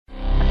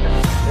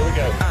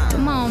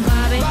Come on,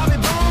 Bobby.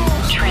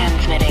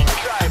 Transmitting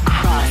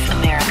across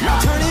America.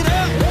 Turn it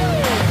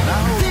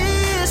up.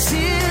 This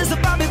is the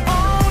Bobby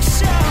Bones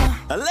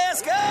Show.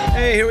 Let's go.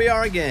 Hey, here we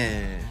are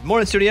again.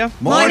 Morning, studio.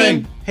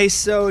 Morning. Hey,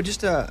 so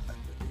just a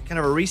kind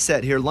of a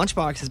reset here.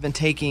 Lunchbox has been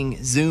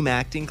taking Zoom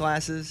acting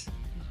classes,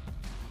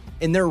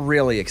 and they're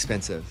really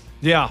expensive.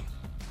 Yeah.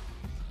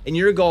 And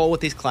your goal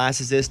with these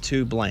classes is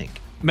to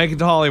blank. Make it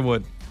to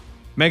Hollywood.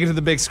 Make it to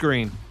the big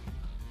screen.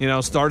 You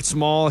know, start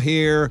small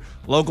here,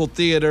 local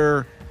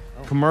theater,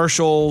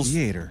 commercials.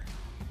 Theater.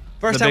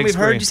 First The time big we've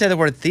heard screen. you say the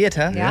word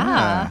theater.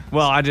 Yeah.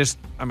 Well, I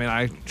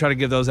try to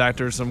give those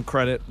actors some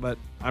credit, but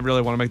I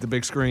really want to make the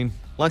big screen.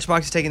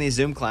 Lunchbox is taking these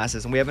Zoom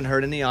classes, and we haven't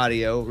heard any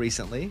audio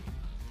recently.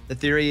 The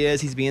theory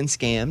is he's being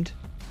scammed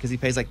because he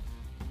pays like,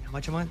 how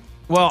much a month?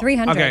 Well,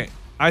 $300. Okay,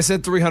 I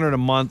said $300 a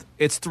month.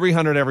 It's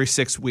 $300 every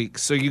 6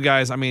 weeks. So you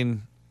guys,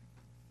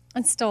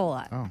 It's still a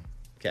lot. Oh.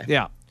 Okay.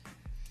 yeah.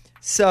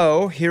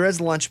 So here is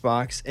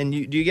Lunchbox, and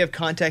do you give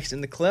context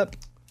in the clip?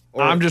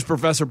 Or I'm just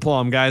Professor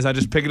Plum, guys. I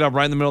just pick it up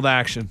right in the middle of the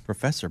action.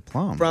 Professor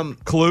Plum. from.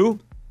 Clue?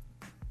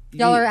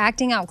 Y'all are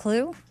acting out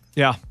Clue?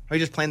 Yeah. Are you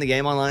just playing the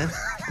game online?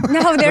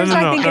 No, there's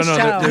I think a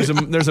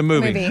show. There's a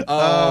movie. Movie.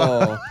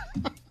 Oh.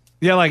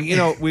 Yeah, like,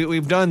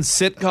 we've done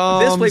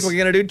sitcoms. This week we're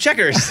gonna do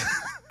checkers.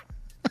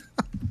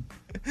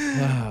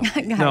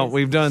 No,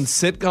 we've done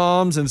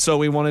sitcoms, and so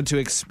we wanted to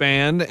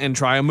expand and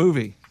try a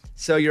movie.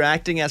 So you're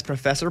acting as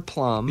Professor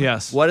Plum.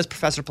 Yes. What is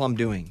Professor Plum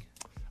doing?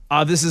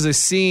 This is a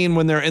scene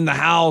when they're in the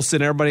house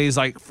and everybody's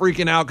like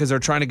freaking out because they're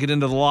trying to get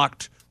into the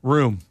locked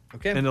room.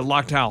 Okay. In the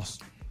locked house.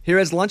 Here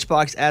is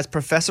Lunchbox as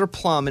Professor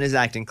Plum in his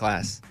acting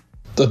class.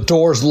 The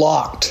door's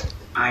locked.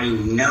 I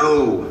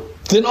know.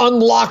 Then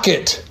unlock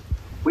it.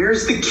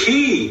 Where's the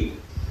key?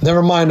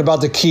 Never mind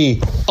about the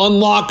key.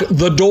 Unlock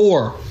the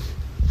door.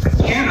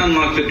 Can't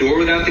unlock the door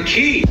without the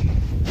key.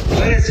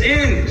 Let us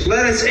in.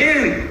 Let us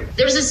in.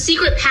 There's a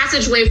secret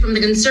passageway from the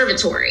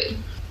conservatory.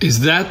 Is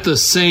that the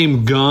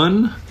same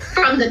gun?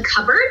 From the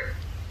cupboard?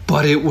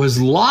 But it was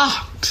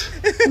locked.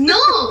 No,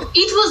 it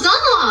was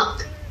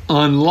unlocked.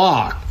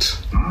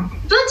 Unlocked.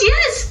 But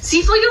yes,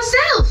 see for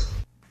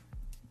yourself.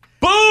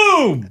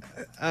 Boom!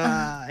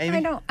 Amy,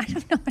 I don't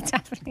know what's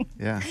happening.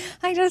 Yeah.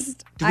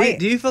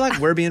 do you feel like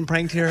we're being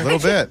pranked here? A little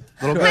bit.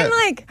 I'm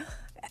like,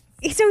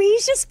 so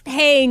he's just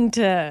paying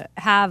to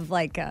have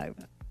like a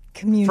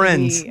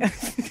community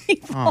of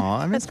people. Oh,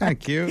 I mean, it's kind of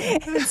cute.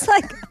 It's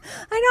like,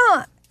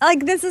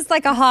 this is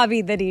like a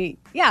hobby that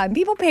and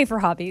people pay for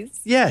hobbies.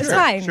 Yeah, it's sure,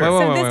 fine. sure.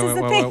 So this is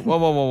the thing.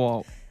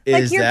 Whoa.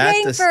 Like you're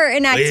paying for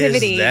an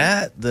activity. Is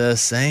that the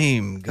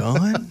same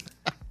gun?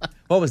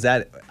 What was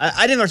that?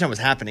 I didn't understand what was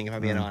happening, if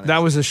I'm being honest. That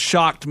was a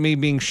shock to me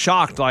being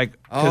shocked. Like,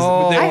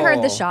 I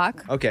heard the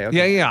shock.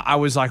 Okay. Yeah. I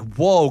was like,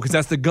 whoa, because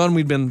that's the gun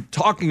we'd been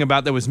talking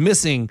about that was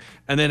missing.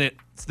 And then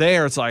it's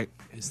there. It's like,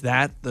 is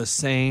that the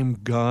same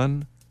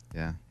gun?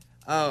 Yeah.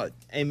 Oh,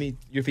 Amy,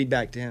 your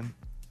feedback to him.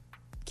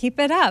 Keep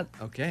it up.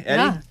 Okay.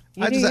 Eddie?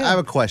 Yeah. I have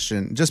a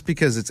question. Just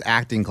because it's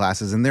acting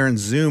classes and they're in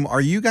Zoom,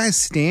 are you guys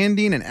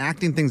standing and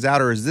acting things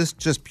out, or is this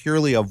just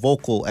purely a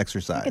vocal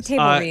exercise? Like a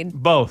table read.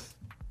 Both.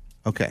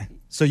 Okay.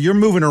 So you're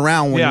moving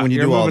around when you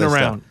you're do all moving this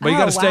around. stuff. But you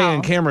got to stay wow.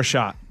 in camera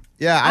shot.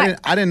 Yeah,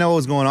 I didn't know what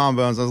was going on,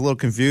 Bones. I was a little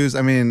confused.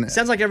 I mean,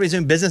 Sounds like every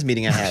Zoom business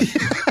meeting I had.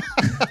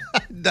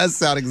 it does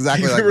sound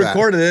exactly like You that.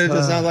 recorded it. It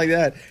just sounds like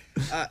that.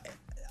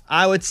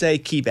 I would say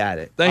keep at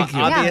it. Thank you.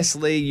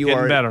 Obviously, you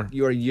Getting are better.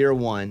 You are year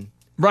one.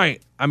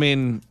 Right. I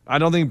mean, I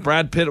don't think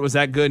Brad Pitt was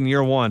that good in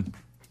year one.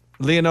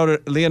 Leonardo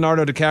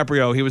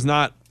DiCaprio, he was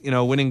not,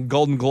 winning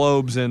Golden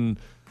Globes and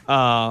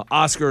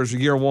Oscars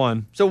year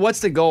one. So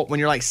what's the goal when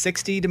you're like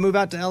 60 to move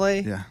out to LA?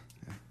 Yeah.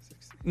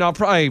 No,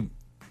 probably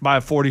by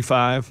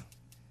 45.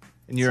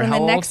 And you're So in how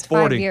the old? next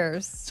 40. 5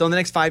 years. So in the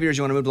next 5 years,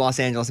 you want to move to Los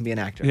Angeles and be an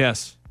actor?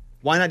 Yes.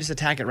 Why not just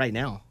attack it right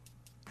now?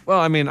 Well,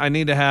 I mean, I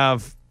need to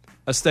have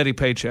a steady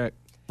paycheck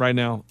right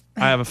now.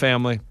 I have a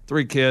family,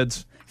 3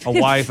 kids, a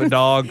wife, a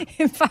dog.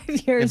 In 5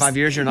 years. In 5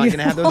 years, you're not going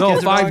to have those No,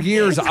 kids? or 5 dog?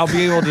 years, I'll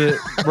be able to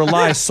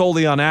rely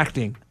solely on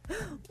acting.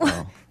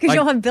 Because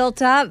you'll have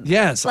built up.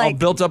 Yes, I'll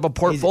built up a He's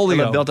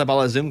portfolio. built up all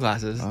those Zoom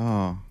classes.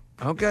 Oh.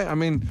 Okay, I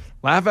mean,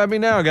 laugh at me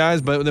now,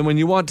 guys, but then when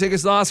you want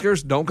tickets to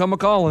Oscars, don't come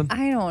a-calling.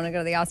 I don't want to go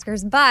to the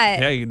Oscars, but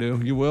Yeah, you do.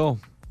 You will.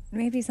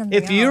 maybe something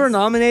If you were else.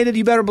 nominated,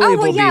 you better believe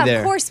well, we'll yeah, be there.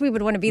 of course we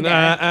would want to be there.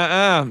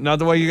 Not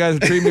the way you guys are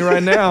treating me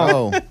right now.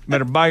 Oh.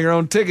 Better buy your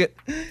own ticket.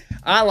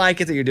 I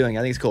like it that you're doing.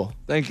 I think it's cool.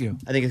 Thank you.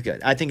 I think it's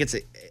good. I think it's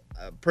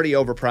pretty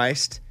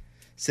overpriced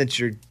since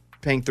you're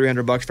paying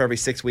 $300 for every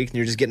 6 weeks and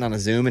you're just getting on a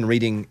Zoom and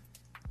reading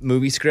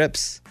movie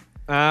scripts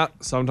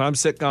Sometimes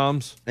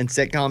sitcoms. and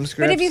sitcom scripts.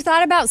 But have you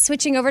thought about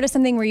switching over to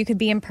something where you could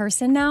be in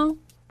person now?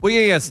 Well,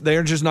 yes,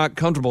 they're just not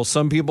comfortable.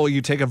 Some people,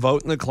 you take a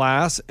vote in the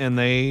class, and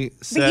they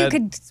said... But you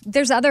could,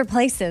 there's other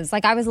places.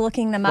 Like I was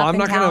looking them up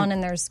in town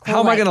and there's cool, How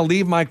am I going to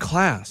leave my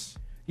class?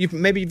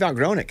 Maybe you've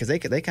outgrown it because they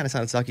kind of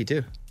sounded sucky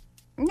too.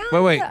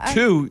 No, Wait,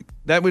 two,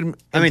 that would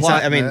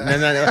imply...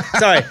 no.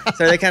 Sorry.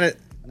 They kind of...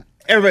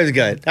 Everybody's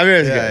good.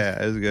 Everybody's good.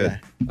 Yeah, it was good.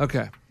 Yeah.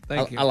 Okay,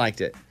 thank you. I liked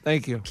it.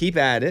 Thank you. Keep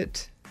at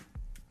it.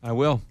 I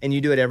will. And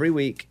you do it every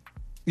week.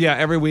 Yeah,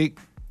 every week.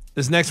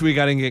 This next week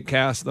I didn't get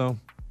cast though.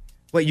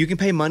 Wait, you can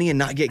pay money and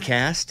not get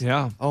cast?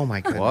 Yeah. Oh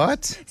my goodness.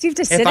 What? So you have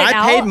to sit If it I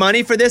out? paid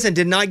money for this and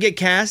did not get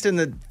cast in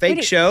the fake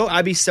Wait, show,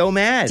 I'd be so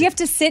mad. Do you have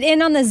to sit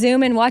in on the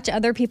Zoom and watch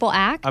other people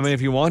act? I mean,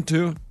 if you want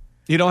to,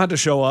 you don't have to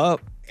show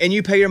up. And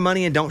you pay your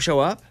money and don't show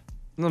up?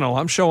 No,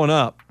 I'm showing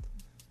up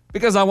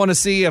because I want to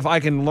see if I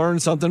can learn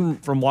something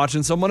from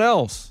watching someone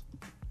else.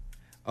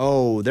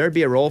 Oh, there'd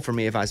be a role for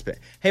me if I spent.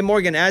 Hey,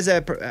 Morgan, as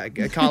a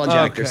college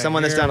actor, Okay,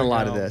 someone that's here done a we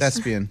lot go. of this.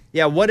 Thespian.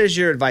 Yeah, what is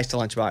your advice to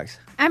Lunchbox?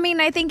 I mean,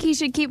 I think he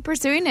should keep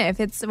pursuing it if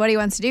it's what he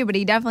wants to do, but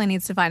he definitely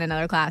needs to find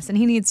another class, and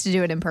he needs to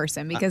do it in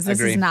person because this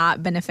agree. is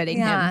not benefiting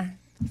yeah. him.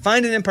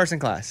 Find an in-person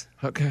class.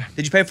 Okay.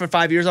 Did you pay for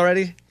 5 years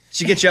already?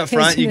 She gets you up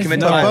front. You commit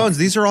to No, 5. Bones,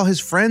 these are all his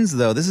friends,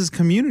 though. This is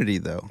community,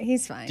 though.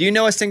 He's fine. Do you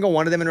know a single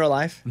one of them in real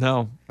life?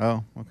 No.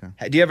 Oh,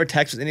 okay. Do you ever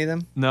text with any of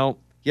them? No.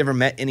 You ever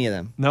met any of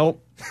them?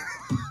 Nope.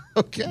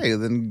 Okay,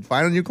 then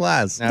find a new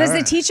class. Does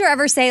the teacher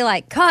ever say,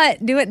 like,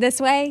 cut, do it this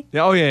way?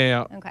 Yeah. Oh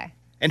yeah. Okay.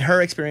 And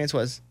her experience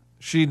was?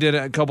 She did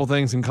a couple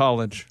things in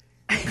college.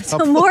 So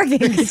Morgan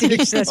can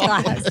teach this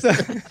class.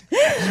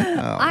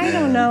 I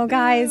don't know,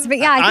 guys. But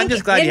yeah, I I'm think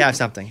just glad you have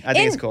something. I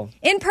think it's cool.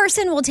 In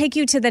person will take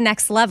you to the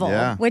next level,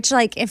 Yeah. which,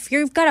 like, if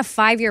you've got a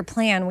 5-year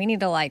plan, we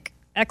need to, like,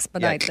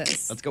 expedite Yeah.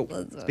 this. Let's go.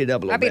 Speed it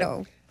up a little bit.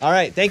 Rapido. All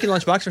right. Thank you,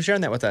 Lunchbox, for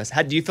sharing that with us.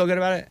 How do you feel good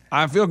about it?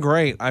 I feel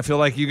great. I feel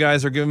like you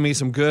guys are giving me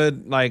some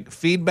good like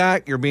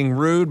feedback. You're being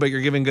rude, but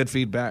you're giving good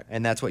feedback.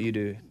 And that's what you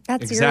do.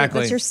 That's Exactly.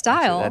 that's your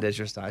style. That is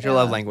your style. It's your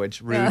love language.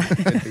 Rude.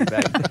 Good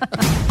feedback.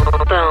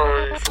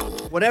 Bones.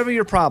 Whatever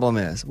your problem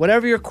is,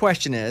 whatever your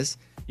question is,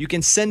 you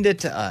can send it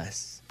to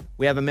us.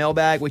 We have a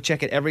mailbag. We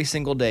check it every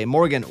single day.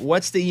 Morgan,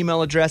 what's the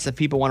email address if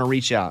people want to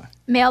reach out?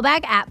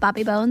 Mailbag at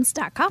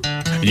bobbybones.com.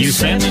 You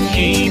send an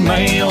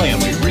email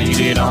and we read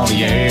it on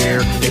the air.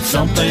 It's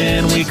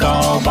something we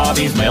call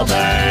Bobby's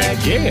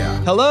Mailbag. Yeah.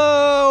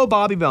 Hello,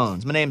 Bobby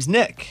Bones. My name's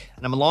Nick,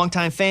 and I'm a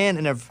longtime fan,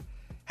 and I've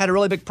had a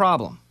really big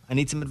problem. I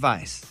need some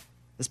advice.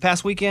 This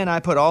past weekend, I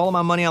put all of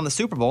my money on the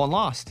Super Bowl and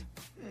lost.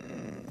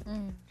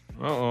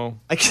 Uh-oh.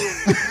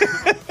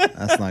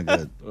 That's not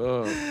good.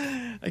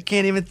 I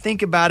can't even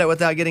think about it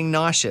without getting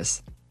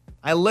nauseous.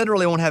 I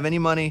literally won't have any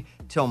money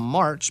till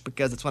March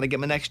because that's when I get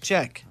my next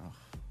check.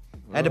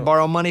 I had to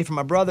borrow money from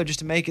my brother just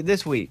to make it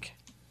this week.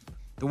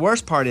 The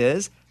worst part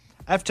is,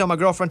 I have to tell my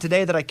girlfriend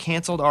today that I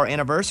canceled our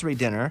anniversary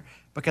dinner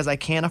because I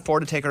can't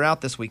afford to take her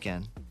out this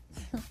weekend.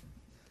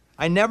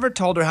 I never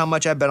told her how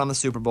much I bet on the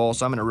Super Bowl,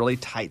 so I'm in a really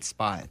tight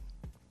spot.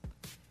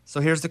 So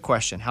here's the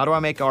question. How do I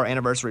make our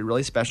anniversary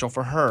really special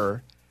for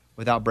her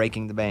without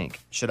breaking the bank?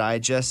 Should I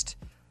just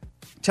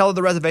tell her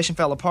the reservation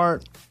fell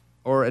apart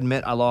or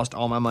admit I lost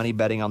all my money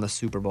betting on the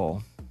Super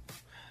Bowl?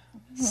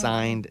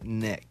 Signed,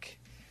 Nick.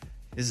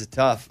 This is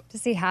tough.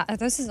 Does he have?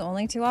 This is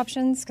only 2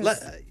 options.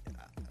 'Cause-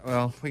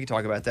 Well, we can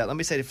talk about that. Let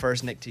me say it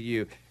first, Nick, to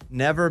you.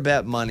 Never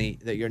bet money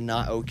that you're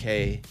not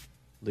okay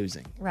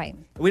losing. right.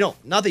 We don't,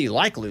 not that you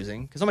like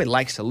losing, because nobody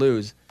likes to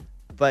lose,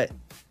 but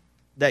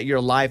that your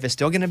life is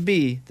still going to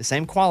be the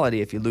same quality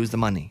if you lose the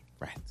money.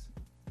 Right.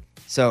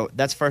 So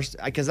that's first,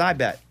 because I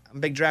bet. I'm a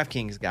big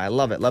DraftKings guy. I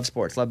love it. Love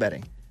sports. Love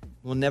betting.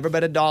 We'll never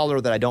bet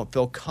 $1 that I don't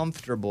feel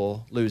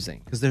comfortable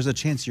losing. Because there's a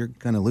chance you're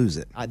going to lose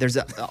it.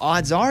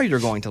 Odds are you're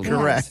going to lose.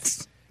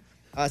 Correct.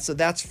 So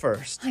that's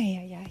first. Ay,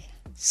 ay, ay.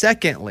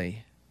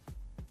 Secondly,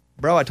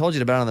 bro, I told you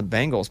to bet on the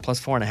Bengals plus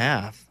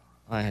 4.5.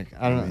 I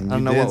don't you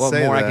know did what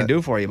say more I that. can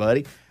do for you,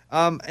 buddy.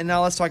 And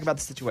now let's talk about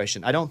the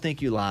situation. I don't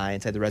think you lie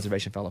and say the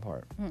reservation fell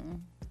apart.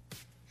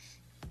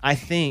 I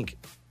think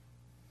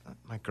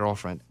my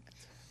girlfriend.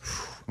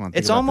 Come on, think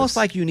It's about almost this.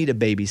 like you need a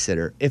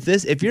babysitter.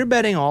 If you're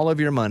betting all of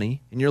your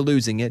money and you're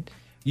losing it,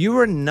 you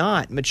are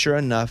not mature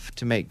enough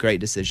to make great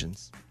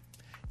decisions.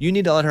 You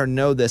need to let her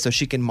know this so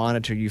she can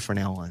monitor you from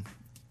now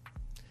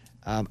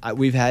on.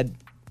 We've had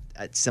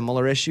a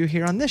similar issue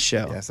here on this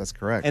show. Yes, that's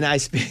correct. And I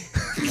speak.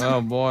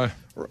 Oh boy.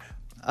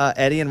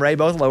 Eddie and Ray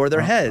both lower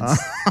their heads.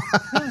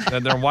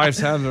 And their wives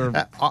have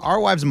their. Our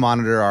wives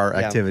monitor our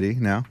Yeah. activity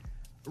now.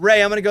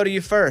 Ray, I'm going to go to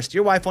you first.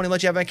 Your wife won't even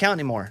let you have an account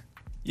anymore.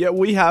 Yeah,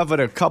 we have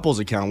a couples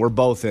account. We're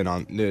both in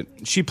on it.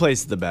 She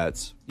places the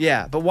bets.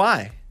 Yeah, but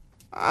why?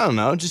 I don't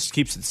know. Just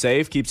keeps it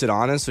safe, keeps it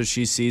honest, so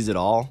she sees it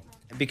all.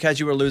 Because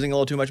you were losing a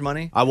little too much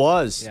money? I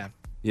was. Yeah.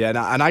 Yeah,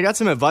 and I got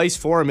some advice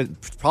for him.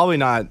 It's probably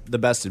not the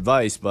best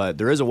advice, but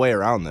there is a way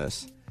around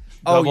this.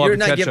 Oh, Double up you're and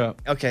not catch giving.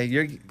 up.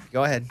 Okay,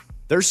 go ahead.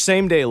 There's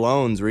same-day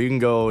loans where you can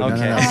go. Okay.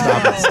 No,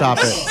 stop it. Stop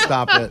it.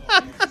 Stop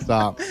it.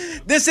 Stop.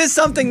 This is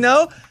something,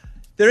 though.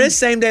 There is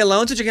same-day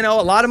loans that you can owe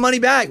a lot of money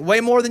back, way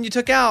more than you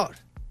took out.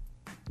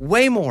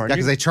 Way more. Yeah,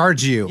 because they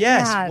charge you.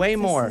 Yes, Yeah, way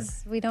this more.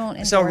 we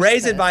don't. So endorse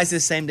Ray's this. advice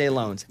is same-day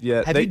loans.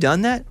 Yeah, Have you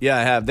done that? Yeah,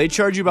 I have. They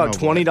charge you about Oh,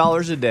 boy.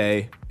 $20 a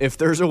day. If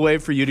there's a way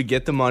for you to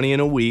get the money in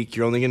a week,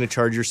 you're only going to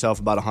charge yourself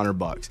about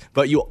 $100.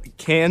 But you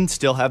can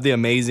still have the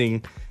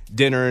amazing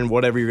dinner and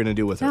whatever you're going to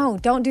do with her. No,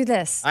 don't do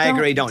this. I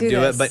agree, don't do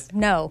it, this. but-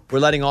 no. We're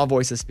letting all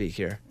voices speak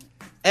here.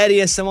 Eddie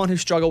is someone who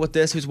struggled with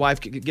this, whose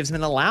wife gives him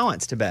an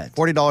allowance to bet.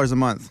 $40 a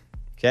month.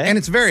 Okay. And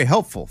it's very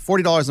helpful.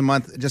 $40 a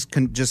month just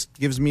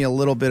gives me a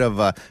little bit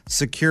of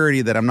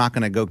security that I'm not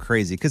going to go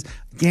crazy because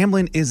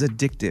gambling is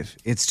addictive.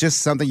 It's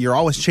just something you're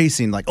always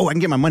chasing. Like, oh, I can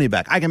get my money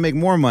back. I can make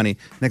more money.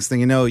 Next thing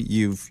you know,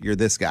 you're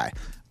this guy.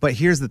 But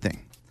here's the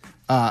thing.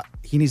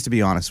 He needs to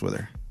be honest with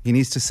her. He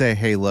needs to say,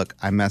 hey, look,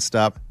 I messed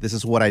up. This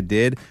is what I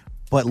did.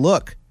 But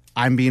look,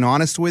 I'm being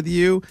honest with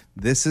you.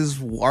 This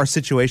is our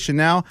situation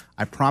now.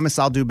 I promise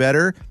I'll do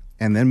better.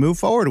 And then move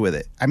forward with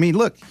it. I mean,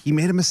 look, he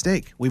made a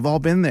mistake. We've all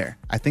been there.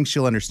 I think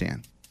she'll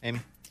understand. Amy?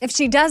 If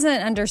she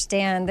doesn't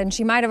understand, then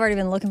she might have already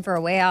been looking for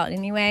a way out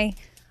anyway.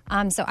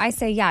 So I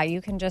say, yeah, you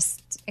can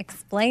just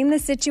explain the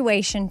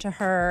situation to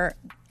her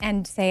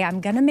and say, I'm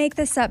going to make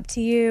this up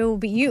to you.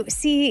 But you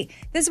see,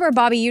 this is where,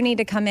 Bobby, you need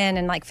to come in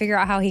and like figure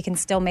out how he can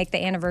still make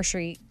the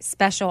anniversary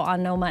special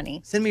on no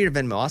money. Send me your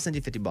Venmo. I'll send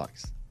you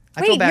 $50.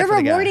 Wait, you're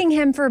rewarding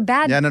him for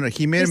bad Yeah, no.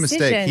 He made a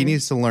mistake. He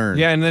needs to learn.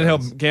 Yeah, and then he'll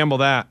gamble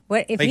that.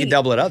 What if But you can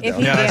double it up, though.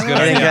 Yeah, that's a good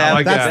idea. I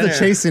like That's that. the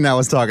chasing I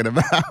was talking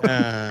about.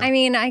 I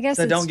mean, I guess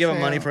So it's don't give him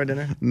true. money for a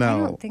dinner? I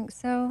No. don't think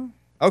so.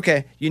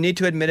 Okay, you need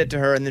to admit it to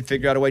her and then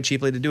figure out a way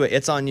cheaply to do it.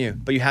 It's on you,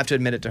 but you have to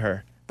admit it to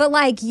her. But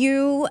like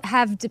you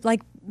have to,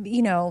 like,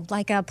 you know,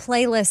 like a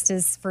playlist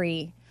is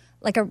free,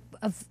 like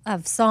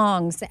of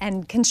songs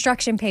and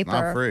construction paper.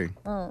 Not free.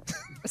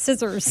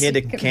 Scissors. He had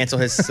to cancel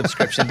his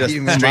subscription to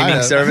You might streaming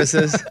have.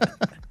 services.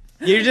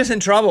 You're just in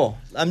trouble.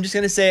 I'm just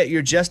going to say it.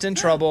 You're just in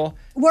trouble.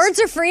 Words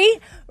are free.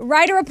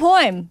 Write her a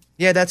poem.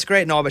 Yeah, that's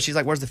great and all, but she's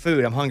like, where's the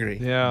food? I'm hungry.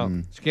 Yeah,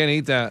 she can't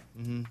eat that.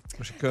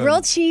 She could.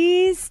 Grilled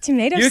cheese,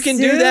 tomato You can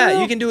soup. do that.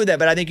 You can do that,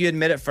 but I think you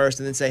admit it first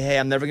and then say, hey,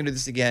 I'm never going to do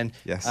this again.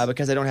 Yes.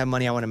 Because I don't have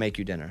money. I want to make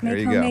you dinner. Make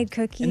you go. homemade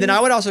cookies. And then I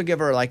would also give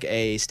her like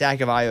a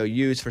stack of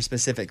IOUs for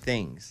specific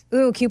things.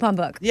 Ooh, coupon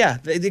book. Yeah,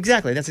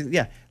 exactly.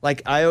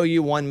 Like I owe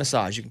you one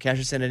massage. You can cash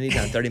or send it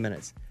anytime, 30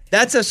 minutes.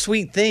 That's a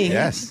sweet thing.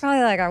 Yes.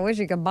 Probably like, I wish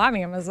you could buy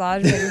me a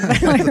massage.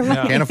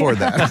 Can't afford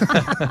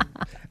that.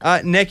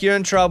 Nick, you're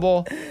in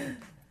trouble.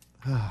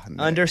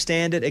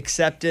 Understand it,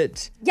 accept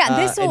it. Yeah,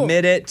 this'll-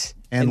 admit it,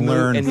 And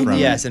learn from it.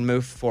 Yes, and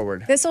move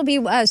forward. This will be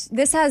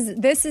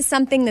this is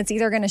something that's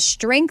either going to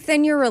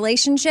strengthen your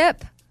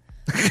relationship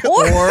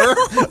Or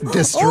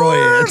destroy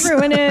or it.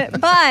 ruin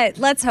it. But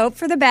let's hope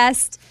for the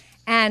best.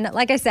 And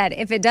like I said,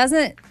 if it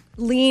doesn't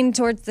lean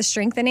towards the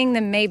strengthening,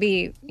 then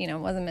maybe, it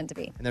wasn't meant to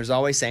be. And there's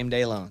always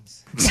same-day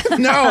loans.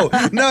 No.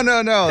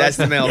 That's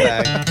the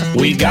mailbag.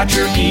 We got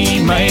your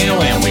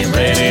email and we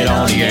read it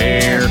on the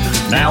air.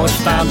 Now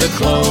it's time to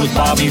close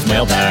Bobby's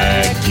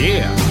mailbag.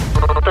 Yeah.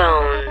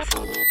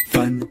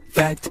 Fun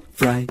Fact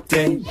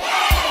Friday.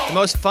 The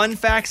most fun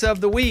facts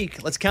of the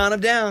week. Let's count them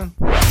down.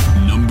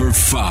 Number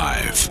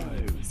 5.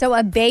 So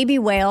a baby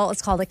whale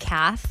is called a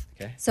calf.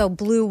 Okay. So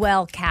blue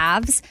whale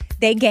calves,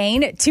 they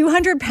gain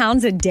 200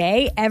 pounds a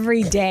day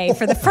every day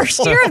for the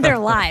first year of their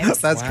lives.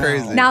 That's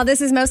crazy. Now,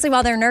 this is mostly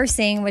while they're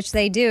nursing, which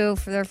they do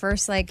for their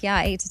first, 8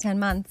 to 10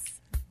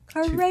 months.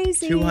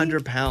 Crazy.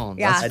 200 pounds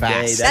Yeah. a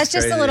day. That's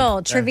just crazy. a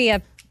little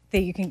trivia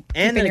that you can keep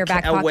And in your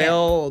back a pocket.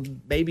 whale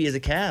baby is a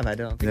calf. I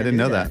don't think I didn't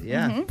knew know that.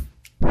 Yeah.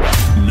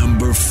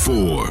 Number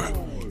 4.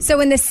 So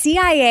when the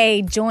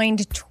CIA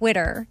joined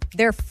Twitter,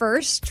 their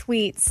first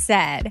tweet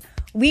said,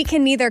 "We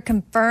can neither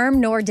confirm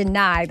nor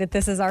deny that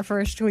this is our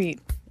first tweet."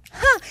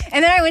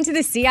 And then I went to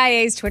the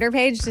CIA's Twitter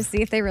page to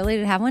see if they really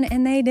did have one,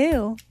 and they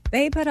do.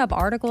 They put up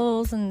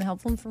articles and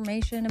helpful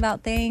information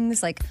about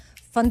things, like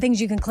fun things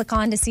you can click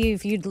on to see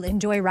if you'd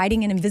enjoy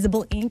writing in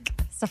invisible ink,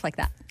 stuff like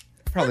that.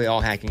 Probably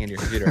all hacking into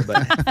your computer,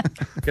 but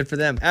good for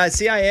them.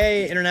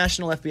 CIA,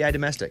 international, FBI,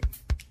 domestic.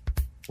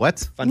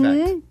 What? Fun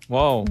fact.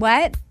 Whoa.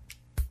 What?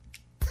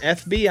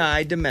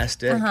 FBI,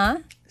 domestic.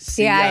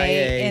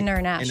 CIA,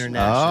 international.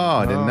 Oh,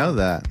 I didn't know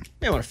that.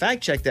 I want to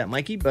fact check that,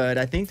 Mikey, but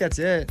I think that's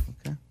it.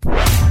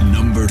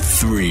 Number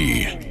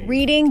 3.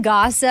 Reading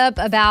gossip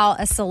about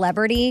a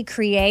celebrity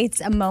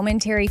creates a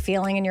momentary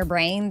feeling in your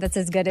brain that's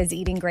as good as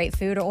eating great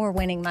food or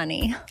winning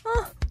money.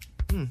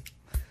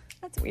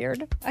 That's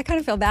weird. I kind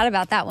of feel bad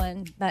about that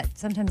one, but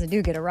sometimes I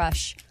do get a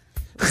rush.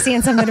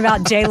 Seeing something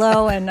about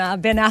J-Lo and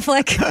Ben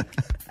Affleck.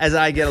 As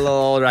I get a little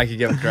older, I could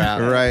give a crap.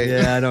 Right.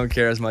 Yeah, I don't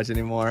care as much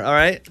anymore. All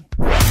right.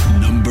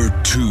 Number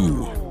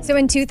 2. So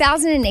in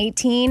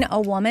 2018, a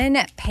woman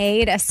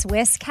paid a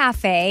Swiss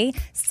cafe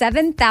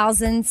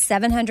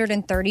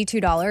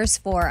 $7,732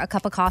 for a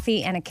cup of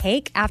coffee and a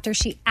cake after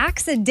she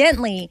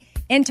accidentally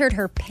entered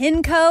her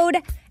PIN code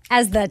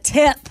as the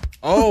tip.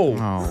 Oh,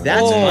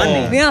 that's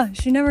funny. Yeah,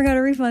 she never got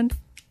a refund.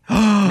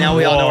 Now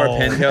we all know our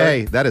PIN code.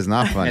 Hey, that is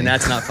not funny. And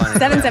that's not funny.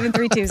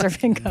 7732 is her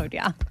PIN code,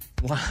 yeah.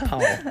 Wow.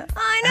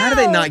 I know. How do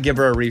they not give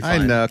her a I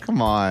refund? know.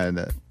 Come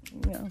on.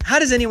 How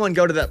does anyone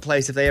go to that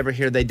place if they ever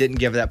hear they didn't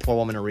give that poor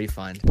woman a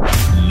refund?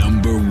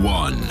 Number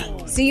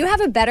 1. So you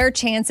have a better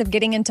chance of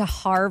getting into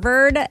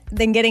Harvard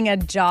than getting a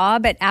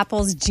job at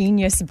Apple's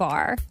Genius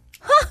Bar.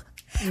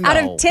 Out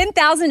of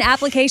 10,000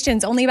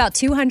 applications, only about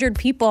 200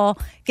 people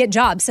get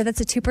jobs. So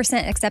that's a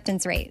 2%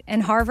 acceptance rate.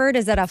 And Harvard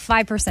is at a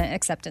 5%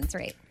 acceptance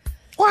rate.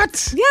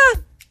 What?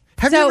 Yeah.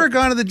 Have you ever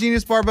gone to the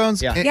Genius Bar,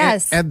 Bones? Yeah.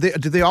 Yes. And do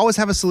they always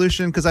have a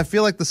solution? Because I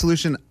feel like the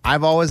solution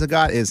I've always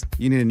got is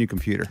you need a new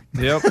computer.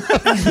 Yep.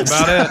 About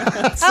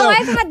it.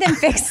 I've had them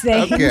fix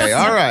things. Okay,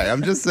 all right.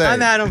 I'm just saying.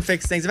 I've had them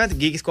fix things. I've had the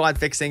Geek Squad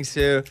fix things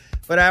too.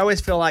 But I always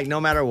feel like no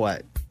matter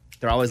what,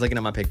 they're always looking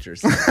at my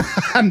pictures.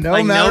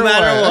 no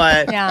matter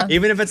what. Yeah.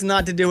 Even if it's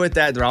not to do with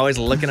that, they're always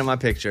looking at my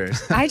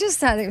pictures. I just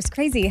thought it was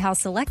crazy how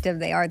selective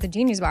they are at the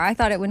Genius Bar. I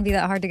thought it wouldn't be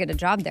that hard to get a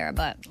job there,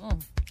 but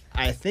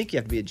I think you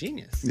have to be a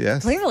genius.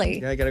 Yes.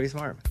 clearly. Yeah, you gotta be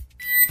smart.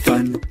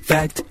 Fun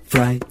Fact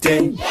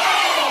Friday.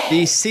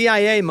 The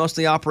CIA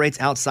mostly operates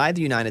outside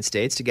the United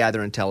States to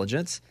gather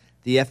intelligence.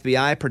 The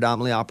FBI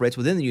predominantly operates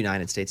within the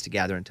United States to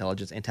gather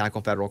intelligence and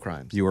tackle federal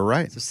crimes. You were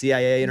right. So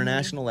CIA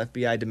international,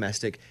 FBI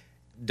domestic.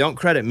 Don't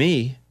credit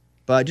me,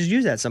 but just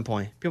use that at some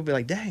point. People be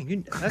like,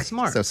 dang, that's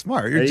smart. So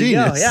smart. You're a There you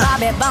genius. go, yeah.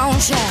 Bobby Bone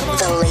Show.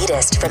 The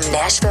latest from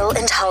Nashville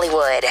and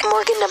Hollywood.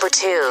 Morgan number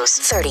 2's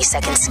 30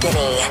 Second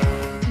Skinny.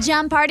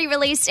 John Pardi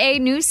released a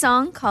new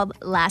song called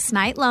Last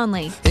Night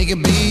Lonely. It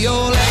could be your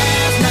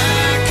last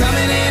night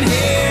coming in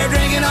here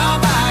drinking all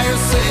by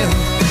yourself.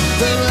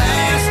 The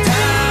last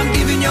time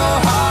giving your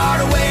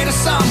heart away to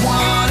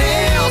someone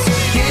else.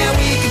 Yeah,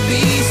 we could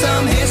be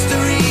some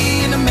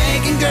history in the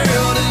making,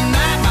 girl.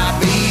 Tonight might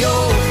be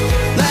your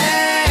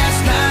last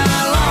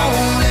night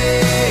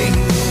lonely.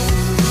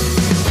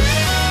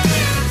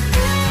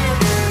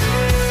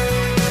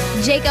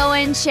 Jake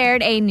Owen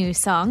shared a new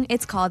song.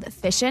 It's called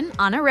Fishin'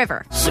 on a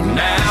River. So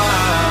now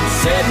I'm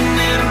sitting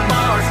in a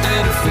bar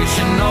instead of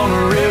fishing on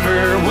a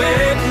river,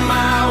 wetting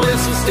my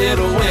whistle instead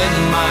of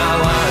wetting my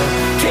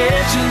line,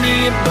 catching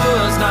me a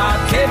buzz,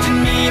 not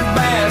catching me a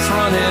bass,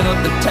 running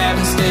up the tap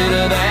instead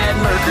of that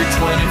Mercury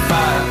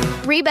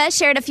 25. Reba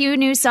shared a few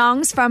new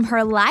songs from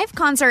her live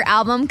concert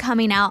album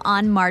coming out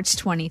on March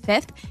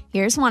 25th.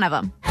 Here's one of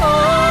them.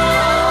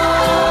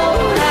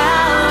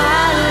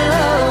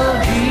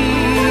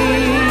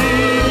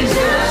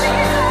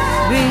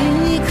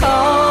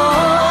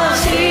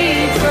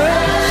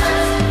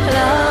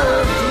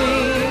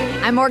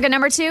 I'm Morgan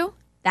number 2.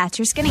 That's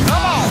your skinny.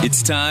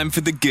 It's time for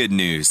the good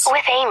news.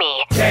 With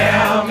Amy.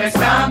 Tell me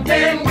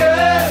something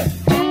good.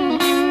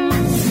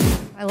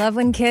 I love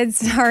when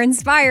kids are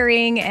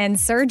inspiring, and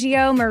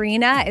Sergio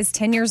Marina is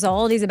 10 years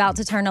old. He's about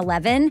to turn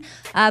 11,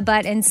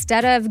 but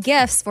instead of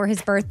gifts for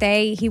his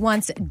birthday, he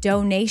wants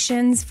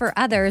donations for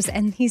others,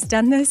 and he's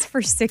done this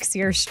for 6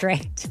 years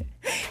straight.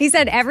 He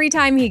said every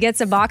time he gets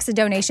a box of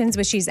donations,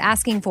 which he's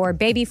asking for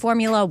baby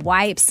formula,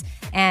 wipes,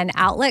 and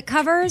outlet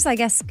covers, I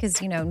guess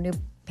because, new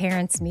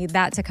parents need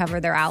that to cover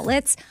their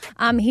outlets.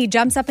 He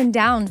jumps up and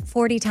down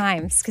 40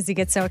 times because he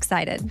gets so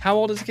excited. How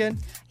old is the kid?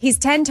 He's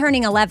 10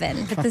 turning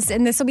 11, but this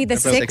will be the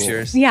That's about 6 sixth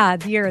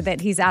years. year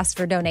that he's asked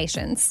for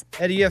donations.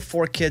 Eddie, you have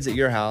 4 kids at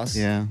your house.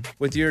 Yeah.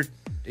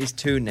 He's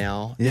 2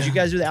 now. Yeah. Did you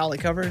guys do the outlet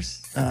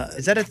covers?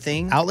 Is that a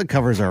thing? Outlet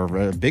covers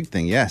are a big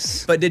thing,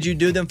 yes. But did you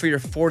do them for your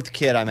 4th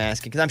kid, I'm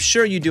asking? Because I'm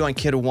sure you do on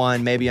kid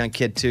 1, maybe on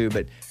kid 2,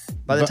 but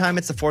by the time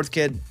it's the 4th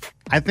kid...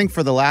 I think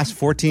for the last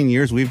 14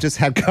 years, we've just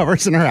had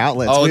covers in our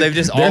outlets. Oh, they've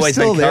just they're always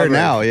still been there covered.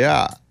 now,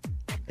 yeah.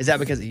 Is that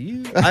because of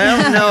you? I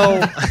don't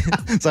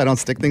know. So I don't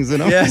stick things in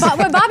them? Yes. But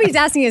what Bobby's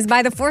asking is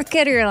by the 4th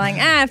kid, or you're like,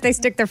 if they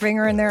stick their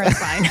finger in there, it's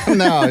fine.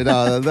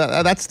 No,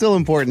 that's still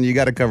important. You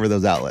got to cover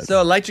those outlets.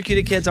 So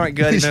electrocuted kids aren't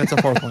good, even if it's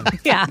a 4th one.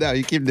 Yeah. No,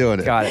 you keep doing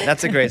it. Got it.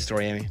 That's a great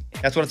story, Amy.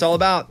 That's what it's all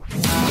about.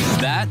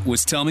 That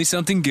was Tell Me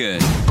Something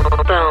Good.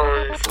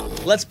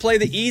 Let's play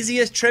the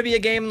easiest trivia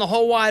game in the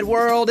whole wide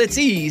world. It's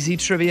easy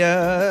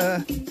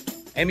trivia.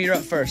 Amy, you're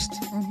up first.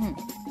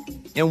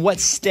 Mm-hmm. In what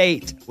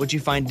state would you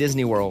find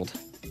Disney World?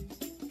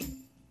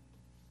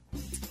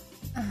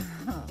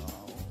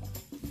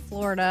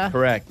 Florida.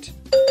 Correct.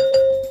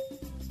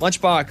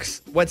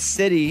 Lunchbox, what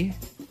city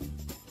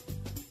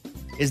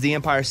is the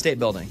Empire State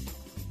Building?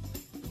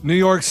 New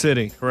York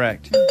City.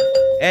 Correct.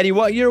 Eddie,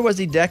 what year was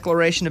the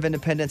Declaration of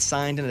Independence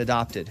signed and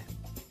adopted?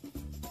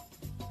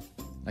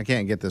 I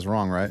can't get this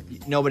wrong, right?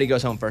 Nobody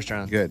goes home first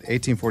round. Good.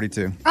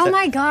 1842. Oh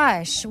my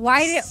gosh.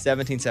 Why did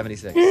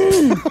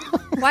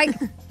 1776. why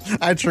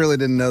I truly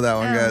didn't know that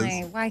one,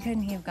 guys. why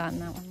couldn't he have gotten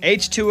that one?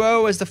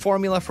 H2O is the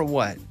formula for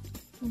what?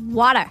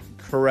 Water.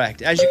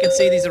 Correct. As you can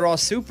see, these are all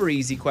super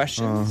easy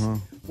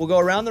questions. We'll go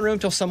around the room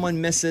till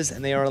someone misses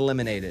and they are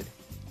eliminated.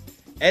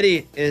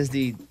 Eddie is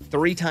the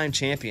 3-time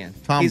champion.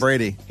 Tom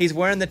Brady. He's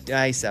wearing the...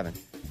 he's 7.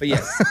 But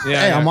yes.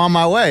 Hey, I'm on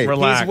my way.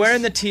 He's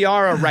wearing the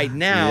tiara right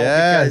now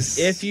Yes.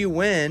 because if you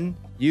win,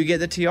 you get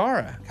the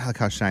tiara. God, look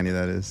how shiny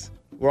that is.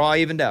 We're all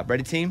evened up.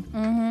 Ready, team?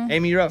 Mm-hmm.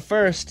 Amy, you're up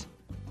first.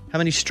 How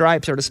many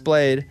stripes are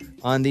displayed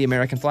on the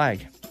American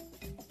flag?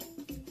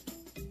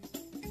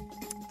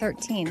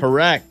 13.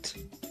 Correct.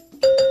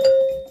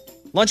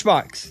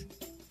 Lunchbox.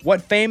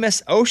 What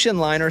famous ocean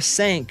liner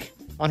sank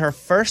on her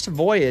first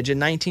voyage in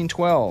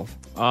 1912?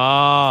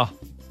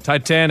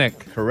 Titanic.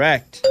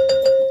 Correct.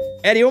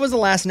 Eddie, what was the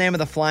last name of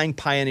the flying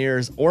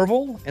pioneers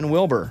Orville and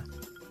Wilbur?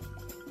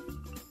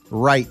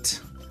 Right.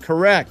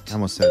 Correct. I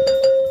almost said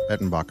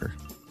Bettenbacher.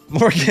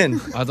 Morgan.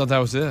 I thought that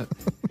was it.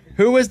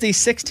 Who was the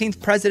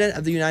 16th president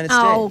of the United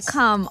Oh, States?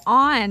 come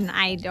on.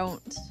 I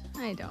don't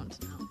know.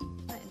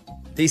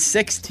 The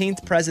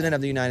 16th president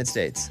of the United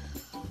States.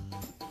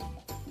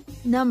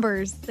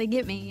 Numbers, they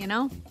get me,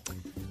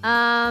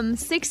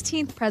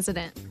 16th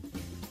president.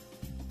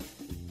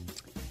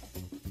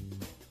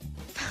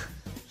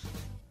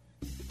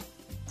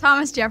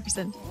 Thomas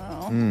Jefferson.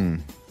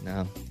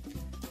 No.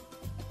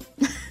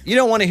 You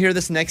don't want to hear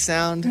this next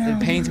sound. It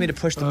pains me to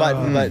push the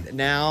button, but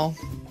now...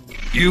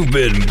 You've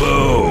been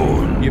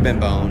boned. You've been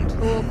boned.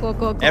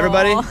 Cool.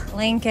 Everybody?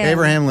 Lincoln.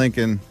 Abraham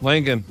Lincoln.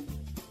 Lincoln.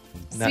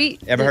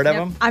 Sweet. Ever heard of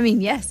him? I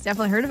mean, yes,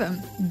 definitely heard of him.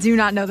 Do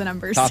not know the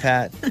numbers. Top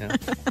hat. Yeah.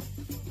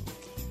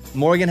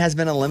 Morgan has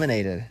been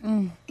eliminated.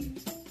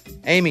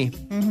 Amy,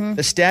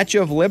 the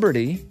Statue of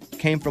Liberty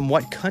came from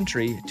what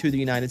country to the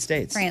United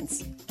States?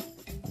 France.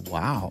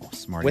 Wow,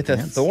 smart. With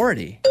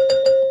authority.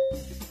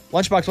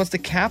 Lunchbox, what's the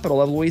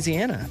capital of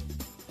Louisiana?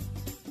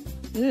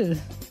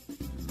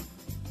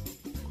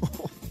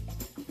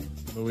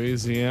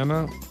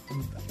 Louisiana.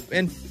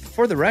 And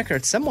for the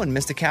record, someone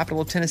missed the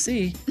capital of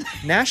Tennessee,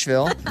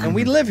 Nashville, and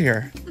we live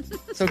here.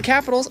 So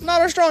capital's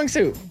not our strong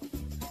suit.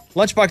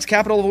 Lunchbox,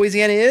 capital of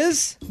Louisiana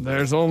is?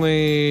 There's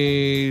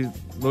only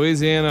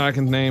Louisiana. I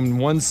can name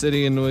one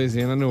city in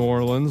Louisiana, New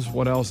Orleans.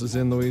 What else is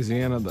in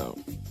Louisiana, though?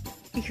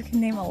 You can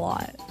name a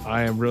lot.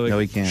 I am really... No,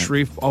 we can't.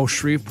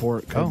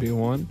 Shreveport could be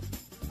one.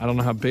 I don't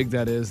know how big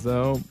that is,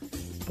 though.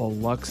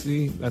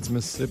 Biloxi, that's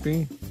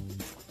Mississippi.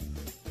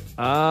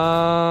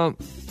 I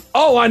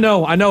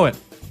know it.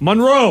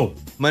 Monroe,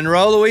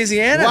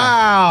 Louisiana.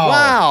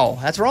 Wow,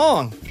 that's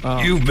wrong.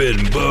 You've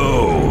been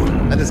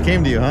boned. That just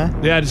came to you, huh?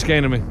 Yeah, it just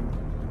came to me.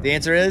 The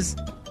answer is?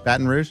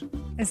 Baton Rouge.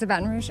 Is it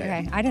Baton Rouge?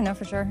 Okay, I didn't know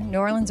for sure. New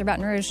Orleans or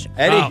Baton Rouge.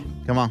 Eddie,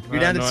 come on. You're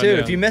down to 2. idea.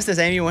 If you miss this,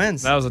 Amy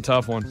wins. That was a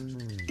tough one.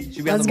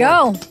 Let's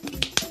go.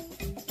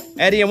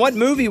 Eddie, in what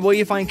movie will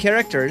you find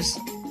characters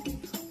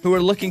who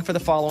are looking for the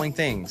following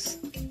things?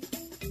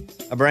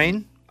 A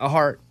brain, a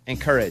heart, and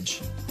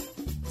courage.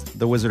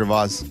 The Wizard of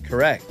Oz.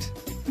 Correct.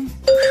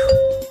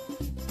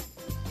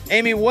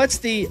 Amy, what's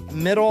the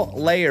middle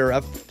layer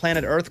of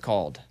planet Earth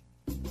called?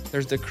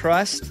 There's the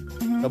crust,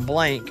 the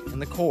blank,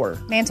 and the core.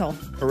 Mantle.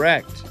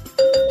 Correct.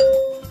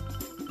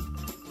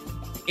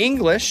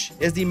 English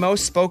is the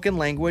most spoken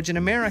language in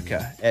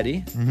America, Eddie.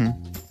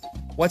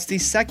 What's the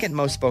second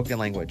most spoken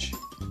language?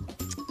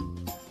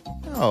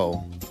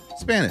 Oh,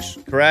 Spanish.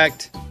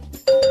 Correct.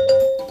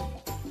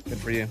 Good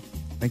for you.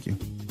 Thank you.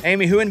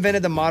 Amy, who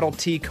invented the Model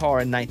T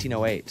car in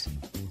 1908?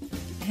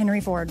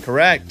 Henry Ford.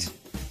 Correct.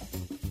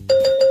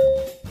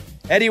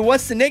 Eddie,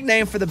 what's the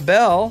nickname for the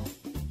bell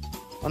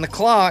on the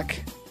clock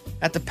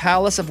at the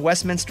Palace of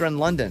Westminster in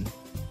London?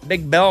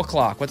 Big bell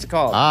clock. What's it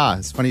called? Ah,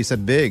 it's funny you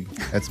said big.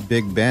 That's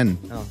Big Ben.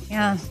 Oh.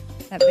 Yeah,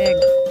 that big.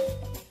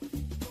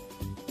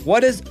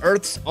 What is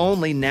Earth's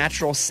only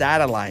natural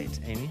satellite,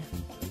 Amy?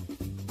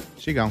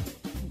 She gone.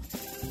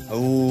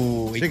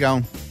 Oh, she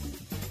gone.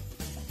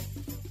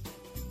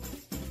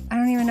 I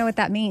don't even know what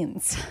that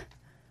means.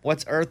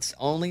 What's Earth's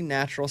only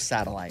natural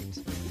satellite?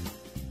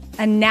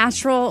 A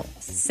natural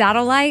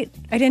satellite?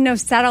 I didn't know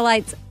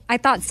satellites. I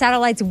thought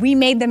satellites, we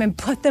made them and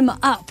put them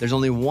up. There's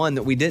only one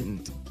that we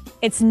didn't.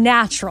 It's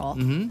natural.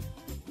 Mm-hmm.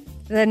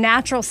 The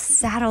natural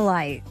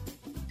satellite.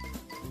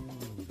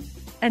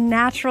 A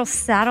natural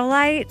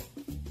satellite?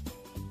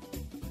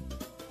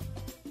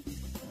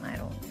 I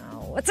don't know.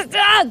 What's it?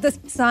 The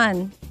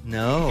sun.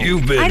 No.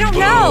 You've been I don't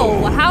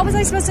know. How was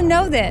I supposed to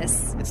know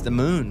this? It's the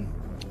moon.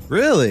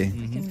 Really?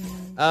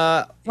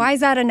 Why is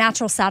that a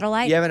natural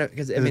satellite? Yeah,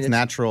 because I mean it's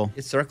natural.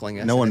 It's circling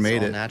us. No one It's made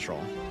all it.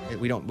 Natural.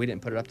 We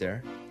didn't put it up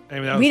there.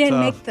 Amy, that was We didn't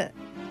tough. make the.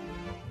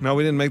 No,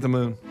 we didn't make the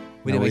moon.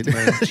 We didn't make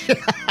the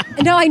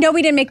moon. No, I know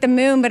we didn't make the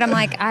moon, but I'm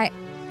like,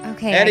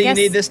 okay. Eddie, I guess,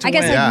 you need this to I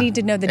guess win. I need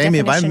to know the Amy,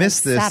 definition if I miss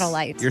of this,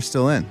 satellite. you're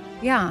still in.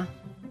 Yeah.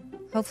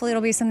 Hopefully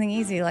it'll be something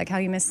easy, like how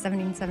you missed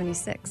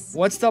 1776.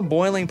 What's the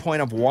boiling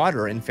point of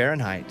water in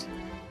Fahrenheit?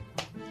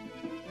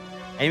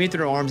 Amy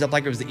threw her arms up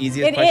like it was the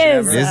easiest It question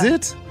is. ever. Is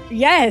it?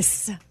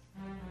 Yes.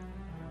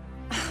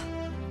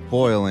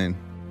 Boiling.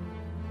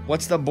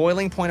 What's the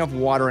boiling point of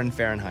water in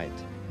Fahrenheit?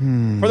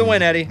 For the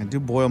win, Eddie. I do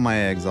boil my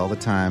eggs all the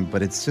time,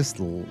 but it's just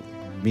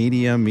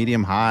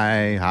medium,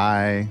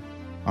 high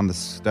on the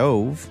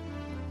stove.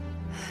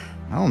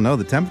 I don't know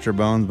the temperature,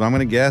 Bones, but I'm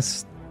going to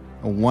guess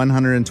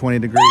 120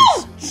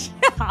 degrees.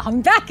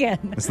 I'm back in.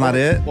 That's not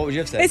it? What would you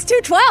have said? It's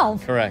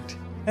 212. Correct.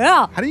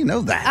 Yeah. How do you know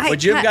that?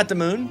 Would you have got the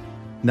moon?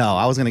 No,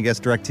 I was going to guess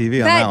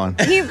DirecTV on that one.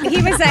 He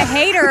was a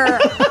hater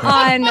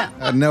on, I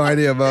had no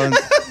idea, Bones.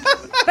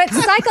 but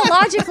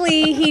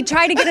psychologically he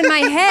tried to get in my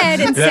head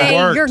and Yeah, it say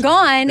worked. you're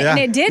gone, Yeah. and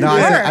it did No,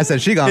 work. I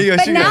said she gone.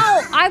 But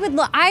now I would.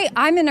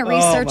 I'm going to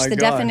research my the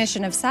gosh.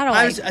 definition of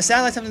satellite. A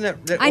satellite's something that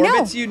I know.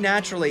 orbits you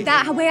naturally.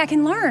 That way I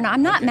can learn.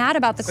 I'm not mad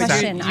about the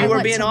question. You I were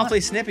want being to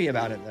awfully snippy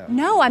about it, though.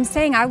 No, I'm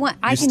saying I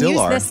can still use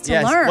are. this to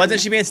Yes. learn.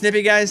 Wasn't she being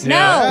snippy, guys? No.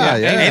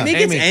 Yeah. Amy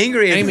gets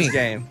angry in this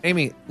game.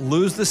 Amy,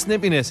 lose the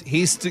snippiness.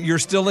 You're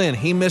still in.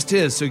 He missed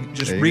his, so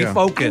just There you go.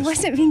 refocus. I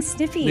wasn't being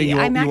snippy. Yeah,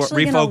 I'm you were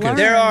actually going to refocused. learn.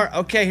 There are,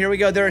 okay, here we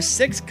go. There are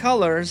 6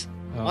 colors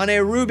on a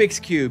Rubik's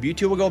Cube. You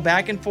two will go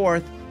back and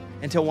forth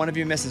until one of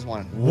you misses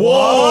one.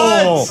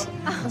 Whoa!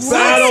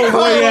 Battle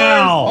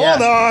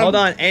Royale. Hold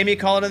on. Amy,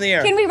 call it in the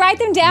air. Can we write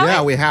them down?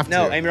 Yeah, we have to.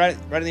 No, Amy, write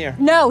it in the air.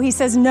 No, he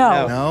says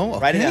no. No?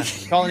 Write it down.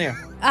 Call in the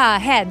air.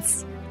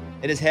 Heads.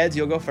 It is heads.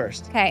 You'll go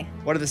first. Okay.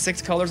 What are the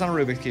 6 colors on a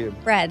Rubik's Cube?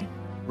 Red.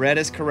 Red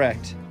is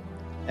correct.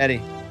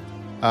 Eddie.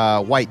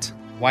 White.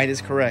 White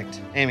is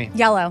correct. Amy.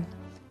 Yellow.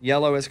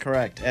 Yellow is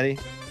correct. Eddie.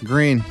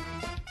 Green.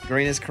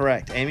 Green is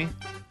correct. Amy.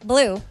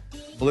 Blue.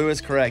 Blue is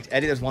correct.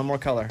 Eddie, there's one more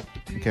color.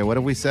 Okay, what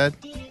have we said?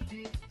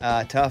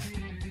 Tough.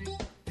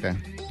 Okay.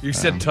 You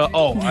said tough.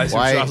 Oh, I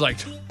White, was like,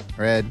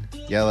 red,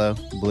 yellow,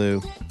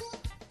 blue.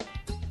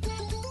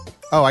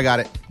 Oh, I got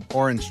it.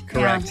 Orange.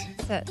 Correct. Yeah,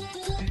 that's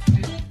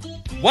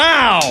it.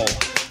 Wow!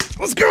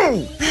 Let's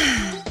go!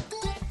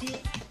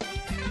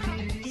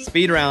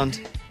 Speed round.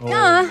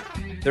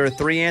 There are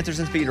 3 answers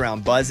in speed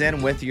round. Buzz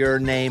in with your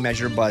name as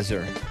your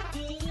buzzer.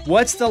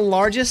 What's the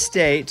largest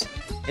state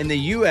in the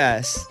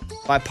U.S.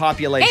 by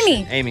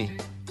population? Amy.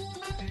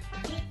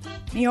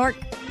 New York.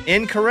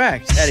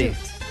 Incorrect. Eddie.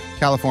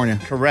 California.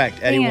 Correct.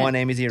 Eddie Dang it. 1,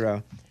 Amy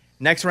 0.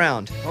 Next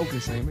round.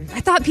 focus, Amy.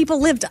 I thought people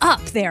lived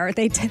up there.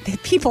 They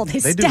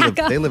stack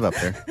up. They live up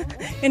there.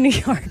 In New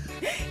York.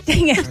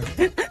 Dang it.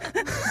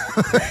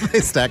 They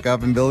stack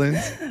up in buildings.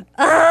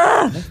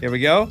 Here we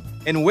go.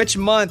 In which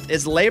month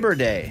is Labor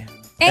Day?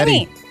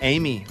 Amy.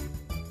 Amy.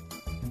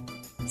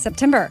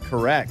 September.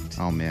 Correct.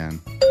 Oh, man.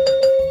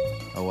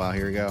 Oh, wow.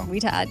 Here we go. We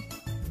tied.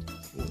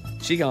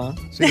 She gone.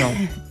 She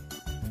gone.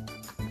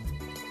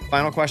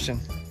 Final question.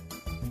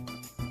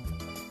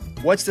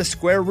 What's the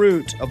square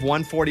root of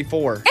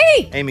 144?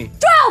 Amy.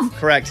 12.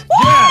 Correct.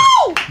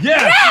 Woo!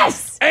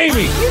 Yes!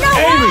 Amy! You know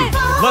Amy!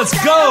 what? Let's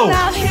go!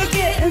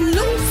 Get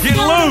loose! Get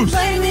loose!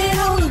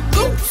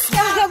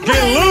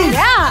 Get loose!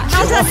 Yeah.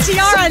 How's that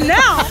tiara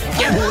now?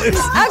 Get loose.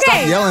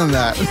 Okay. Stop yelling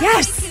that.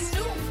 Yes.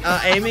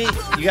 Amy,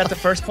 you got the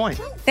first point.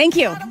 Thank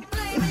you.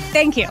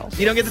 Thank you.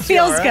 You don't get the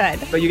Feels tiara,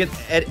 good. but you get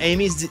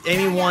Amy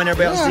 1,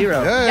 everybody else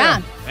 0.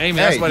 Yeah. Amy,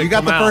 that's Hey, what you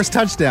got the first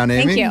touchdown,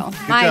 Amy. Thank you.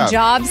 Good My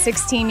job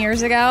 16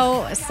 years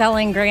ago,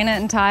 selling granite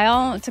and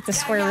tile, took the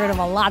square root of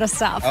a lot of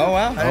stuff. Oh,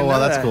 wow. I didn't Oh, wow, know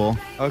that's that. cool.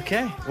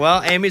 Okay.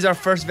 Well, Amy's our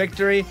first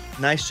victory.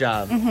 Nice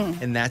job.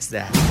 Mm-hmm. And that's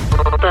that.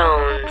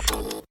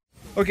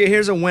 Okay,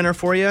 here's a winner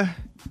for you.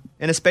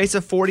 In a space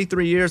of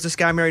 43 years, this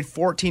guy married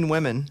 14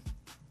 women,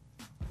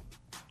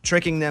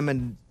 tricking them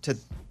into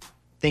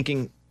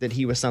thinking that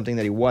he was something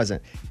that he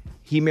wasn't.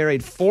 He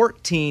married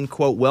 14,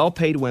 quote,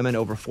 well-paid women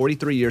over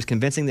 43 years,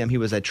 convincing them he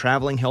was a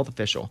traveling health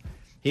official.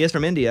 He is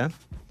from India.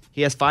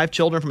 He has 5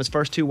 children from his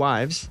first 2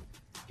 wives.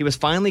 He was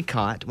finally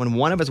caught when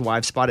one of his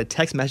wives spotted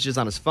text messages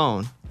on his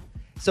phone.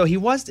 So it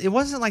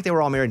wasn't like they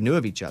were all married and knew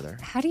of each other.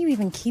 How do you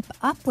even keep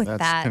up with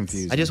that?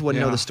 Confusing. I just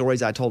wouldn't know the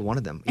stories I told one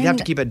of them. You'd have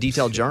to keep a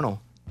detailed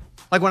journal.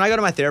 Like when I go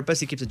to my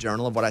therapist, he keeps a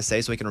journal of what I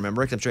say so he can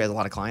remember it, 'cause I'm sure he has a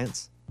lot of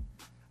clients.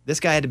 This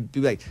guy had to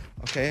be like,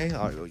 okay,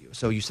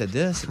 so you said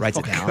this, writes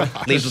it down,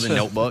 leaves with a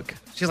notebook.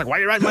 She's like, why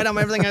are you writing down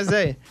everything I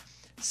say?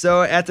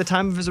 So at the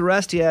time of his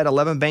arrest, he had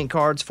 11 bank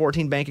cards,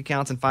 14 bank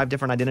accounts, and 5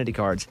 different identity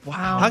cards.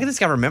 Wow. How can this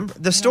guy remember?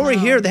 The story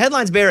here, the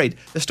headline's buried.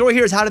 The story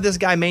here is, how did this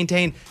guy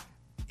maintain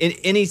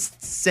any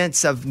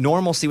sense of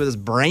normalcy with his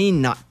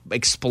brain not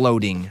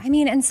exploding? I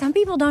mean, and some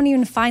people don't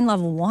even find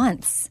love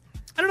once.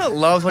 I don't know.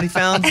 Love's what he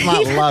found. It's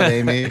not love,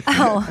 Amy.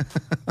 Oh.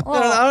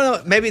 I don't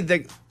know. Maybe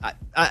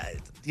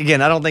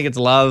again, I don't think it's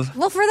love.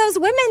 Well, for those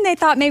women, they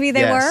thought maybe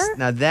they were.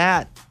 Now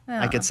that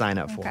I could sign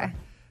up for. Okay.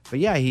 But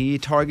yeah, he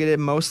targeted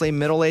mostly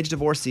middle-aged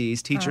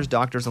divorcees, teachers,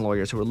 doctors, and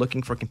lawyers who were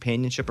looking for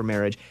companionship or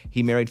marriage.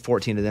 He married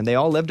 14 of them. They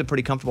all lived a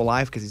pretty comfortable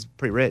life because he's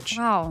pretty rich.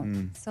 Wow.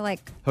 So like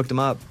Hooked them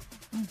up.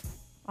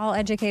 all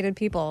educated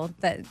people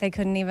that they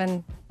couldn't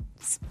even,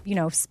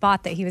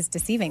 spot that he was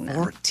deceiving them.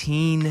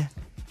 14.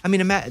 I mean,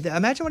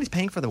 imagine what he's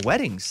paying for the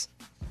weddings.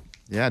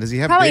 Yeah, does he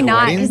have Probably big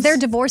not, weddings? because they're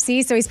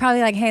divorcee. So he's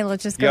probably like, "Hey,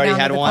 let's just go You already down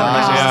had to the one.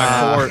 courthouse."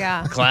 Yeah, court.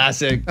 Yeah.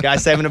 Classic. Guy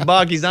saving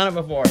 $1. He's done it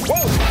before.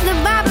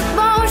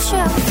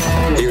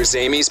 Here's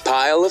Amy's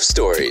pile of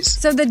stories.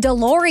 So the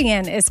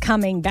DeLorean is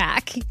coming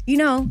back. You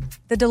know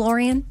the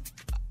DeLorean?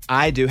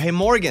 I do. Hey,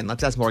 Morgan.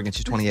 Let's ask Morgan.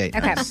 She's 28.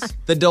 Okay.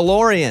 The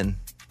DeLorean.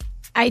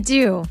 I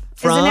do.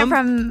 Isn't it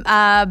from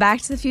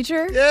Back to the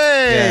Future?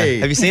 Yay!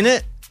 Yeah. Have you seen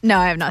it? No,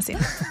 I have not seen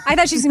it. I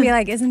thought she was gonna be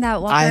like, "Isn't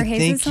that Walker I Hayes'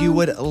 think song?" you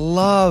would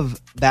love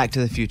Back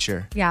to the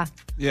Future. Yeah.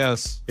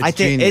 Yes. I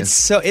think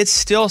genius. it's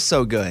still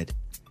so good.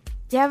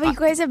 Yeah, but you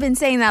guys have been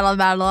saying that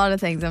about a lot of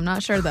things. I'm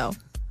not sure, though.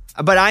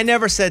 But I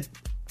never said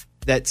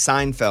that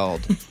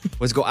Seinfeld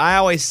was go. I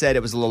always said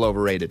it was a little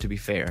overrated, to be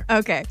fair.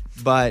 Okay.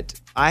 But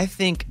I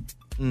think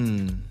I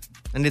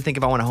need to think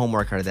if I want to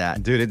homework her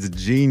that. Dude, it's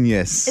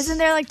genius. Isn't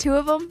there like 2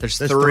 of them? There's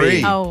There's three.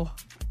 three. Oh.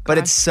 But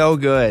it's so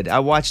good. I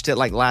watched it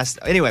like last.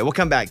 Anyway, we'll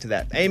come back to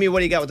that. Amy, what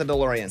do you got with the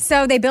DeLorean?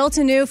 So they built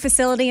a new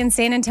facility in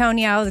San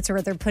Antonio. That's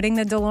where they're putting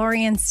the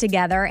DeLoreans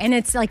together. And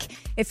it's like,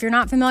 if you're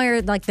not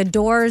familiar, like the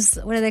doors,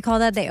 what do they call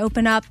that? They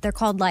open up. They're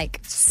called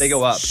like... They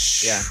go up.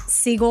 Yeah.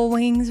 Seagull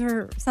wings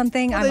or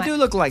something. Well, they do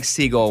look like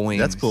seagull wings.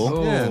 That's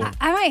cool. Yeah.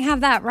 I might have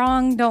that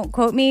wrong. Don't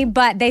quote me.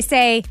 But they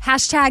say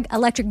hashtag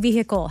electric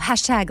vehicle,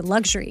 hashtag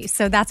luxury.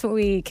 So that's what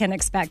we can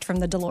expect from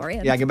the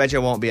DeLorean. Yeah, I can bet you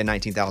it won't be a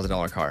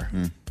 $19,000 car.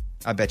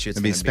 I bet you it's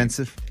It'd be gonna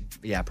expensive.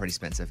 Yeah, pretty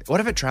expensive. What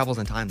if it travels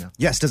in time, though?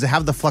 Yes. Does it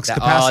have the flux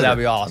capacitor? Oh, that'd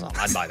be awesome.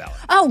 I'd buy that one.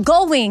 Oh,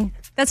 gull wing.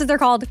 That's what they're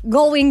called.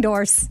 Gull wing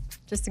doors.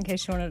 Just in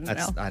case you wanted to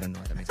know. I don't know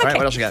what that means. All right,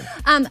 what else you got?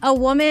 A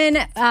woman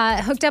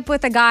hooked up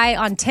with a guy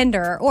on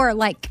Tinder or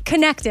like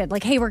connected,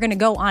 like, hey, we're going to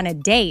go on a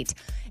date.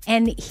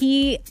 And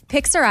he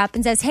picks her up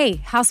and says, hey,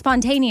 how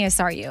spontaneous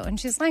are you? And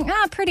she's like,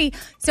 pretty.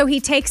 So he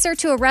takes her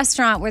to a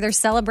restaurant where they're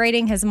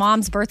celebrating his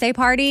mom's birthday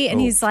party.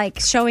 And he's like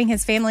showing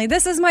his family,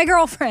 this is my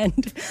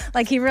girlfriend.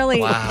 Like he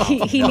really,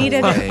 he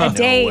needed a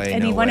date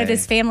and he wanted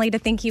his family to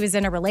think he was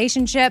in a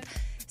relationship.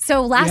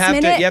 So last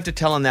minute. You have to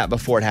tell him that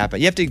before it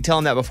happened. You have to tell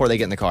him that before they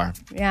get in the car.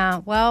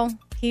 Yeah, well,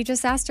 he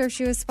just asked her if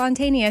she was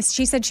spontaneous.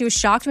 She said she was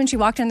shocked when she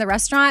walked in the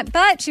restaurant,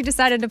 but she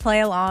decided to play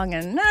along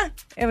and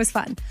it was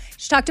fun.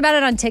 She talked about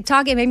it on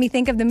TikTok. It made me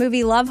think of the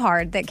movie Love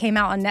Hard that came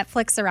out on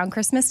Netflix around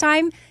Christmas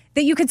time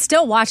that you could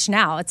still watch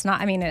now. It's not,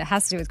 I mean, it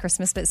has to do with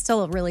Christmas, but it's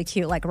still a really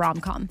cute, like,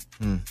 rom-com.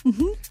 I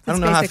don't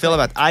know how I feel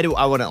about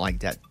I wouldn't like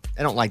that.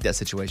 I don't like that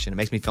situation. It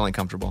makes me feel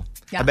uncomfortable.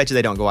 Yeah. I bet you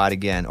they don't go out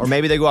again. Or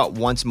maybe they go out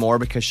once more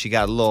because she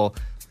got a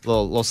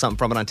little something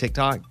from it on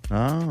TikTok.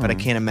 Oh. But I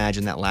can't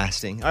imagine that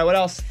lasting. All right, what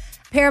else?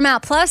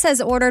 Paramount Plus has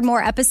ordered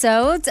more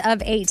episodes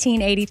of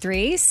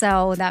 1883,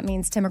 so that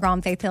means Tim McGraw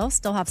and Faith Hill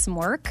still have some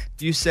work.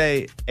 You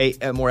say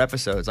 8 more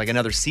episodes, like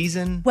another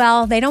season?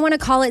 Well, they don't want to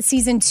call it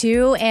season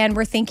 2, and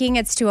we're thinking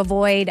it's to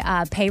avoid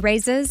pay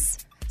raises.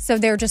 So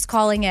they're just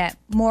calling it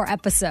more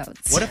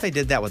episodes. What if they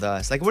did that with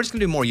us? Like, we're just going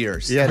to do more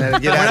years. Yeah, no,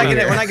 get we're out not of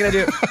here. We're not going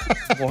to do...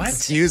 What?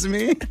 Excuse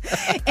me?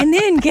 And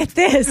then get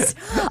this.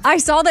 I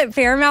saw that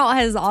Paramount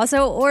has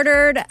also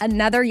ordered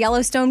another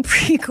Yellowstone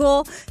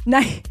prequel.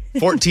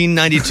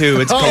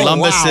 1492. It's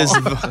Columbus's...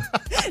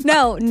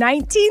 No,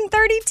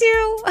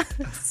 1932.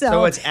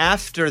 So it's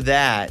after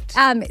that.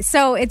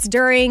 So it's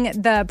during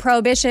the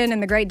Prohibition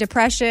and the Great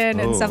Depression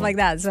and stuff like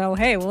that. So,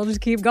 hey, we'll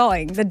just keep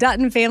going. The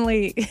Dutton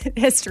family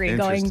history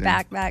going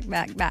back.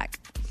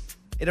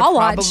 It'll I'll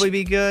probably watch.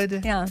 be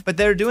good. Yeah. But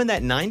they're doing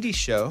that 90s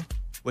show,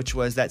 which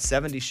was that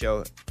 70s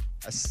show,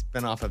 a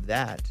spinoff of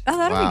that. Oh,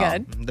 that'll be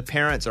good. The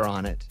parents are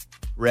on it.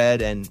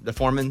 Red and the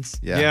Foremans.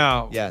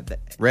 Yeah.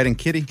 Red and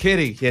Kitty.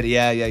 Kitty.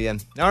 Yeah.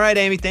 All right,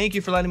 Amy, thank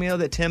you for letting me know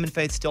that Tim and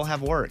Faith still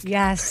have work.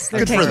 Yes.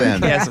 Good for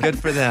them. Yes, good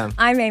for them.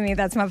 I'm Amy.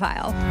 That's my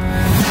pile.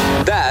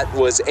 That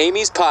was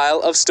Amy's pile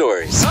of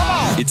stories.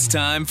 It's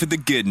time for the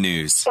good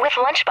news. With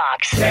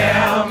Lunchbox.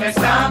 Tell me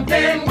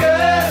something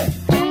good.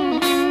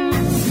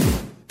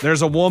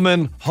 There's a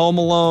woman home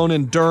alone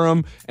in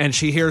Durham, and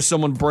she hears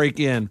someone break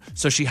in.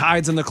 So she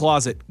hides in the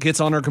closet, gets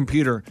on her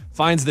computer,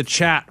 finds the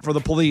chat for the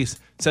police,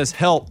 says,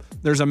 help,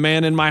 there's a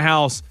man in my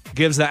house,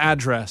 gives the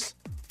address.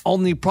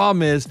 Only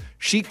problem is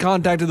she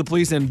contacted the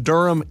police in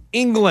Durham,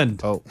 England.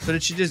 Oh. So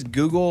did she just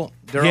Google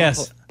Durham?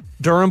 Yes,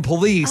 Durham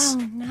police. Oh,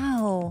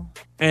 no.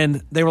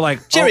 And they were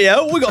like,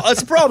 Cheerio, we got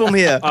us a problem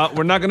here.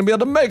 We're not going to be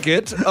able to make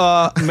it,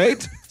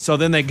 mate. So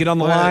then they get on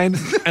the line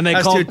and they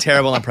That's call. two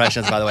terrible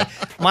impressions, by the way.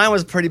 Mine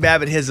was pretty bad,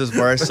 but his was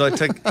worse, so it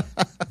took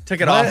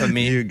it off of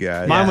me. You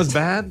guys. Mine was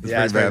bad?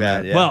 Yeah, it's pretty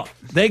bad. Yeah. Well,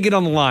 they get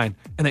on the line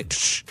and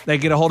they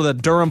get a hold of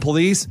the Durham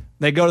police.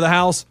 They go to the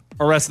house,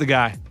 arrest the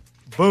guy.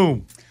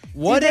 Boom.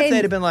 What if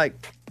they'd have been like,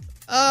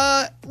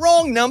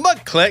 wrong number,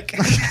 click.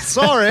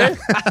 Sorry.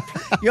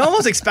 You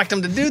almost expect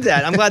them to do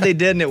that. I'm glad they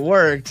did and it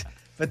worked.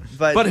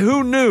 But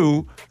who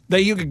knew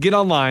that you could get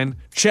online,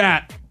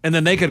 chat, and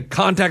then they could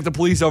contact the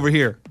police over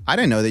here? I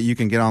didn't know that you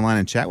can get online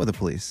and chat with the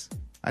police.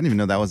 I didn't even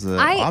know that was an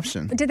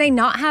option. Did they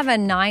not have a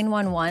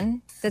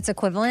 911 that's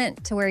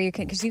equivalent to where you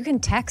can, because you can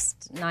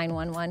text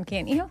 911,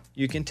 can't you?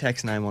 You can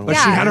text 911.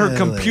 But she had her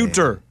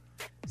computer.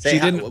 She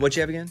didn't. What'd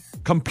you have again?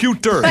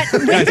 Computer. But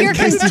with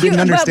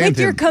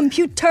your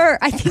computer,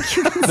 I think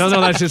you can No,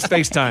 that's just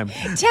FaceTime.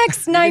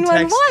 text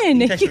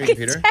 911. You text from your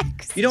computer.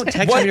 You don't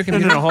text from your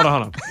computer. No, hold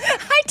on.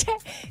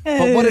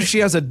 But what if she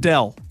has a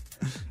Dell?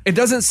 It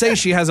doesn't say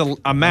she has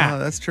a Mac. Oh,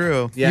 that's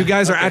true. You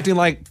guys are acting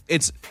like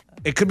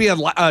it could be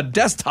a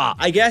desktop.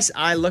 I guess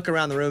I look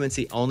around the room and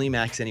see only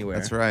Macs anywhere.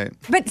 That's right.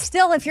 But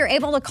still, if you're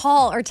able to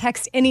call or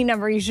text any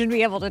number, you should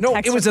be able to text. No,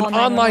 it was an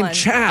online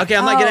chat. Okay,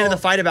 I'm not getting into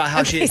the fight about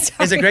how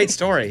it's a great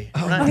story.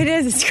 Oh, it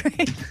is. It's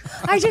great.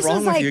 I just wrong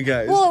was with like, you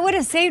guys? well, it would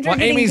have saved her.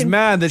 Well, Amy's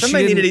mad that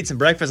somebody she needed to eat some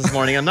breakfast this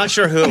morning. I'm not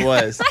sure who it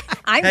was.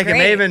 I'm Heck, great. it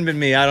may have even been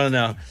me. I don't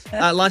know.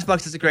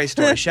 Lunchbox is a great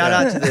story. Shout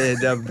out to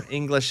the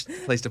English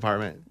police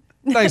department.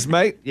 Thanks,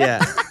 mate.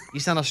 Yeah.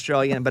 You sound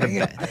Australian, but a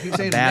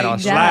bad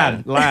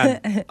Australian.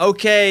 Lad.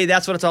 Okay,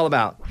 that's what it's all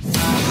about.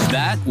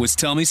 That was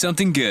Tell Me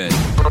Something Good.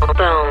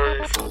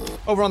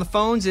 Over on the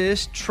phones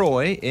is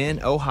Troy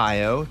in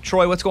Ohio.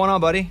 Troy, what's going on,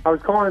 buddy? I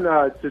was calling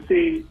to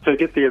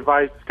get the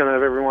advice kind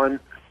of everyone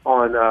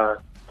on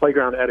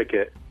playground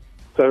etiquette.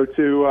 So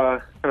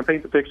to kind of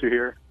paint the picture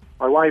here,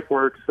 my wife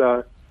works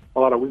a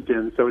lot of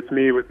weekends, so it's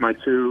me with my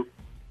two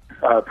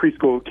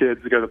preschool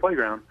kids to go to the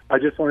playground. I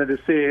just wanted to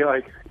see,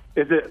 like,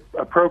 is it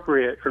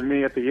appropriate for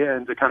me at the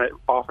end to kind of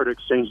offer to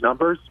exchange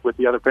numbers with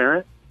the other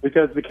parent?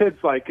 Because the kids,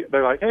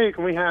 they're like, hey,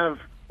 can we have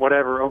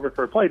whatever over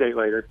for a play date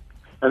later?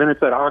 And then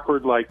it's that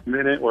awkward,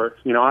 minute where,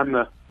 I'm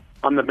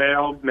the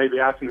male, maybe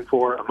asking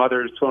for a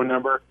mother's phone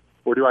number,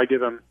 or do I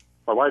give them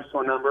my wife's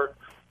phone number?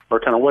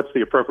 Or kind of what's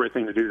the appropriate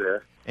thing to do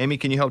there? Amy,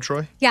 can you help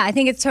Troy? Yeah, I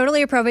think it's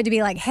totally appropriate to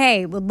be like,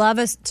 hey, would love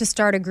us to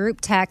start a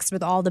group text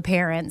with all the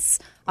parents.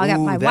 I'll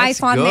get my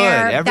wife on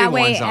there. That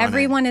way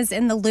everyone is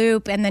in the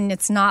loop, and then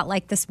it's not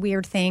like this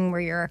weird thing where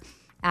you're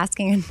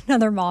asking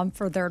another mom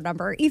for their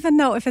number, even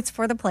though if it's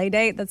for the play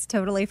date, that's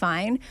totally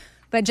fine.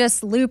 But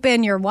just loop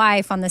in your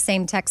wife on the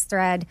same text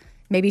thread.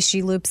 Maybe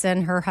she loops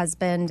in her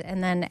husband,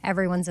 and then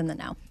everyone's in the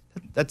know.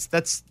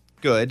 That's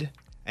good.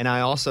 And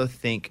I also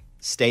think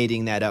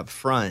stating that up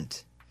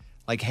front,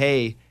 like,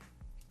 hey,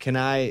 can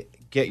I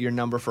get your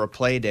number for a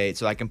play date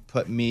so I can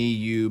put me,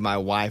 you, my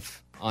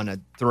wife on a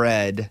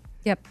thread?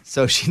 Yep.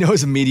 So she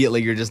knows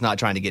immediately you're just not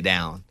trying to get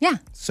down. Yeah.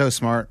 So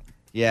smart.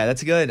 Yeah,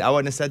 that's good. I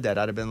wouldn't have said that.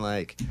 I'd have been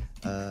like,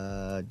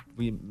 will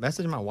you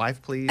message my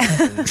wife, please?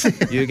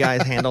 And you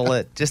guys handle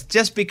it.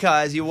 Just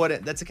because you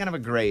wouldn't. That's a kind of a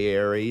gray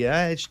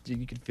area.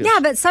 You could feel. Yeah,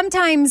 but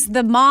sometimes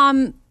the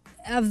mom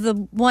of the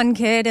one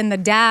kid and the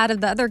dad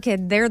of the other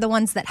kid, they're the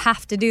ones that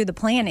have to do the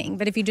planning.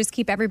 But if you just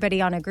keep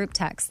everybody on a group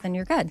text, then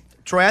you're good.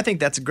 Troy, I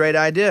think that's a great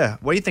idea.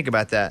 What do you think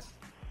about that?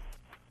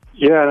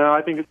 Yeah, no,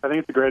 I think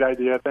it's a great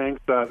idea. Thanks.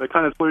 The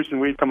kind of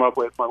solution we'd come up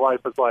with, my wife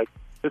was like,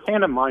 just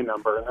hand him my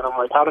number. And then I'm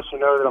like, how does she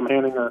know that I'm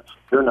handing her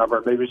your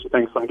number? Maybe she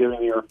thinks I'm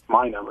giving her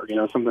my number,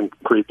 something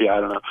creepy.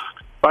 I don't know.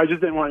 But I just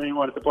didn't want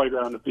anyone at the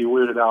playground to be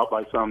weirded out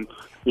by some,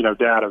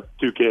 dad of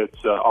two kids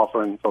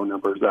offering phone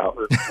numbers out.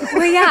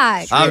 Well,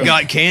 yeah. I've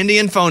got candy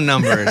and phone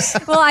numbers.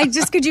 Well,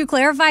 could you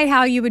clarify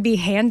how you would be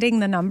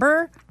handing the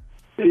number?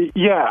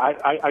 Yeah,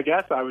 I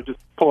guess I would just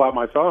pull out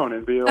my phone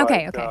and be like,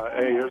 okay.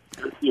 Hey,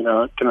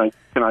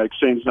 can I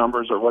exchange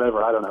numbers or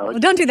whatever? I don't know. Well,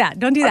 don't do that.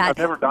 Don't do that. I've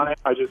never done it.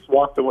 I just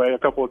walked away a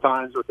couple of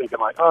times with thinking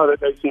like, oh,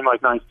 they seem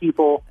like nice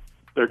people.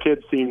 Their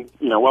kids seem,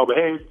 well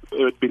behaved.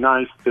 It would be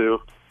nice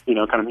to,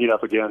 kind of meet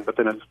up again. But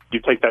then you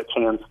take that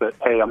chance that,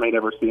 hey, I may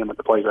never see them at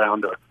the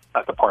playground or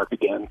at the park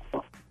again.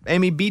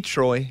 Amy, be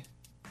Troy.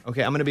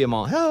 Okay, I'm going to be a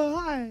mom. Oh,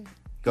 hi.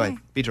 Go ahead.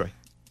 Be Troy.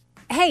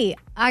 Hey,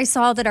 I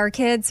saw that our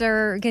kids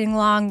are getting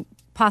along.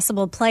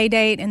 Possible play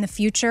date in the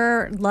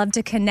future. Love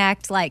to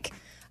connect like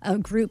a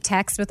group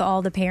text with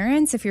all the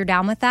parents. If you're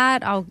down with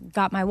that,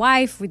 got my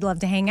wife. We'd love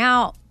to hang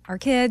out. Our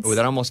kids. Oh,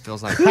 that almost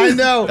feels like. I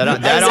know.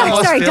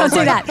 Sorry, don't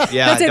do that.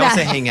 Yeah, don't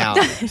say hang out.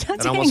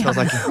 That almost feels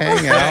like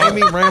hang out.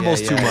 Amy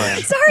rambles too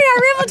much. Sorry,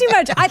 I ramble too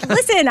much.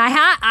 Listen, I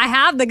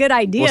have the good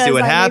ideas. We'll see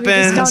what happens.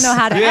 Maybe just don't know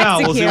how to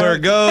execute. We'll see where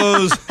it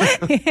goes.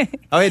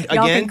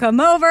 Y'all can come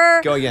over.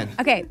 Go again.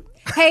 Okay.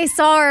 Hey,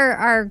 saw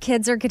our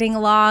kids are getting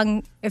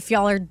along. If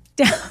y'all are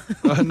down.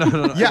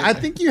 No. Yeah, I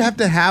think you have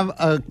to have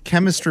a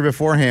chemistry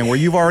beforehand where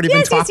you've already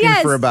been talking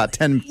for about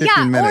 10,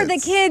 15 minutes. Or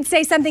the kids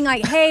say something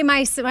like, hey,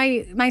 my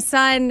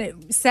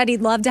son said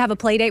he'd love to have a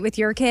play date with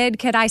your kid.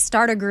 Could I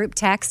start a group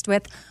text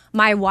with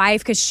my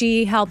wife? Because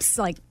she helps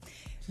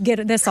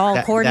get this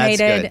all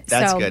coordinated.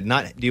 That's good.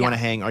 Not, do you want to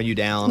hang? Are you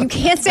down? You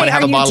can't say, want to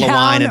have a bottle of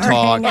wine and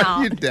talk?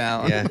 Are you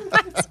down? Yeah.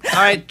 All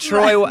right,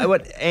 Troy,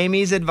 what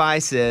Amy's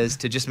advice is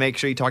to just make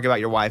sure you talk about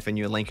your wife and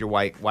you link your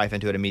wife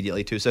into it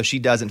immediately, too, so she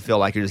doesn't feel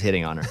like you're just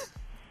hitting on her.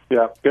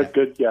 Yeah,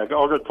 good. Yeah,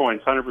 all good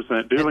points.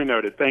 100%. Duly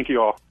noted. Thank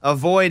you all.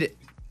 Avoid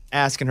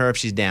asking her if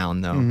she's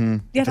down, though. Mm-hmm.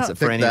 If it's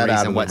for any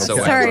reason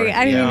whatsoever. Sorry,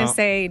 I didn't mean to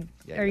say,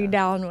 are you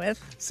down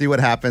with? See what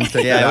happens.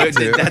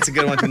 That's a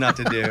good one to not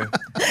to do.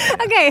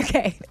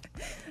 Okay.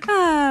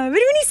 But when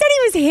he said he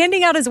was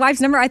handing out his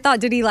wife's number, I thought,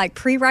 did he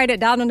pre-write it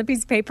down on a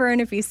piece of paper?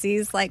 And if he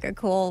sees a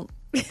cool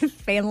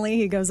family,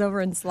 he goes over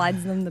and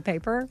slides them the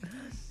paper?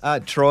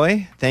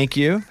 Troy, thank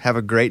you. Have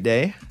a great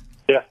day.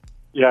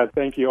 Yeah.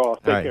 Thank you all.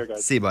 Take All care,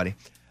 guys. See you, buddy.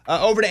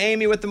 Over to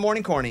Amy with the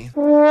Morning Corny.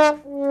 The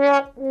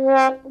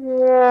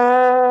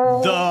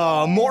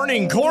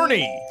Morning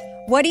Corny.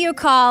 What do you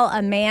call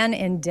a man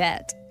in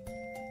debt?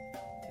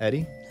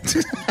 Eddie?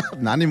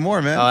 Not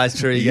anymore, man. Oh, that's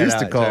true. You used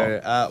to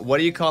call. What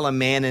do you call a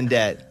man in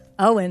debt?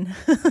 Owen.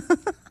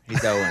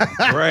 He's Owen.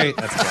 Great.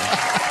 That's good.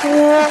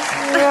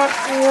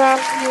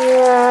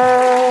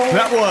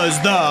 That was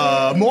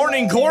the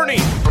Morning Corny.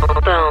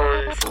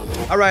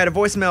 All right, a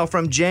voicemail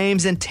from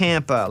James in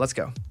Tampa. Let's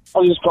go. I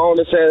was just calling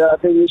to say that I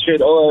think you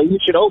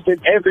should open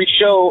every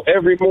show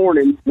every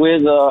morning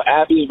with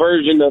Abby's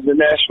version of the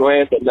national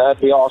anthem.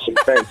 That'd be awesome.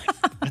 Thanks.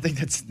 I think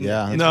that's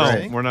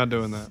we're not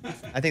doing that.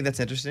 I think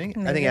that's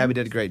interesting. I think Abby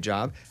did a great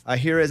job.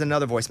 Here is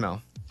another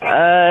voicemail.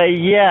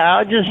 Yeah,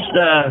 I'll just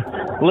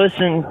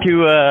listen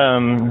to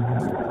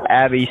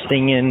Abby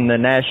singing the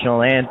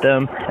national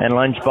anthem and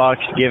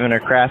Lunchbox giving a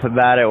crap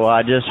about it. Well,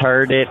 I just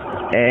heard it.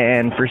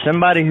 And for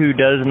somebody who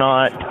does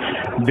not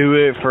do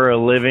it for a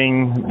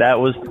living, that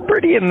was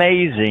pretty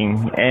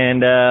amazing.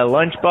 And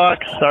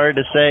Lunchbox, sorry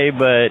to say,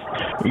 but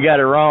you got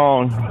it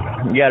wrong.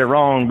 You got it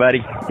wrong, buddy.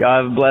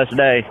 Y'all have a blessed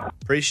day.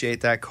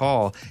 Appreciate that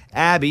call.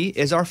 Abby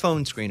is our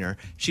phone screener.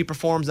 She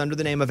performs under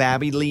the name of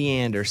Abby Lee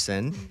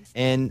Anderson,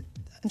 and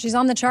she's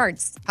on the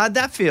charts. How'd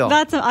that feel?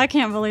 I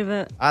can't believe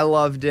it. I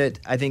loved it.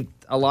 I think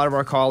a lot of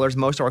our callers,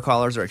 most of our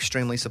callers, are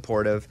extremely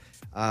supportive.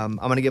 I'm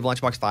going to give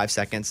Lunchbox 5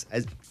 seconds.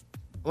 I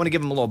want to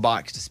give him a little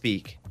box to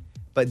speak,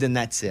 but then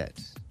that's it.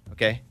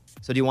 Okay?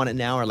 So do you want it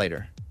now or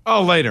later?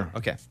 Oh, later.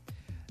 Okay.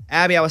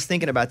 Abby, I was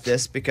thinking about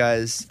this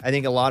because I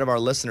think a lot of our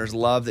listeners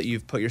love that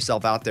you've put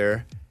yourself out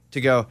there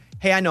to go,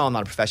 hey, I know I'm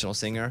not a professional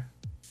singer,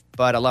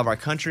 but I love our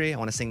country. I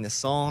want to sing this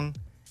song.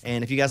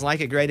 And if you guys like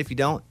it, great. If you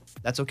don't,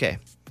 that's okay.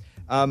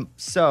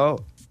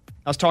 So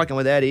I was talking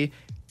with Eddie,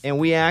 and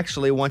we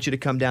actually want you to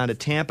come down to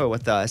Tampa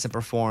with us and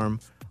perform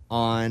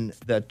on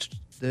the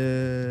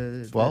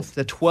 12th?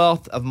 The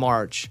 12th of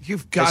March.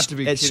 You've got to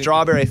be at kidding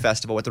Strawberry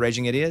Festival with the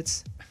Raging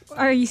Idiots.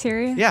 Are you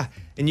serious? Yeah.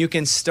 And you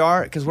can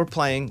start, because we're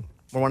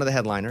one of the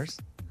headliners.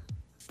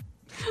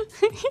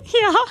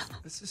 Yeah.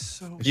 This is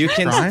so. You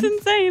can. That's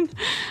insane.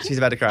 She's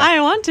about to cry.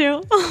 I want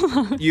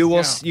to. You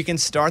will. You can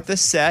start the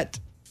set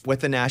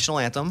with the national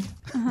anthem,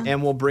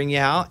 and we'll bring you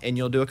out, and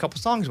you'll do a couple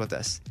songs with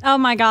us. Oh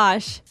my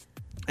gosh.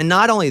 And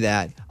not only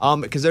that,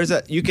 because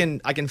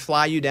I can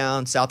fly you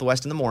down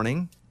Southwest in the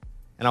morning,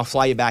 and I'll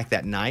fly you back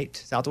that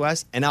night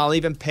Southwest, and I'll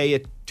even pay you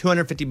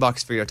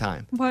 $250 for your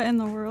time. What in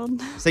the world?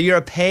 So you're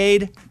a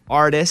paid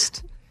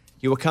artist.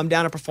 You will come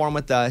down and perform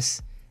with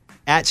us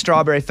at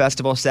Strawberry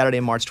Festival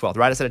Saturday, March 12th,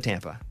 right outside of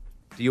Tampa.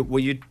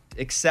 Will you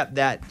accept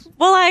that?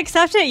 Will I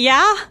accept it?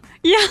 Yeah.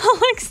 Yeah, I'll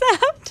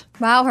accept.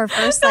 Wow, her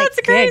first That's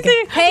gig.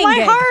 crazy. Paid My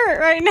gig. heart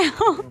right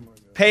now.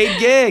 Paid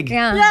gig.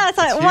 Yeah. Yes.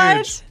 What?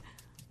 Huge.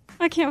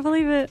 I can't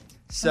believe it.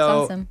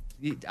 So awesome.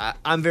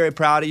 I'm very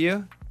proud of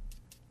you,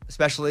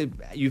 especially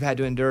you've had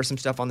to endure some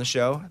stuff on the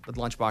show with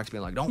Lunchbox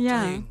being like, don't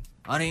sing.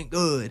 I ain't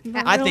good.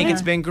 But I think really?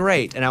 it's been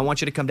great, and I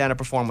want you to come down and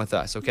perform with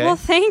us, okay? Well,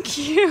 thank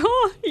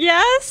you.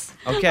 Yes.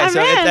 Okay, I'm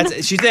so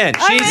in. she's in.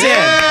 I'm She's in.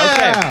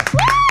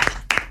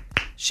 Okay.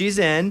 She's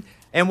in,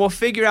 and we'll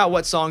figure out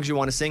what songs you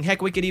want to sing.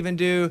 Heck, we could even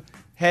do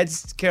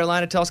Heads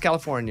Carolina, Tails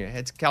California.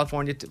 Heads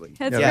California.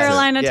 Heads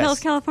Carolina, Tails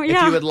California. If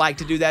Yeah. you would like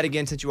to do that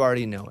again, since you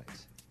already know it.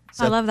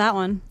 I love that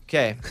one.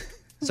 Okay.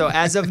 So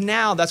as of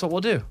now, that's what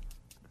we'll do.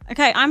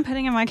 Okay, I'm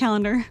putting in my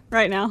calendar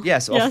right now.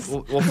 Yes. We'll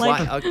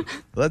fly. Okay.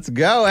 Let's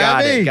go,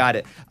 Abby. Got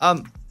it.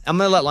 I'm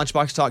gonna let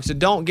Lunchbox talk. So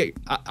don't get.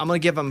 I'm gonna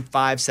give him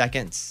 5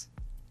 seconds.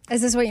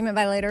 Is this what you meant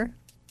by later?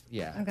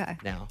 Yeah. Okay.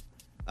 Now,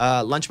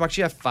 Lunchbox,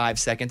 you have 5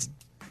 seconds.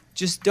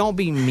 Just don't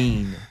be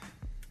mean.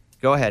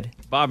 Go ahead,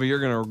 Bobby. You're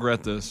gonna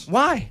regret this.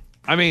 Why?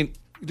 I mean,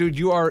 dude,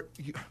 you're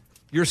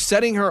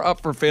setting her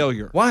up for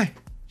failure. Why?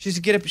 She's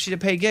a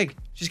paid gig.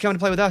 She's coming to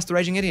play with us, the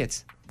Raging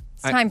Idiots.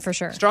 It's time for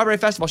sure. Strawberry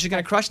Festival. She's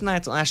gonna crush the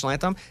national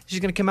anthem. She's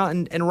gonna come out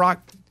and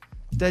rock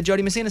the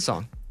Jody Messina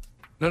song.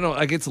 No,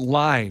 like it's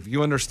live.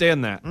 You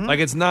understand that? Like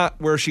it's not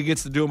where she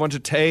gets to do a bunch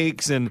of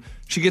takes and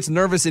she gets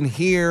nervous in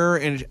here.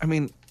 And I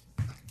mean,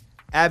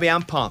 Abby,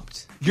 I'm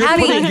pumped. You're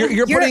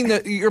putting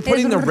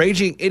the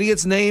Raging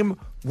Idiots name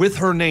with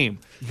her name.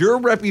 Your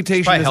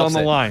reputation is on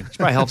the line. She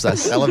probably helps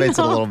us. Elevates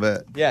it a little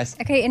bit. Yes.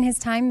 Okay, and his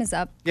time is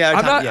up. Yeah.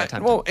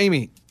 Time. Well,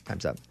 Amy.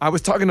 Time's up. I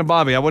was talking to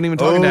Bobby. I wasn't even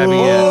talking to Abby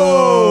yet.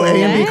 Oh,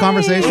 A&B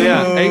conversation?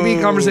 Yeah,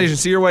 A&B conversation.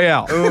 See your way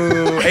out.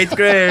 Ooh, 8th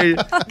grade.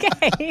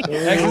 Okay.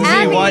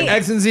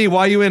 X and Z,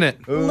 why you in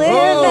it?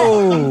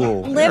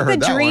 Live the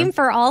dream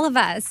for all of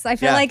us. I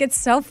feel like it's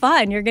so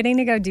fun. You're getting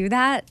to go do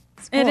that.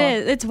 It's cool. It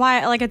is. It's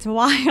wild. It's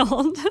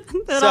wild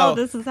that all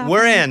this is happening.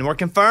 We're in. We're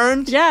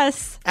confirmed.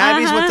 Yes.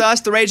 Abby's with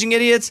us, the Raging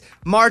Idiots,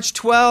 March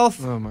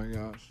 12th. Oh my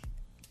gosh.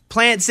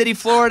 Plant City,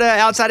 Florida,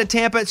 outside of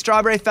Tampa at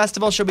Strawberry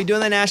Festival. She'll be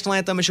doing the national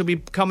anthem, and she'll be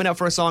coming up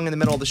for a song in the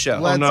middle of the show.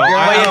 Let's go. What do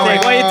you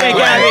think? What do you think,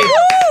 Abby?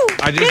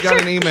 I just got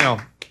an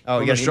email. Oh,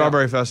 from you got the an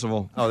Strawberry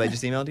Festival. Oh, they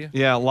just emailed you?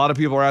 Yeah, a lot of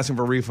people are asking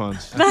for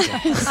refunds.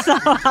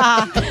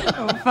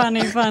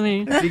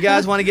 Funny. If you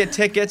guys want to get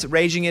tickets,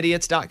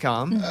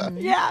 ragingidiots.com.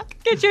 Yeah,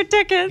 get your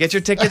tickets. Get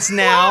your tickets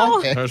now.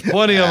 There's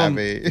plenty of them.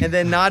 And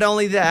then not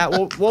only that,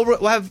 we'll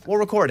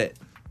record it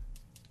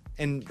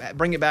and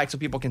bring it back so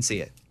people can see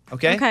it.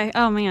 Okay? Okay.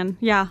 Oh man.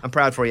 Yeah. I'm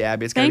proud for you,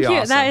 Abby. It's gonna Thank be you.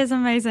 awesome. That is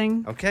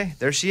amazing. Okay,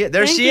 there she is.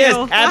 There Thank she you. is,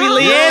 Abby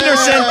Lee Yeah.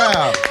 Anderson.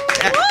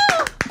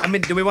 I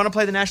mean, do we want to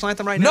play the national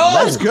anthem right now?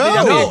 Let's go.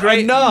 That'd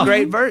be a No,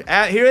 great verse.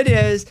 Here it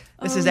is.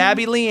 This is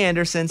Abby Lee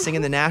Anderson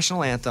singing the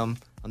national anthem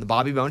on the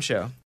Bobby Bone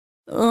Show.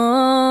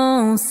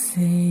 Oh,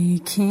 say,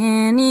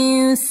 can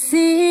you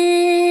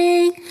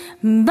see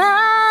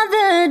by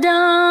the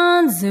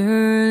dawn's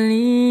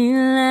early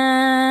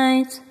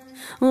light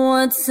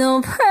what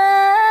so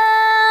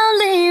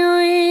proudly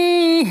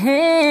we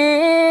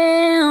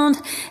hailed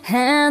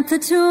at the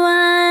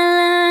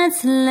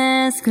twilight's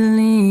last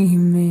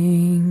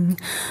gleaming?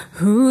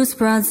 whose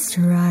broad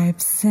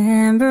stripes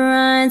and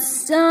bright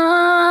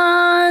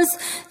stars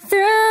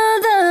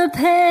through the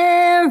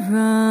perilous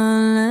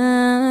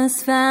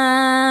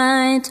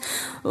fight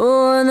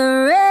o'er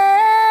the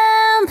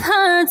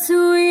ramparts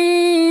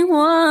we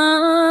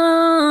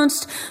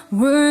watched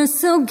were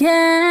so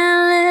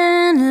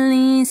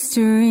gallantly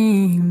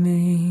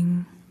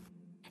streaming,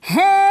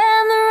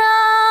 and the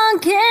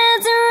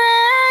rockets'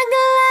 red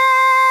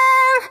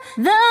glare,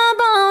 the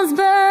balls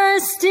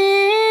bursting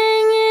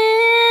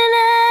in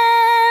air,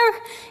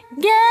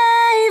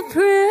 gave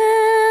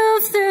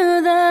proof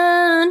through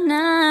the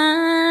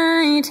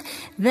night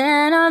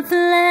that our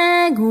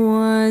flag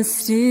was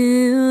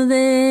still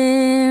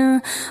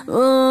there.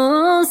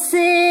 Oh,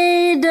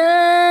 say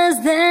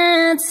does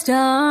that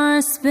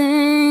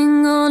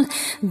star-spangled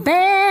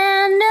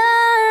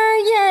banner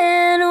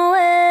yet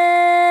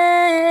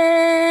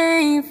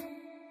wave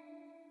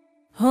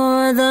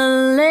o'er the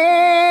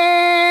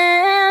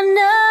land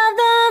of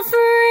the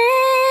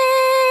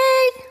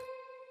free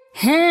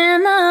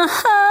and the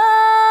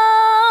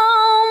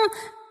home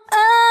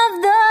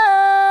of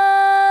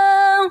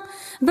the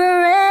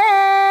brave.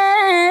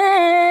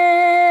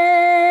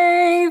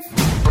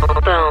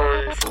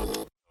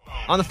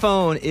 On the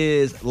phone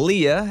is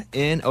Leah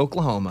in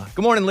Oklahoma.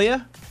 Good morning,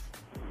 Leah.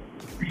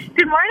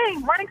 Good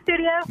morning. Morning,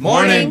 studio.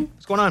 Morning.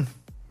 What's going on?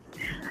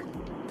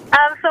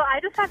 So I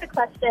just have a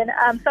question.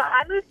 So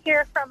I moved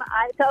here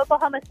to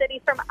Oklahoma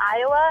City from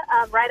Iowa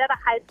right out of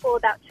high school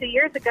about 2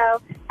 years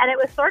ago, and it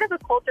was sort of a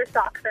culture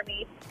shock for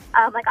me.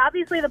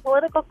 Obviously the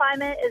political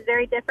climate is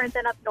very different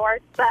than up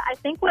north, but I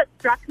think what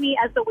struck me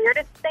as the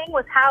weirdest thing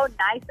was how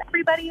nice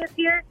everybody is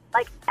here.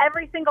 Like,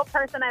 every single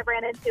person I've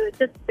ran into is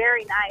just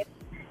very nice.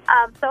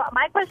 So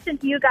my question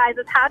to you guys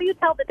is, how do you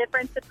tell the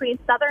difference between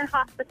Southern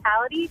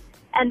hospitality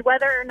and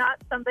whether or not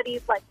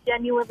somebody's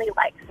genuinely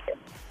likes you?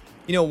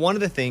 You know, one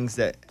of the things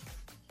that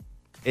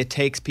it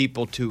takes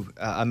people to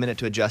a minute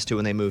to adjust to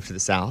when they move to the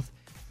South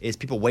is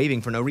people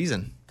waving for no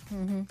reason.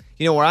 Mm-hmm.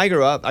 You know, where I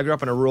grew up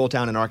in a rural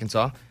town in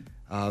Arkansas,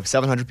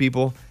 700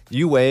 people.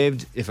 You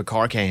waved if a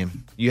car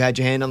came. You had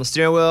your hand on the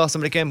steering wheel,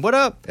 somebody came, what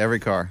up? Every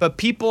car. But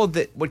people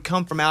that would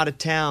come from out of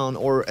town,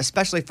 or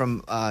especially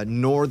from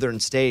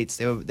northern states,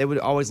 they would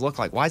always look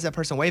like, why is that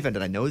person waving?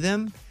 Did I know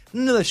them?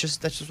 No, that's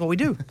just what we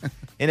do.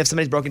 And if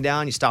somebody's broken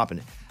down, you stop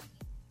it.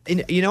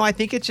 And, you know, I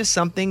think it's just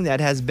something that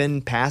has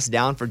been passed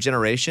down for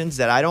generations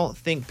that I don't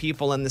think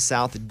people in the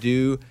South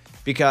do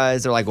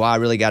because they're like, well, I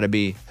really got to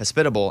be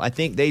hospitable. I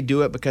think they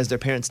do it because their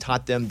parents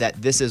taught them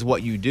that this is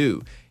what you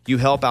do. You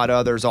help out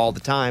others all the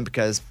time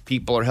because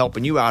people are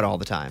helping you out all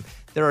the time.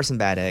 There are some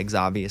bad eggs,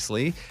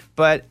 obviously.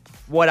 But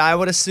what I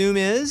would assume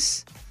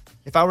is,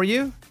 if I were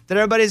you, that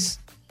everybody's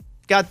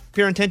got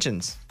pure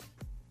intentions.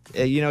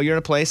 You know, you're in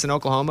a place in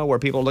Oklahoma where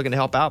people are looking to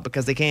help out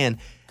because they can.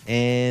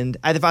 And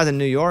if I was in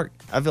New York,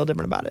 I feel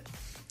different about it.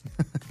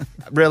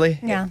 Really?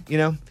 Yeah. You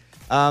know?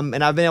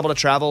 And I've been able to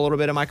travel a little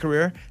bit in my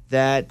career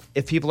that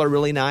if people are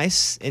really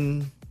nice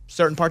in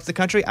certain parts of the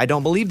country, I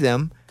don't believe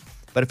them.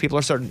 But if people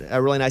are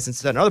really nice in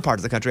certain other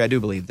parts of the country, I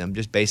do believe them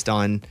just based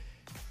on,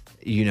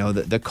 you know,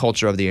 the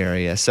culture of the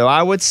area. So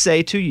I would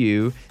say to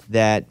you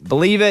that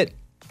believe it,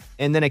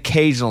 and then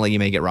occasionally you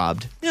may get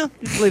robbed. Yeah,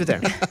 just leave it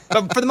there.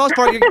 But for the most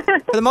part,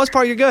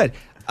 you're good.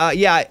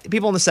 Yeah,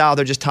 people in the South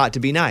are just taught to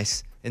be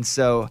nice. And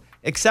so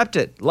accept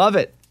it, love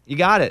it. You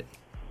got it.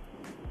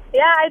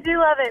 Yeah, I do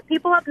love it.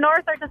 People up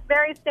north are just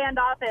very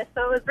standoffish,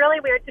 so it was really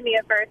weird to me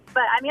at first.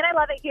 But, I mean, I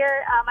love it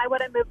here. I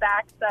wouldn't move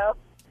back, so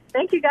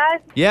thank you,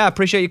 guys. Yeah,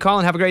 appreciate you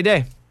calling. Have a great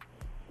day.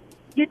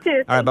 You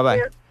too. All right, bye-bye.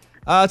 You.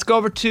 Let's go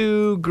over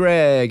to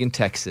Greg in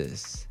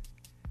Texas.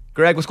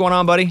 Greg, what's going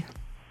on, buddy?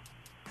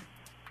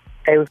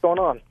 Hey, what's going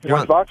on?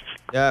 Lunchbox?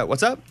 Yeah,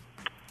 what's up?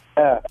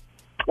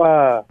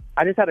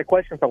 I just had a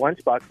question for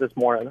Lunchbox this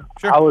morning.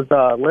 Sure. I was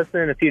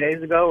listening a few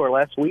days ago or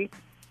last week,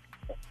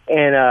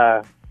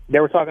 and they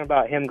were talking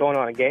about him going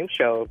on a game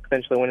show,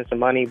 potentially winning some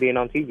money, being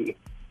on TV.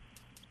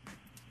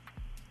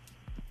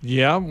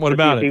 Yeah, what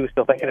about If he it? was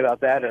still thinking about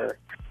that, or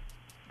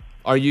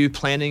Are you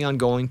planning on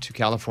going to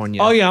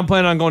California? Oh, yeah, I'm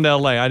planning on going to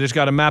L.A. I just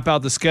got to map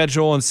out the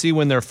schedule and see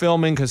when they're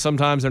filming because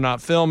sometimes they're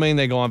not filming.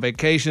 They go on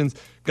vacations.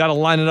 Got to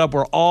line it up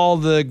where all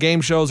the game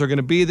shows are going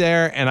to be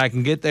there, and I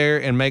can get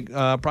there and make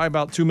probably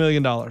about $2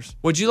 million.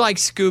 Would you like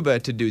Scuba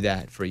to do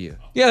that for you?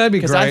 Yeah, that'd be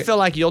great. Because I feel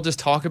like you'll just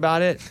talk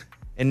about it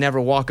and never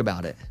walk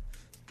about it.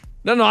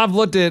 No, I've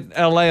looked at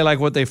L.A.,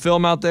 like what they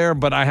film out there,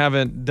 but I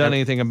haven't done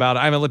anything about it.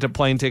 I haven't looked at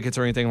plane tickets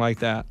or anything like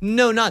that.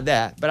 No, not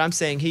that. But I'm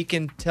saying he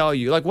can tell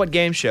you, like, what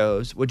game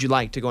shows would you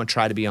like to go and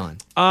try to be on?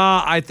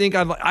 I think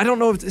I don't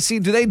know. Do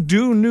they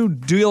do new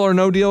Deal or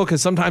No Deal?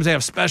 Because sometimes they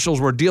have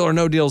specials where Deal or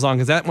No Deal's on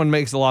because that one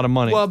makes a lot of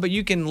money. Well, but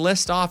you can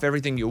list off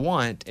everything you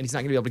want, and he's not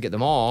going to be able to get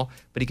them all,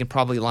 but he can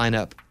probably line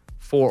up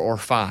 4 or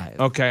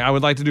 5. Okay, I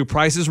would like to do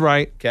Price is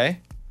Right.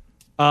 Okay.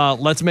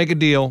 Let's Make a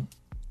Deal.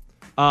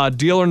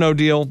 Deal or No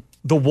Deal.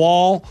 The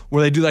Wall,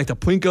 where they do like the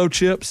Plinko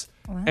chips.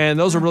 Wow. And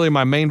those are really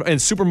my main,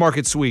 and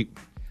Supermarket Sweep.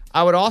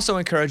 I would also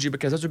encourage you,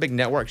 because those are big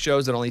network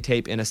shows that only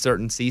tape in a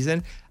certain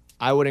season,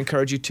 I would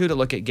encourage you too to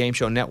look at Game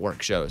Show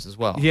Network shows as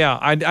well. Yeah,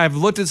 I've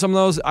looked at some of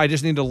those. I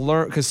just need to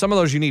learn because some of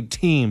those you need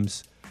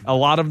teams. A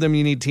lot of them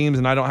you need teams,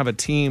 and I don't have a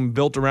team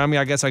built around me.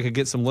 I guess I could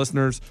get some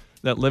listeners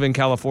that live in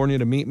California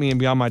to meet me and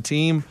be on my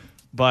team.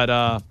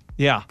 But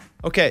yeah.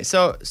 Okay,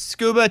 so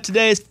Scuba,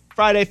 today is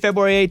Friday,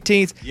 February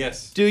 18th.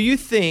 Yes. Do you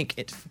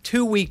think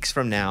 2 weeks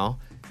from now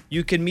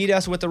you can meet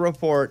us with a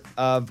report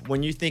of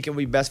when you think it would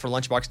be best for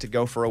Lunchbox to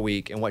go for a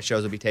week and what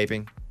shows will be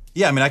taping?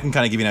 Yeah, I mean, I can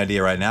kind of give you an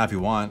idea right now if you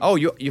want. Oh,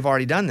 you've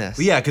already done this.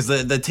 Well, yeah, because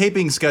the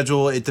taping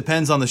schedule, it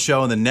depends on the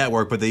show and the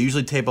network, but they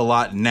usually tape a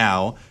lot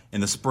now in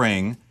the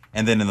spring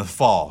and then in the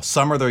fall.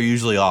 Summer, they're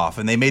usually off,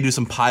 and they may do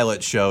some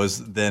pilot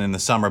shows then in the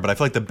summer, but I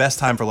feel like the best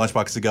time for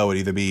Lunchbox to go would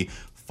either be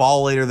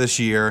fall later this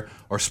year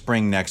or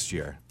spring next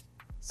year.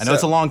 I know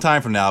it's a long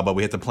time from now, but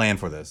we have to plan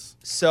for this.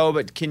 So,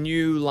 but can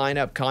you line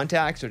up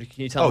contacts, or can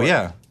you tell me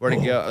where to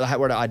go,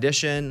 where to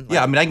audition?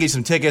 Yeah, I mean, I can get you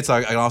some tickets.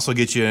 I can also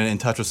get you in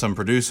touch with some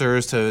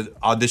producers to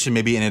audition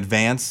maybe in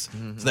advance,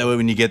 so that way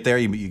when you get there,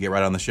 you get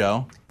right on the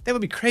show. That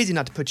would be crazy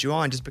not to put you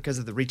on just because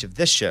of the reach of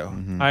this show.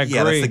 I agree.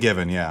 Yeah, that's the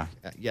given, yeah.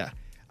 Yeah.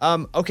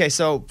 Okay,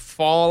 so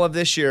fall of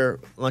this year,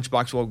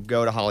 Lunchbox will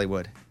go to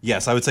Hollywood.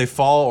 Yes, I would say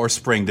fall or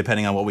spring,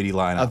 depending on what we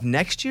line up. Of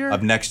next year?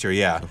 Of next year,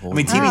 yeah. I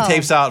mean, TV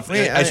tapes out,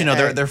 as you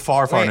know, they're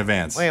far in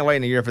advance. We ain't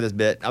waiting a year for this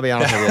bit. I'll be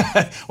honest with you.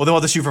 Well, then we'll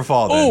have to shoot for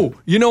fall then. Oh,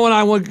 you know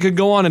what could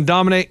go on and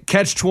dominate?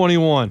 Catch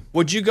 21.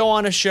 Would you go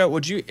on a show?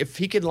 If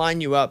he could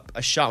line you up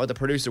a shot with a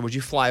producer, would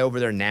you fly over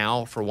there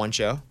now for one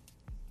show?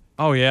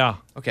 Oh, yeah.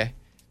 Okay.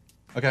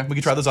 Okay, we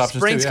can try those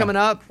options Spring's too, coming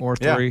up. Or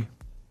 3.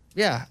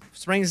 Yeah,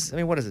 spring's, I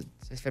mean, what is it?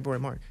 It's February,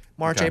 March,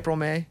 Okay. April,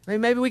 May.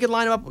 Maybe we could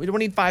line them up. We don't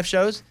need 5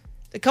 shows.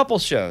 A couple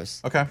shows.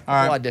 Okay,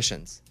 all right.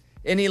 Auditions.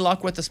 Any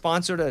luck with the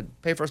sponsor to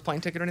pay for his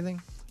plane ticket or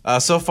anything?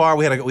 So far,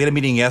 we had a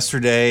meeting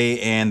yesterday,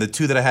 and the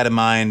 2 that I had in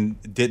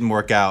mind didn't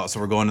work out.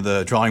 So we're going to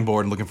the drawing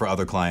board and looking for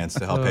other clients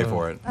to help pay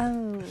for it.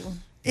 Oh.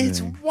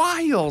 It's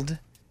wild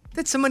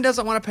that someone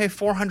doesn't want to pay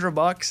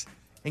 $400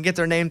 and get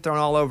their name thrown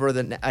all over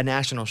a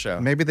national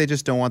show. Maybe they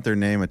just don't want their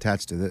name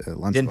attached to the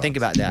Lunchbox. Didn't think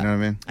about that. You know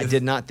what I mean? I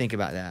did not think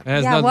about that.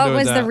 Yeah, what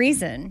was the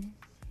reason?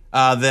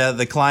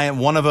 The client,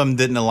 one of them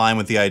didn't align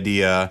with the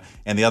idea,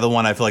 and the other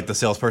one, I feel like the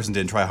salesperson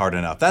didn't try hard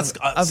enough. That's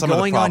some of the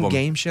going problem. on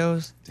game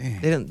shows. They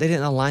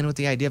didn't align with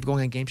the idea of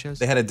going on game shows.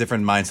 They had a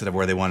different mindset of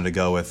where they wanted to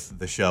go with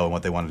the show and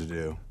what they wanted to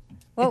do.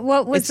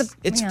 What was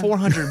It's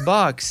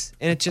 $400,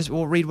 and it just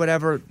will read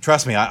whatever.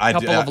 Trust me, a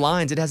couple of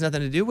lines. It has nothing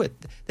to do with.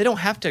 They don't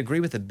have to agree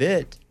with the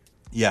bit.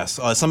 Yes,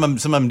 some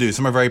of them do.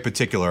 Some are very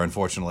particular,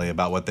 unfortunately,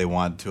 about what they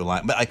want to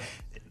align. But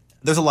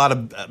there's a lot of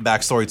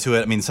backstory to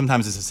it. I mean,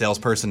 sometimes it's a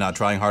salesperson not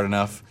trying hard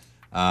enough.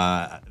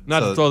 Not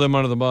to throw them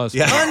under the bus.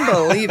 Yeah.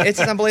 Unbelievable. It's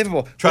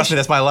unbelievable. Trust me,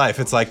 that's my life.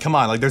 It's like, come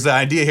on, like there's an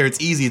idea here. It's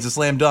easy. It's a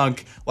slam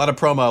dunk. A lot of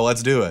promo.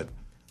 Let's do it.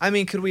 I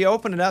mean, could we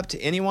open it up to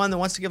anyone that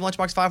wants to give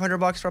Lunchbox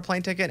 $500 for a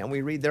plane ticket, and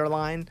we read their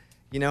line,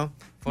 4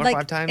 or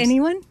 5 times?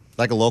 Anyone?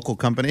 Like a local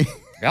company?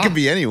 Yeah. It could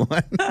be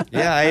anyone.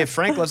 Yeah, hey,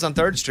 Frank lives on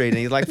 3rd Street, and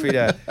he'd like for you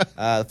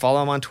to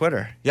follow him on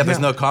Twitter. Yeah, if there's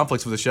no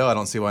conflicts with the show, I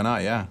don't see why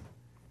not, yeah.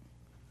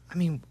 I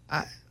mean,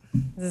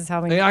 this is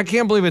how we. I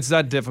can't believe it's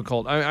that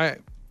difficult. I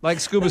like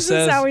Scuba This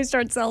says. is how we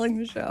start selling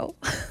the show.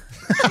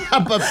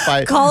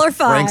 But Caller 5.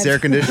 Frank's air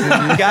conditioning.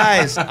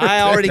 Guys,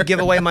 I already give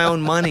away my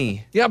own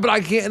money. Yeah, but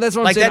I can't. That's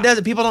what I'm Like, saying. that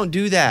doesn't, people don't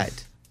do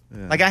that.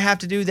 Like, I have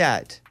to do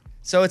that.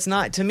 So it's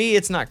not, to me,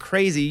 it's not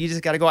crazy. You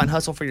just got to go out and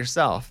hustle for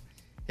yourself.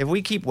 If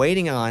we keep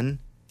waiting on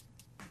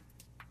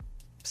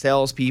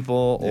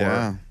salespeople,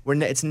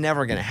 it's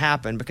never going to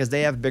happen because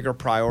they have bigger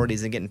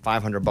priorities than getting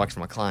 $500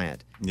 from a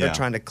client. Yeah. They're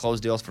trying to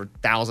close deals for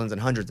thousands and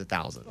hundreds of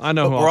thousands. I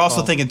know. But we're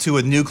also thinking, too,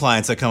 with new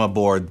clients that come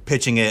aboard,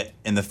 pitching it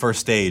in the first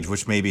stage,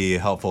 which may be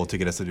helpful to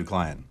get us a new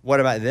client. What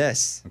about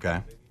this?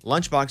 Okay.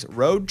 Lunchbox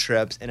road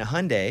trips in a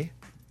Hyundai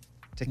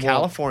to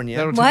California.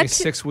 That'll take me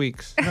 6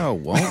 weeks. No,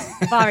 it won't.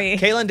 Bobby.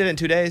 Caitlin did it in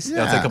 2 days. Yeah,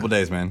 it'll take a couple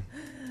days, man.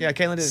 Yeah,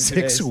 Caitlin did it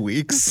in 2 6 days.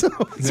 weeks?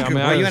 Yeah, I mean,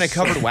 Are you in a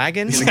covered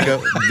wagon? You gonna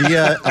go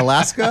via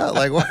Alaska?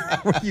 Like,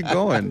 where are you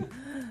going?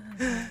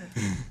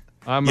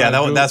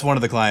 That's one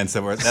of the clients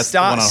that were. That's the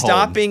one on hold.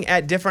 Stopping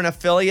at different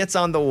affiliates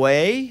on the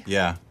way.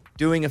 Yeah.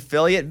 Doing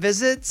affiliate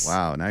visits.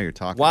 Wow, now you're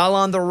talking. While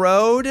on the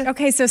road.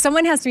 Okay, so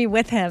someone has to be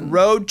with him.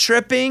 Road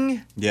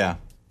tripping. Yeah.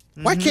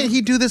 Why can't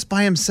he do this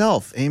by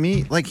himself,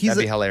 Amy? Like That'd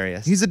be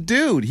hilarious. He's a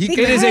dude. He It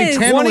can is a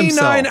handle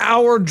himself.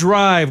 29-hour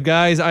drive,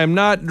 guys. I'm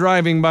not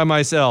driving by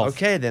myself.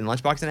 Okay, then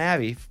Lunchbox and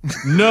Abby.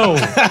 No.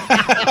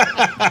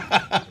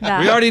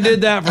 We already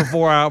did that for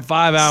 5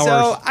 hours.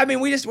 So, I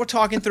mean, we're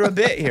talking through a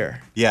bit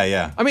here.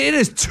 Yeah. I mean, it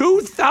is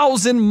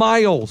 2,000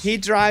 miles. He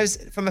drives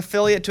from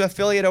affiliate to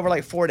affiliate over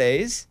like 4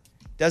 days.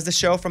 Does the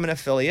show from an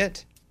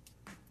affiliate.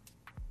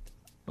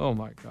 Oh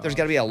my God. There's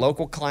got to be a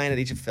local client at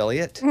each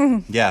affiliate.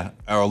 Yeah,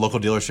 or a local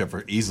dealership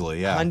for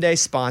easily, yeah. Hyundai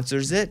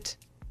sponsors it.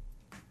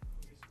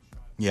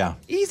 Yeah.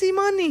 Easy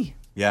money.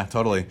 Yeah,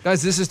 totally.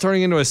 Guys, this is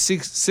turning into a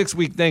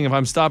six-week thing. If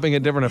I'm stopping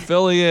at different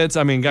affiliates,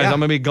 I mean, guys, I'm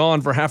going to be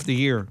gone for half the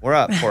year. We're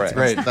up for it.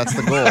 Great. That's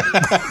the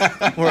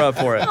goal. We're up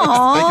for it.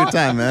 Aw. Take your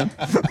time, man.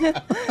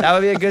 That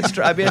would be a good,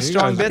 that'd be a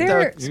strong bit,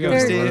 though. Scuba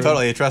Steve.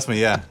 Totally, trust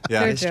me, yeah. Be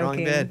a strong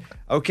joking. bit.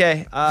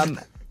 Okay,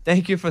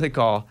 thank you for the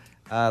call.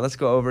 Let's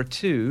go over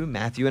to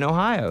Matthew in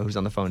Ohio, who's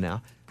on the phone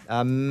now.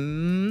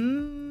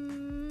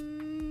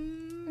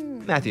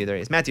 Matthew, there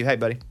he is. Matthew, hey,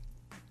 buddy.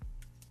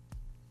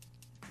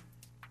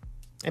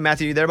 Hey,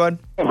 Matthew, you there, bud?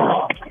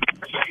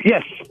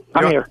 Yes,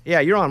 I'm You're here. on. Yeah,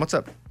 you're on. What's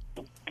up?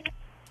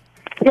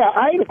 Yeah,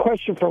 I had a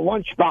question for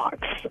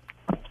Lunchbox.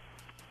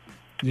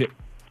 Yeah.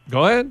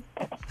 Go ahead.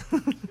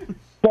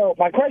 So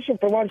my question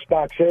for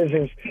Lunchbox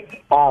is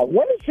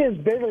what is his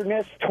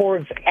bitterness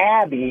towards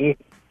Abby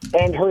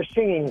and her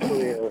singing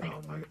career?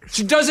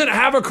 She doesn't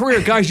have a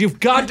career, guys. You've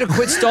got to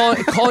quit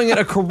calling it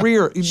a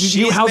career.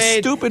 How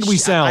stupid we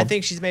sound. I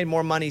think she's made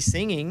more money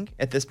singing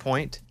at this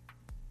point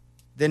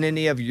than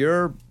any of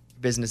your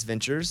business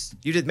ventures.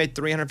 You just made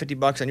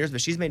 $350 on yours, but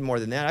she's made more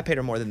than that. I paid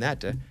her more than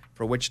that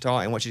for Wichita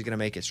and what she's going to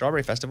make at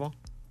Strawberry Festival.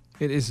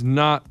 It is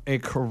not a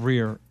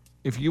career.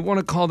 If you want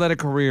to call that a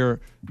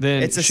career,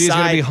 then It's a she's going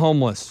to side- be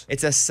homeless.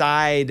 It's a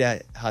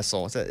side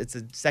hustle. It's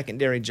a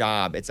secondary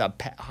job. It's a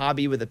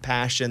hobby with a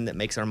passion that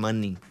makes her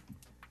money.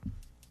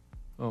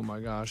 Oh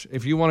my gosh!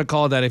 If you want to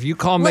call it that, if you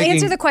call Well, making,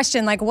 answer the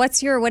question. Like, what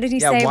did he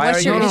Yeah, say? why What's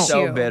are your you issue?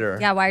 so bitter?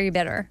 Yeah, why are you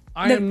bitter?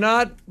 I am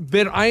not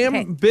bitter. I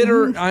am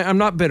bitter. I'm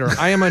not bitter.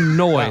 I am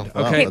annoyed.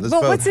 Okay, but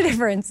what's the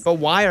difference? But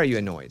why are you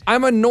annoyed?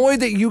 I'm annoyed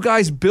that you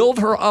guys build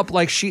her up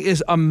like she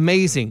is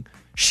amazing.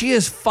 She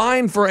is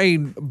fine for a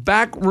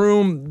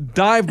backroom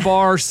dive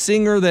bar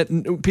singer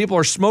that people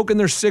are smoking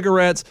their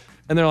cigarettes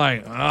and they're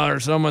like, oh,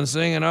 there's someone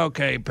singing.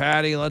 Okay,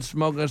 Patty, let's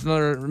smoke us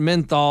another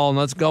menthol and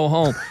let's go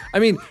home. I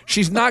mean,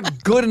 she's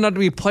not good enough to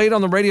be played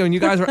on the radio, and you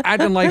guys are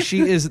acting like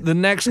she is the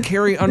next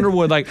Carrie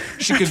Underwood. Like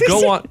she could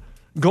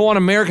go on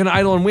American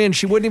Idol and win.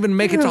 She wouldn't even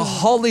make it to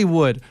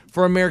Hollywood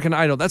for American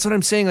Idol. That's what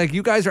I'm saying. Like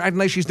you guys are acting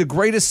like she's the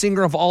greatest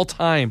singer of all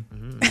time.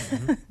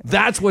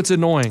 That's what's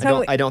annoying.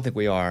 I don't think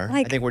we are.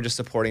 I think we're just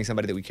supporting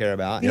somebody that we care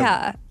about.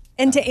 Yeah.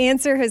 And to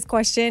answer his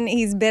question,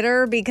 he's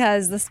bitter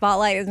because the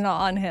spotlight is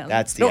not on him.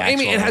 That's the No, actual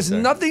Amy, it has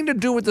answer. nothing to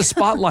do with the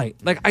spotlight.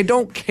 Like, I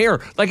don't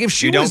care. Like, if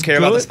she You don't was care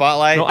about the good-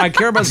 spotlight? No, I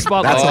care about the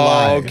spotlight. That's a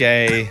lie.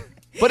 Okay.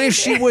 But if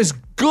she was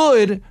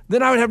good,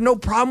 then I would have no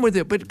problem with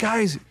it. But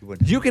guys,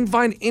 you can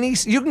find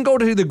you can go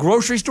to the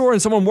grocery store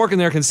and someone working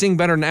there can sing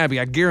better than Abby.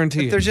 I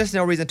guarantee you. There's just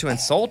no reason to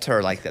insult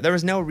her like that. There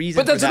was no reason.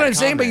 But that's for what that I'm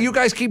saying. But comment. you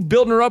guys keep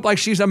building her up like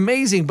she's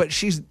amazing. But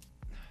she's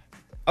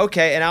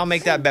Okay, and I'll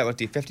make that bet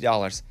with you.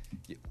 $50.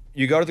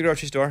 You go to the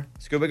grocery store.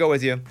 Scuba go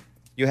with you.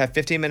 You have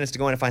 15 minutes to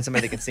go in and find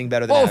somebody that can sing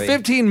better than Abby.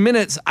 15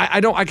 minutes. I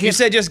can't. You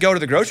said just go to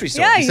the grocery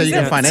store. Yeah, you said you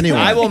can find anyone.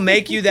 I will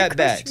make you that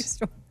bet.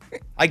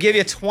 I give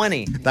you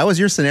 20. That was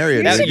your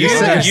scenario. Now, dude. you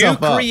set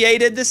yourself up.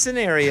 created the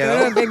scenario.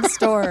 Go to a big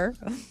store.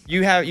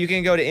 You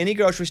can go to any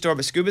grocery store,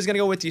 but Scuba's gonna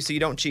go with you so you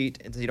don't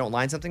cheat and so you don't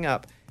line something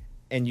up.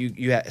 And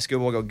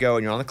Scuba will go,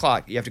 and you're on the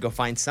clock. You have to go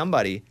find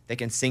somebody that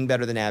can sing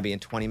better than Abby in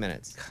 20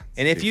 minutes.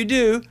 And if you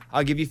do,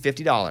 I'll give you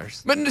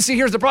 $50. But see,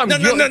 here's the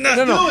problem. No. Do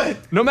it.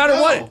 No matter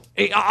what,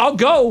 I'll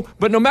go.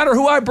 But no matter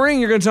who I bring,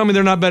 you're gonna tell me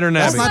they're not better than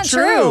Abby. That's not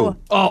true.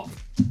 Oh.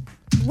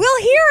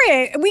 We'll hear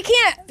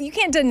it. You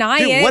can't deny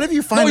it. What if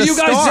you find No, a you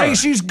guys star? say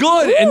she's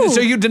good, and so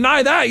you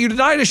deny that. You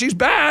deny that she's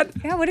bad.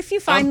 Yeah, what if you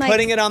I'm find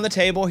putting it on the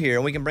table here,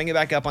 and we can bring it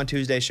back up on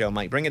Tuesday's show.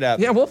 Mike, bring it up.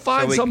 Yeah, we'll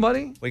find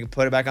somebody. We can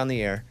put it back on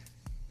the air.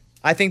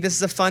 I think this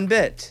is a fun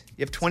bit.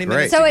 You have 20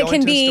 minutes so to it go can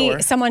into a be store.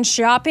 someone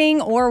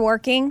shopping or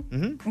working?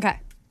 Mm-hmm. Okay.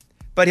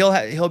 But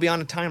he'll be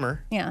on a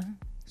timer. Yeah.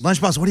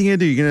 Lunchbox, what are you gonna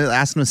do? You're gonna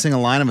ask them to sing a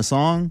line of a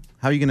song?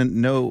 How are you gonna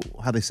know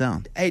how they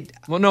sound? Hey,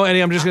 well, no,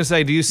 Eddie. I'm just gonna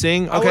say, do you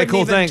sing? I Okay, wouldn't cool.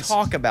 even Thanks.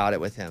 talk about it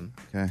with him.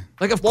 Okay.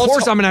 Like, of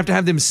course, I'm gonna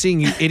have them sing.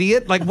 You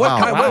idiot! Like, what Wow,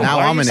 kind? What, now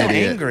why are I'm you an so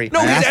idiot. angry? No,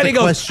 I because asked Eddie the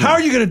goes, question. how are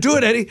you gonna do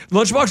it, Eddie?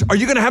 Lunchbox, are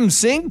you gonna have them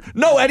sing?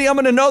 No, Eddie, I'm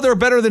gonna know they're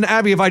better than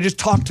Abby if I just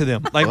talk to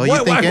them. Like, Well, what?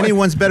 you think why-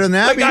 anyone's better than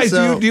Like, Abby? guys,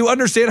 so do you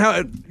understand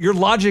how your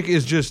logic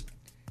is just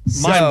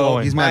mind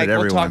blowing? He's mad Mike, at we'll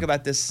everyone. talk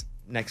about this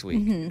next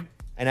week.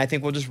 And I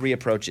think we'll just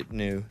reapproach it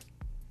new.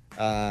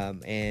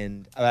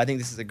 And I think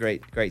this is a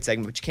great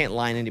segment, but you can't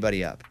line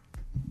anybody up.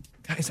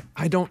 Guys,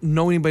 I don't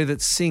know anybody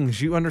that sings.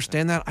 You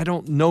understand that? I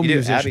don't know You do,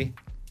 musicians.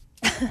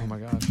 Abby. Oh my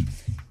gosh.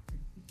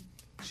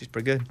 She's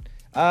pretty good.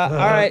 All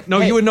right. No,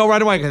 Hey, you would know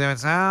right away. 'Cause it would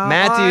sound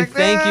Matthew, like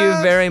thank you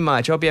this. very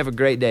much. Hope you have a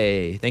great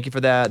day. Thank you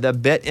for the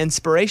bit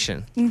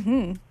inspiration.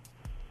 Mm-hmm.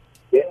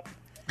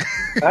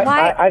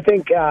 I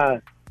think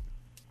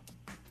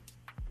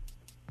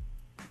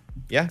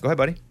Yeah, go ahead,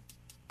 buddy.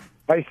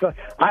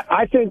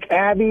 I think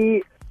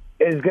Abby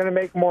is going to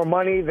make more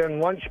money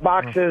than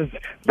Lunchbox's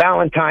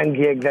Valentine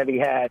gig that he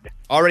had.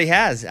 Already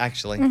has,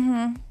 actually.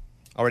 Mm-hmm.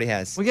 Already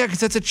has. Well, yeah, because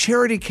that's a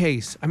charity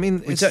case. I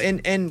mean, it's, So,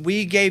 and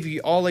we gave you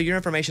all of your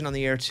information on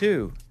the air,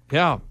 too.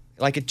 yeah.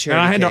 Like a And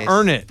charity I had case. to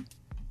earn it.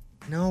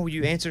 No,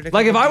 you answered it.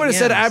 Like if I would have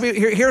said Abby,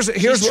 here's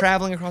She's what-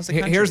 traveling across the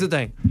country. Here's the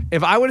thing: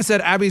 if I would have said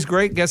Abby's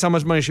great, guess how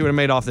much money she would have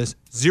made off this?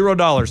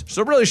 $0.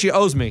 So really, she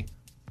owes me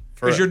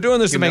because you're doing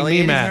this to make me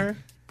humiliating mad.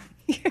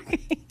 her?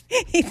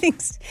 He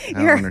thinks I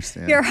don't you're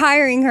understand. you're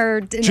hiring her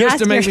Just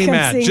to make me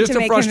mad. Just to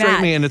make him frustrate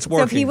mad. me, and it's So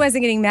if he working.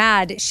 wasn't getting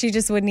mad, she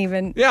just wouldn't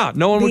even. Yeah,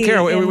 no one would be care.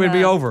 It in would be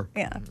the- over.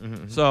 Yeah.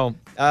 So,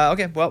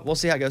 Okay, well, we'll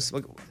see how it goes.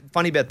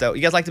 Funny bit, though.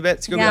 You guys like the bit?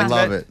 Scooby, Yeah. like the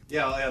Love bit? it.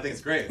 Yeah, I think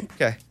it's great.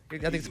 Okay. I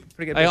think it's a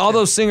pretty good hey, bit, all too.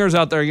 those singers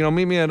out there,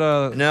 meet me at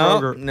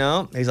Kroger.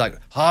 No. He's like,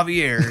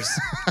 Javier's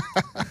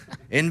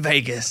in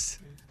Vegas.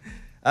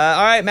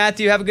 All right,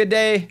 Matthew, have a good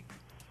day.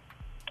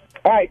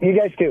 All right, you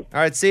guys too.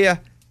 All right, see ya.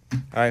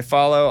 All right,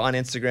 follow on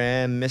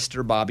Instagram,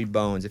 Mr. Bobby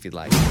Bones, if you'd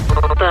like.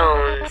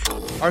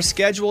 Our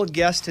scheduled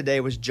guest today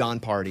was John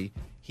Pardi.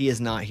 He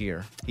is not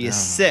here. He is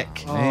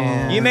sick.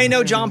 man. You may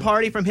know John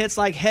Pardi from hits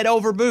like Head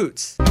Over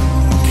Boots.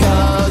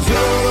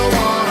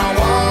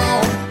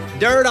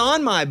 Dirt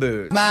on My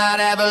Boots. Might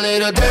have a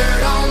little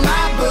dirt on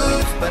my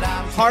boots, but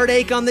I'm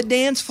Heartache on the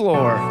Dance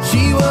Floor.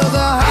 she was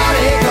a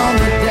heartache on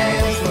the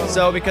dance floor.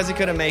 So because he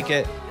couldn't make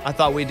it, I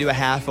thought we'd do a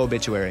half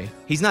obituary.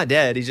 He's not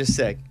dead, he's just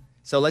sick.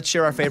 So let's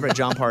share our favorite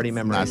John Pardi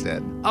memories. Not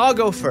dead. I'll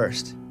go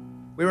first.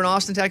 We were in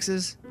Austin,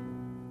 Texas.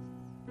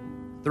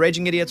 The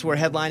Raging Idiots were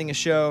headlining a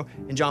show,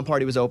 and John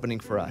Pardi was opening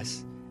for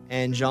us.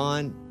 And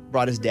John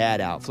brought his dad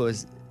out, flew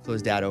his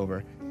dad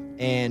over,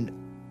 and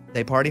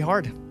they party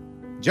hard.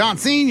 John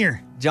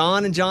Sr.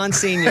 John and John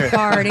Sr.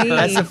 Party.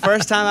 That's the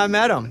first time I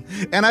met him.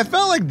 And I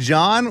felt like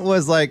John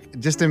was like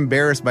just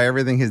embarrassed by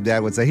everything his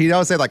dad would say. He'd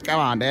always say like, "Come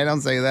on, Dad,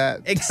 don't say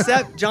that."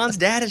 Except John's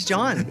dad is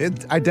John.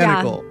 It's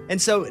identical. And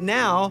so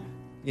now,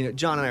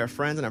 John and I are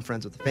friends, and I'm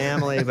friends with the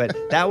family, but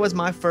that was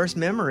my first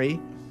memory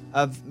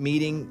of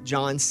meeting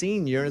John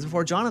Sr. It was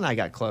before John and I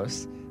got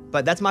close.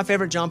 But that's my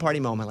favorite John Pardi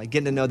moment, like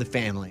getting to know the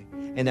family.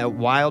 And a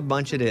wild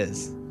bunch it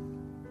is.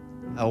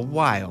 A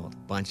wild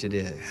bunch it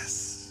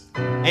is.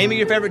 Amy,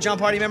 your favorite John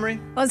Pardi memory?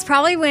 Well, it's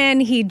probably when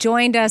he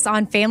joined us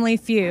on Family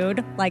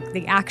Feud, like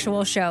the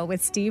actual show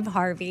with Steve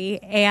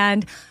Harvey.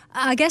 And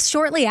I guess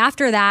shortly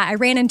after that, I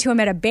ran into him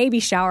at a baby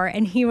shower,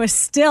 and he was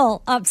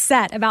still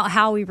upset about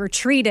how we were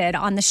treated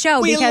on the show.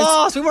 We because,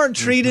 lost. We weren't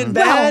treated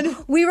bad.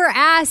 Well, we were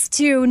asked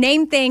to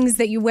name things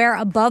that you wear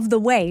above the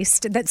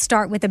waist that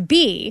start with a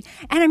B.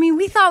 And I mean,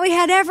 we thought we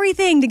had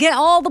everything to get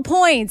all the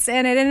points,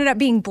 and it ended up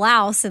being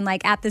blouse. And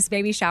like at this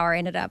baby shower, I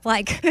ended up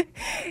like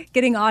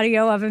getting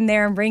audio of him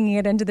there and bringing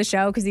it into the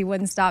show because he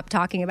wouldn't stop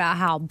talking about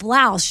how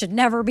blouse should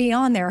never be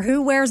on there.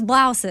 Who wears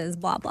blouses?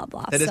 Blah, blah,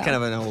 blah. That is kind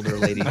of an older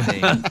lady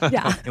thing.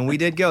 Yeah. And we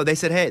did go. They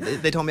said, hey,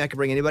 they told me I could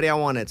bring anybody I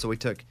wanted. So we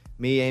took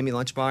me, Amy,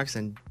 Lunchbox,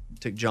 and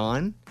took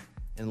John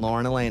and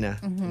Lauren, Elena.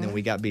 And then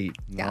we got beat.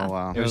 Yeah. Oh,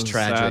 wow. It was It was a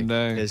tragic. sad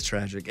day. It was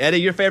tragic. Eddie,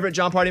 your favorite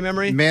John Pardi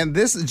memory? Man,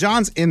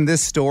 John's in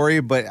this story,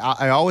 but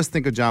I always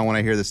think of John when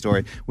I hear this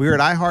story. We were at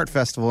iHeart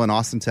Festival in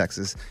Austin,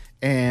 Texas,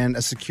 and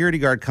a security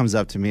guard comes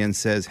up to me and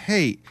says,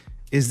 "Hey,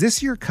 is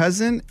this your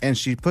cousin?" And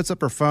she puts up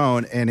her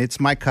phone, and it's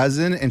my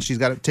cousin, and she's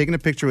taken a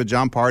picture with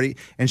John Pardi,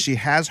 and she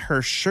has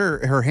her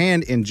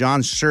hand in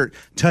John's shirt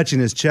touching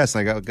his chest.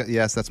 And I go,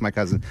 "Yes, that's my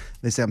cousin."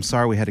 They say, "I'm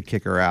sorry, we had to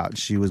kick her out.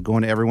 She was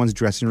going to everyone's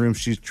dressing room.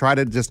 She tried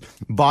to just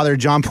bother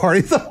John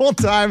Pardi the whole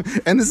time."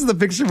 And this is the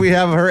picture we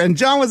have of her. And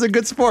John was a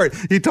good sport.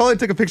 He totally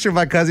took a picture of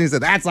my cousin. He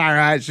said, "That's all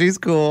right. She's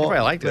cool." Probably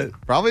liked it.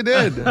 Probably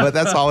did. But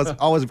that's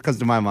always comes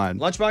to my mind.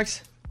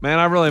 Lunchbox? Man,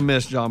 I really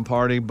miss John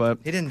Pardi, but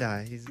He didn't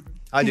die.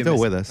 I do Still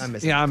miss with him. us. I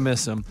miss him. yeah, I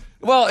miss him.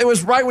 Well, it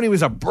was right when he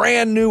was a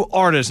brand new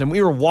artist, and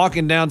we were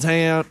walking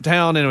downtown,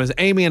 and it was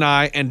Amy and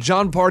I, and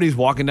John Pardi's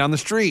walking down the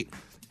street,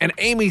 and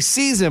Amy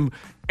sees him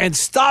and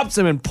stops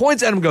him and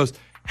points at him and goes,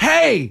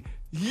 "Hey,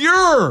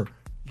 you're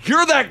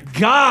that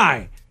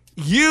guy.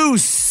 You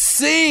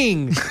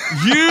sing.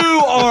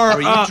 You are."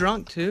 Were you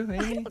drunk too,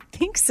 Amy? I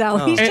think so.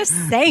 He's just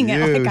saying it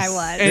like I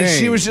was. And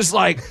she was just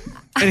like,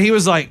 and he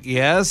was like,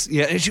 "Yes,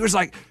 yeah," and she was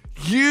like,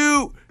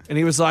 "You," and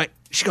he was like.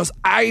 She goes,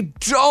 "I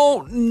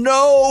don't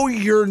know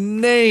your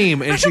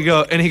name." And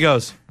he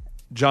goes,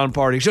 "John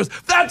Pardi." She goes,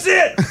 "That's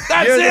it.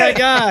 That's You're it." that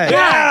guy.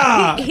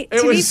 Yeah. He- It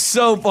to was be-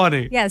 so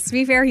funny. Yes, to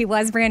be fair, he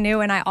was brand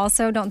new, and I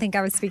also don't think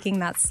I was speaking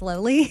that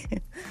slowly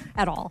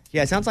at all.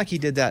 Yeah, it sounds like he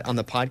did that on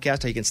the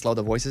podcast how you can slow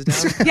the voices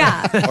down.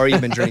 Yeah. Or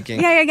you've been drinking.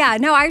 Yeah.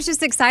 No, I was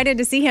just excited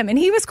to see him, and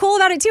he was cool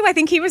about it too. I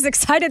think he was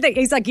excited that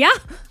he's like, "Yeah,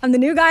 I'm the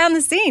new guy on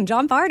the scene,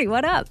 John Pardi.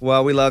 What up?"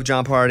 Well, we love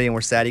John Pardi, and we're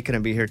sad he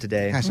couldn't be here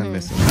today. Gosh, I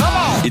miss him.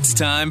 It's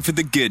time for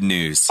the good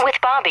news. With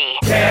Bobby.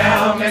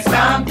 Tell me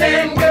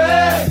something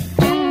good.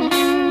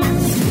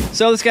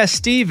 So this guy,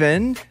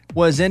 Steven,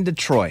 was in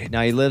Detroit.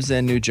 Now, he lives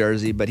in New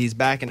Jersey, but he's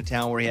back in a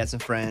town where he had some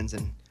friends,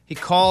 and he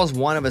calls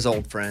one of his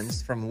old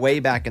friends from way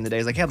back in the day.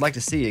 He's like, "Hey, I'd like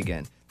to see you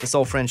again." This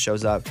old friend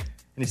shows up,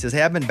 and he says,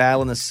 "Hey, I've been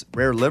battling this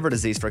rare liver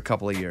disease for a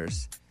couple of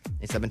years."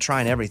 He said, "I've been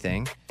trying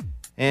everything."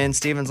 And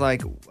Steven's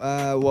like,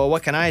 well,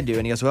 what can I do?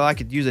 And he goes, "Well, I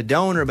could use a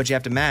donor, but you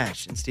have to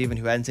match." And Steven,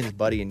 who hadn't seen his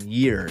buddy in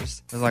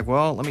years, was like,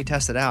 "Well, let me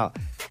test it out."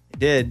 He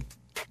did.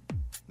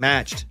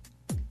 Matched.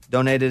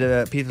 Donated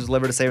a piece of his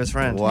liver to save his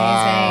friend.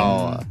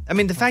 Wow. I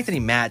mean, the fact that he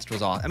matched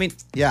was awesome. I mean,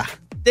 Yeah.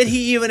 that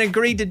he even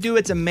agreed to do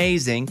it's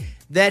amazing.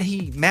 That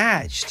he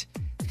matched,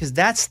 because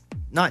that's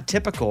not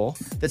typical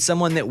that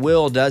someone that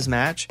will does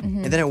match,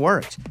 and then it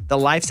worked. The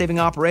life-saving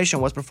operation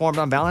was performed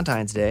on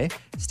Valentine's Day.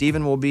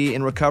 Stephen will be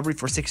in recovery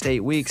for 6 to 8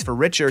 weeks. For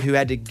Richard, who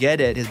had to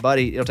get it, his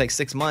buddy, it'll take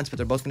 6 months, but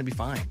they're both going to be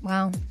fine.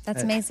 Wow,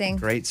 that's amazing.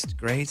 Great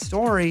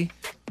story.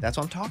 That's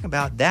what I'm talking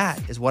about.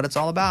 That is what it's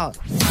all about.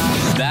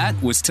 That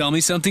was Tell Me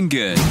Something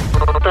Good.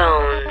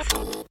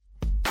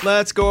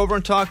 Let's go over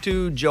and talk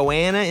to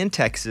Joanna in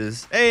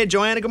Texas. Hey,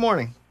 Joanna, good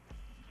morning.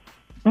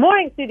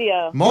 Morning,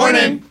 studio.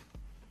 Morning.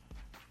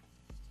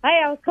 Hey,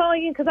 I was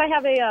calling you because I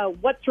have a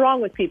what's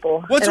wrong with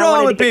people. What's and I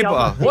wrong wanted with to get people?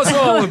 y'all- What's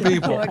wrong with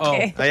people?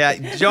 Okay. Oh,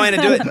 yeah, Joanna,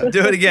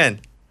 do it again.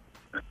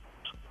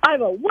 I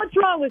have a what's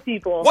wrong with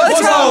people.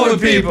 What's wrong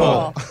with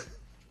people?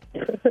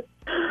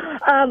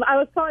 I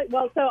was calling.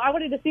 Well, so I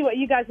wanted to see what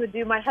you guys would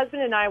do. My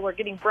husband and I were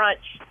getting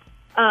brunch,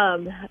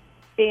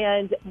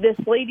 and this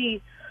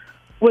lady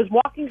was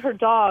walking her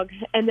dog,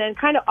 and then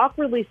kind of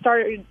awkwardly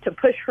started to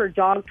push her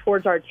dog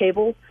towards our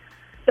table.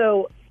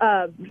 So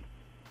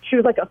she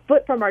was like a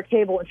foot from our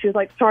table, and she was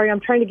like, "Sorry, I'm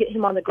trying to get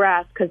him on the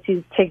grass because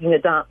he's taking a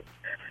dump."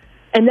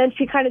 And then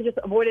she kind of just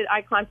avoided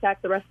eye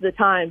contact the rest of the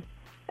time.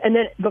 And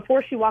then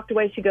before she walked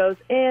away, she goes,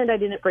 "And I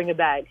didn't bring a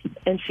bag,"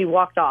 and she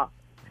walked off.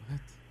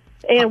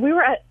 And we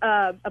were at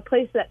a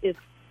place that is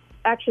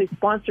actually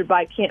sponsored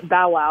by Camp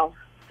Bow Wow,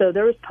 so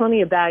there was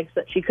plenty of bags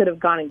that she could have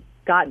gone and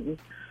gotten.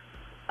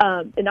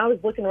 And I was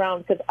looking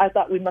around because I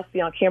thought we must be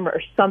on camera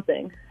or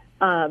something.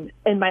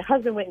 And my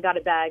husband went and got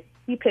a bag.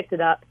 He picked it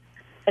up.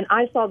 And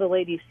I saw the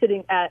lady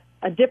sitting at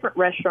a different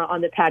restaurant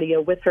on the patio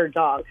with her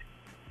dog.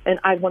 And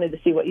I wanted to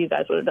see what you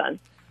guys would have done.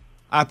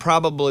 I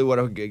probably would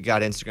have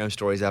got Instagram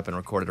stories up and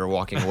recorded her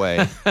walking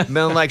away.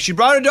 Been like, she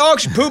brought a dog,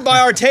 she pooped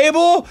by our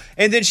table,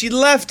 and then she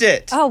left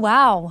it. Oh,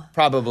 wow.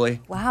 Probably.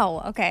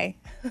 Wow, okay.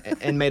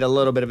 And made a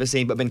little bit of a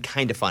scene, but been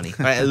kind of funny.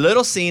 Right? A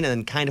little scene and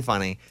then kind of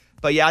funny.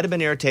 But yeah, I'd have been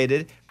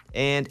irritated.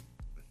 And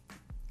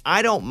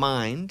I don't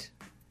mind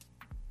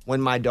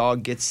when my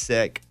dog gets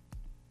sick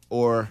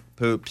or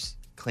poops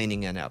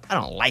cleaning it up. I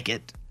don't like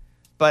it,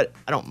 but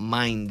I don't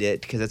mind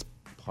it because it's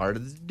part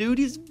of the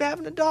duties of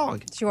having a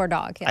dog. It's your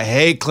dog, yeah. I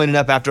hate cleaning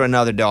up after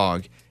another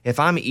dog. If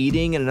I'm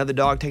eating and another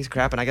dog takes a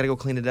crap and I got to go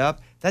clean it up,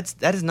 that's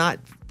not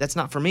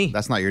for me.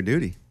 That's not your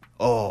duty.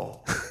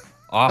 Oh,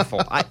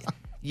 awful. I'd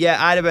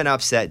have been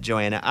upset,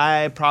 Joanna.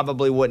 I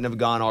probably wouldn't have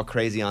gone all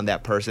crazy on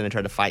that person and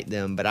tried to fight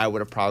them, but I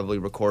would have probably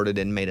recorded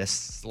and made a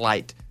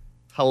slight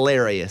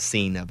hilarious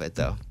scene of it,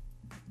 though.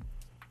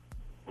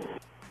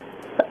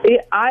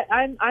 Yeah,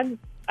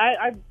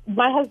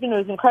 my husband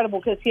was incredible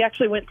because he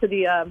actually went to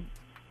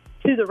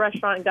the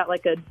restaurant and got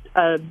like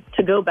a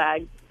to-go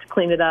bag to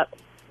clean it up.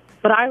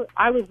 But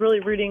I was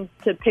really rooting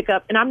to pick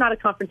up, and I'm not a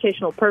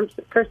confrontational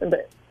person,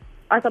 but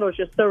I thought it was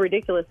just so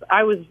ridiculous.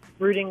 I was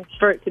rooting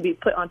for it to be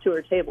put onto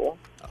her table.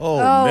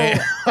 Oh, man.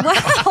 Wow.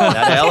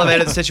 That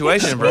elevated the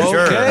situation for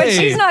sure. But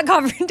she's not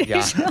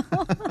confrontational.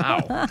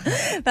 Wow.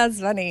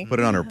 That's funny. Put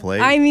it on her plate.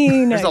 I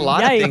mean, there's a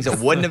lot yikes. of things that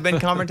wouldn't have been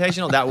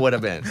confrontational. That would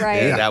have been.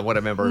 Right. Yeah, that would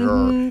have been for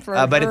her.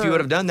 For but if her. you would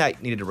have done that,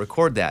 you needed to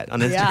record that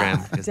on Instagram.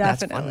 Yeah, because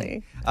that's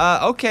definitely.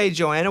 funny. Okay,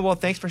 Joanna. Well,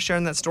 thanks for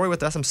sharing that story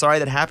with us. I'm sorry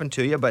that happened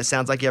to you, but it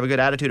sounds like you have a good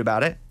attitude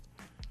about it.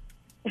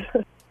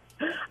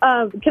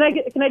 Can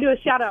I do a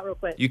shout out real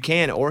quick? You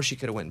can, or she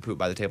could have went and pooped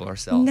by the table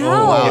herself. No,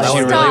 Oh, wow. If she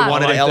stop. really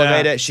wanted to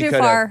elevate it, she Too could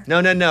far. have.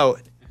 No.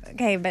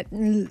 Okay, but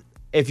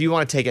If you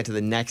want to take it to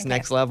the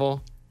next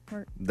level,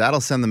 that'll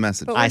send the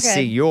message. But we're I good.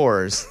 see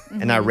yours,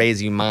 and I Mhm.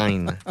 raise you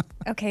mine.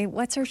 okay,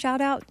 what's her shout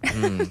out?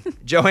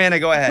 Joanna,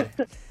 go ahead.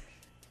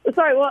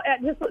 Sorry, well,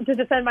 just to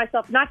defend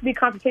myself, not to be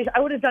confrontational, I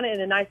would have done it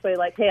in a nice way,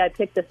 like, "Hey, I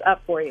picked this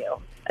up for you."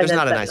 And There's then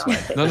not a set nice it on way.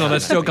 the table. No,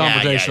 that's still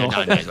confrontational.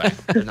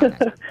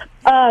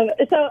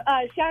 So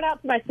shout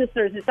out to my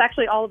sisters. It's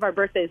actually all of our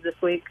birthdays this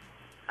week.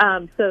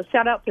 So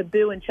shout out to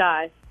Boo and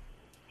Chai.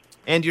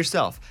 And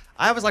yourself.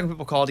 I always like when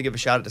people call to give a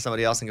shout out to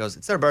somebody else and goes,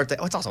 it's their birthday.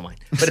 Oh, it's also mine.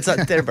 But it's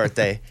their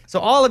birthday. So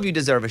all of you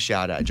deserve a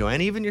shout out,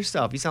 Joanna, even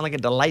yourself. You sound like a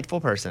delightful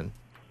person.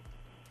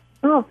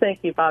 Oh, thank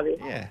you, Bobby.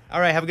 Yeah. All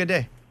right. Have a good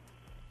day.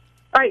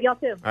 All right, y'all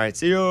too. All right.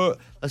 See you.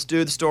 Let's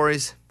do the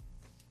stories.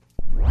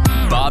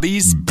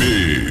 Bobby's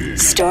Big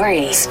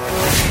Stories.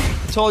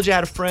 I told you I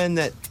had a friend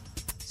that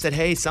said,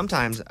 hey,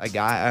 sometimes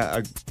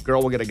a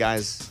girl will get a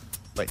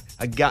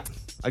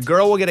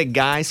girl will get a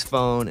guy's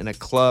phone in a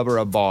club or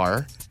a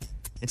bar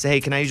and say, hey,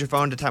 can I use your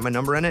phone to type my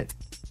number in it?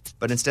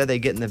 But instead they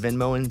get in the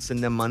Venmo and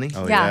send them money.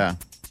 Oh, yeah.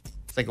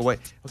 It's like a way.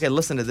 Okay,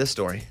 listen to this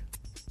story.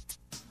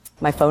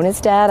 My phone is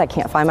dead. I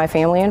can't find my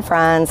family and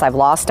friends. I've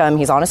lost him.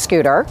 He's on a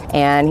scooter.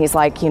 And he's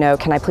like, can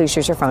I please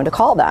use your phone to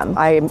call them?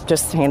 I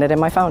just handed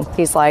him my phone.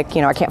 He's like,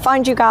 I can't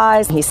find you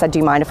guys. He said, do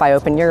you mind if I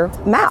open your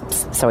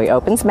maps? So he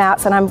opens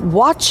maps and I'm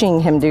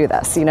watching him do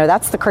this.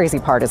 That's the crazy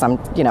part is I'm,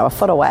 a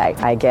foot away.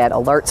 I get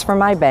alerts from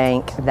my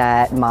bank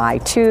that my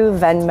 2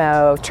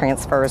 Venmo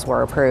transfers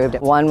were approved.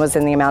 One was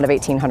in the amount of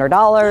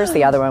 $1,800.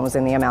 The other one was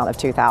in the amount of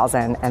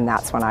 $2,000. And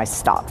that's when I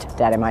stopped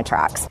dead in my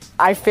tracks.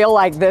 I feel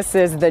like this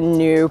is the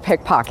new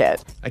pickpocket.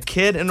 A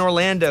kid in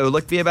Orlando,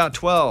 looked to be about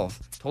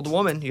 12, told the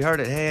woman, you heard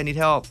it, hey, I need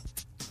help.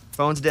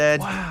 Phone's dead.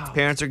 Wow.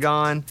 Parents are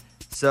gone.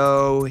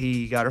 So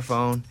he got her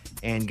phone.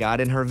 and got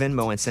in her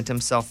Venmo and sent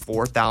himself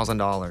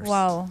 $4,000.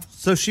 Whoa.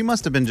 So she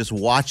must have been just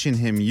watching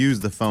him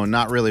use the phone,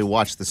 not really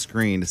watch the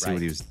screen to see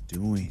what he was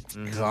doing.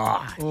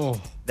 God.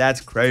 Oh,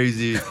 that's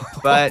crazy.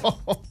 But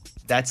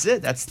that's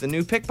it. That's the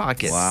new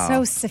pickpocket.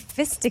 So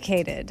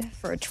sophisticated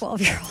for a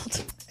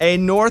 12-year-old. A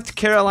North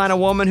Carolina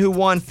woman who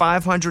won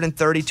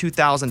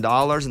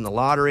 $532,000 in the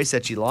lottery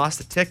said she lost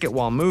the ticket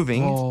while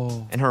moving,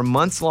 and her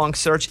months-long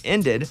search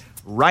ended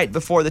right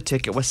before the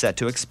ticket was set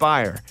to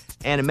expire.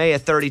 Anna Mae,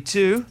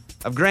 32,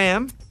 of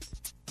Graham,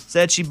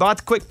 said she bought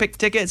the Quick Pick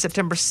ticket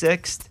September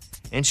 6th,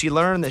 and she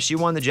learned that she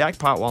won the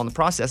jackpot while in the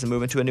process of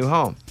moving to a new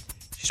home.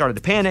 She started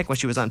to panic when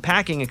she was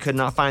unpacking and could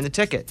not find the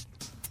ticket.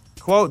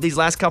 Quote, these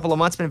last couple of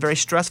months have been very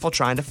stressful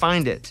trying to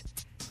find it.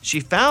 She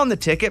found the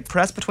ticket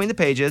pressed between the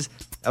pages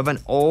of an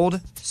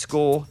old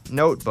school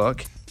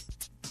notebook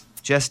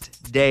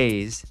just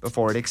days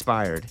before it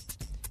expired.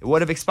 It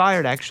would have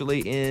expired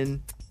actually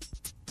in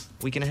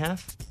a week and a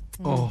half.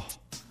 Oh.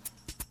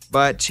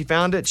 But she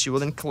found it. She will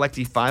then collect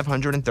the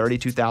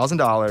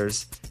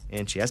 $532,000,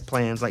 and she has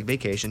plans like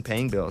vacation,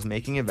 paying bills,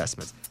 making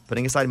investments,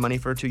 putting aside money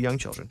for her 2 young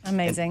children.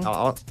 Amazing.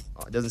 And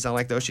it doesn't sound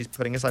like, though, she's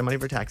putting aside money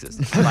for taxes.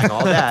 Buying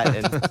all that.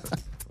 And,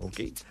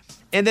 okay.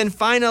 And then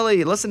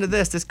finally, listen to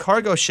this. This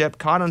cargo ship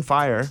caught on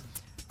fire.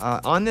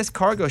 On this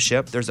cargo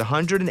ship, there's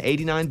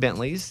 189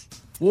 Bentleys.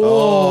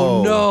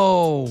 Whoa,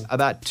 no.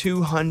 About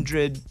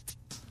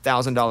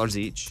 $200,000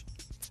 each.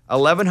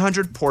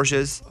 1,100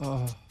 Porsches.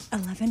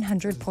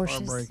 1,100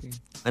 Porsches.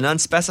 An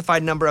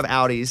unspecified number of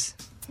Audis.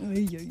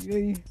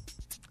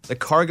 The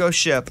cargo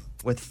ship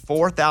with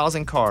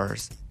 4,000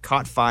 cars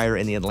caught fire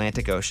in the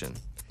Atlantic Ocean.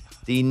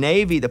 The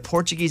Navy, the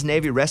Portuguese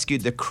Navy,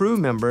 rescued the crew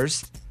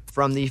members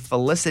from the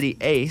Felicity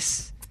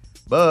Ace,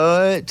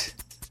 but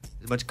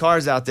there's a bunch of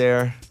cars out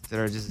there that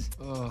are just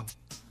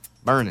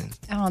burning.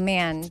 Oh,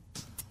 man.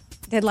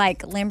 Did,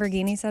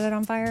 Lamborghini set it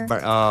on fire?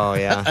 Oh,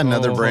 yeah.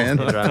 Another brand.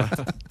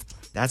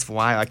 That's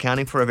why,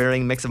 accounting for a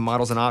varying mix of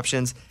models and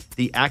options,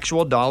 the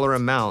actual dollar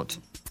amount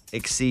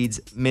exceeds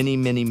many,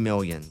 many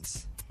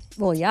millions.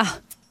 Well, yeah.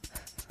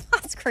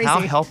 That's crazy.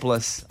 How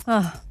helpless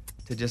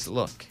to just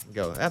look and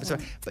go.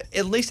 But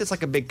at least it's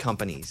like a big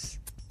company's.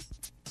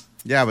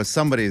 Yeah, but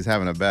somebody's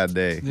having a bad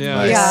day. Yeah.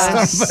 Like,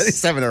 Yes. somebody's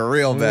having a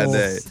real bad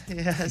day.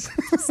 Yes.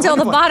 Still,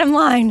 the bottom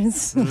line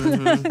is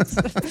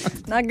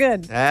not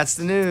good. That's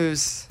the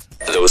news.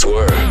 Those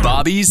were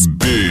Bobby's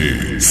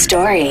Big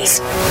Stories.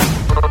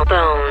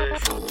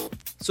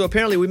 So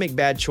apparently we make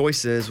bad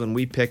choices when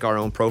we pick our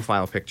own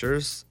profile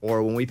pictures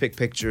or when we pick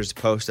pictures to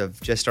post of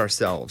just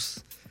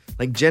ourselves.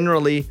 Like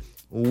generally,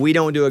 we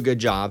don't do a good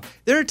job.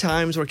 There are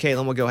times where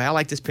Caitlin will go, hey, I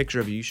like this picture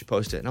of you. You should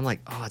post it. And I'm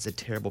like, oh, it's a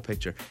terrible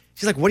picture.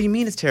 She's like, what do you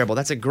mean it's terrible?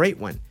 That's a great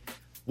one.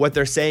 What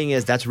they're saying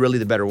is that's really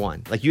the better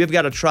one. Like you have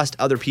got to trust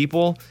other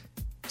people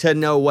to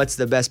know what's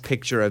the best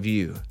picture of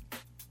you.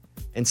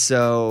 And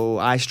so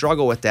I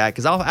struggle with that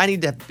because I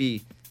need to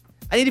be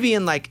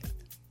in like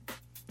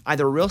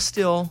either real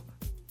still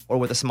or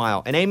with a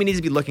smile. And Amy needs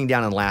to be looking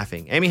down and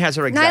laughing. Amy has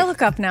her exact. I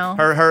look up now.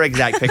 Her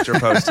exact picture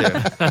post too.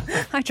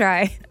 I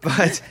try.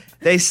 But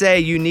they say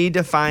you need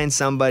to find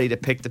somebody to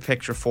pick the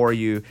picture for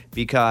you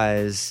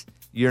because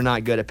you're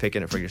not good at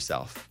picking it for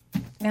yourself.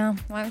 Yeah,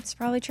 well, it's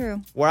probably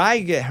true. Where I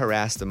get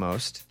harassed the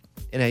most,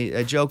 in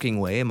a joking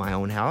way in my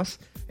own house,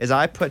 is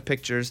I put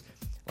pictures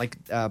like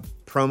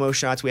promo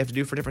shots we have to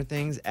do for different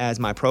things as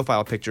my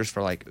profile pictures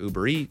for like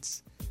Uber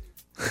Eats.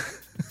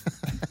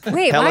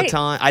 Wait,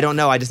 Peloton. I don't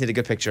know. I just need a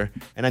good picture.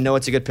 And I know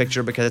it's a good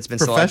picture because it's been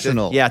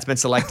Professional. selected. Yeah, it's been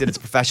selected. It's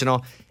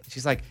professional.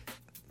 She's like,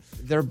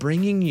 they're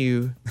bringing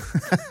you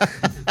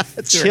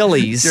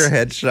Chili's. It's your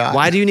headshot.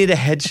 Why do you need a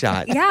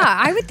headshot? Yeah,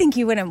 I would think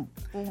you wouldn't.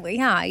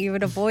 Yeah, you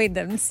would avoid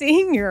them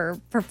seeing your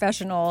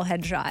professional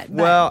headshot. But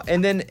Well,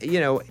 and then,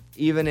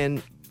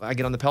 even I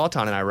get on the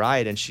Peloton and I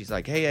ride and she's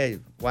like, hey,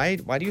 why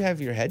do you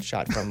have your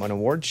headshot from an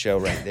award show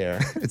right there?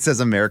 It says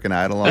American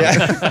Idol on it. I'm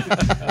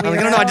like, I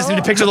don't know. I just need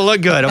a picture to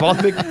look good. I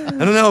don't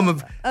know.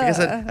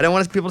 I don't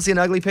want people to see an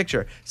ugly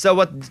picture. So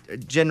what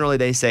generally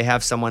they say,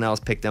 have someone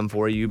else pick them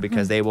for you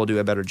because they will do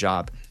a better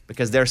job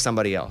because they're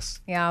somebody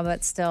else. yeah,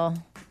 but still.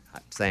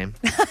 Same.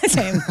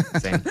 Same.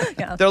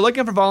 Yeah. They're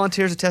looking for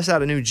volunteers to test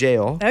out a new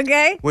jail.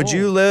 Okay. Would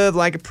you live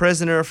like a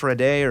prisoner for a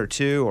day or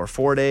 2 or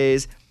 4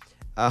 days?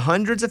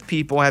 Hundreds of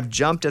people have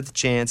jumped at the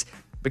chance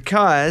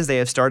because they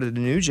have started a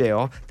new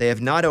jail. They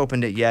have not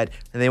opened it yet,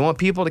 and they want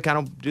people to kind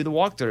of do the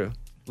walkthrough,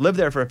 live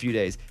there for a few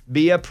days,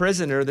 be a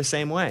prisoner the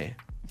same way.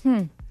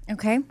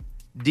 Okay.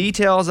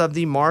 Details of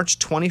the March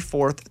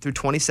 24th through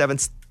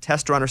 27th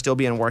test run are still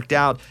being worked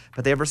out,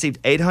 but they have received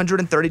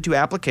 832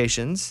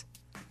 applications.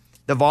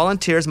 The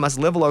volunteers must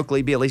live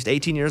locally, be at least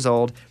 18 years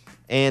old,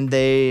 and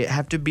they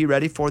have to be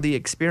ready for the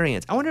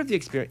experience. I wonder if the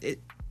experience...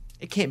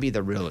 It can't be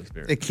the real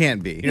experience. It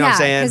can't be. You know what I'm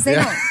saying? Because they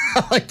don't.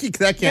 Like,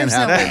 that can't There's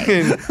no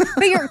happen.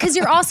 But because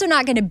you're also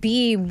not going to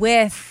be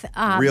with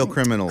Real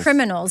criminals.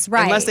 Criminals,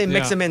 right? Unless they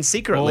mix them in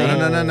secretly.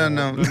 No.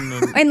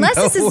 Unless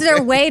this is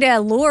their way to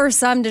lure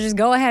some to just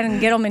go ahead and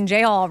get them in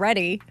jail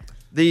already.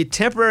 The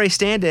temporary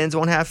stand-ins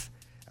won't have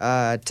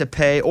to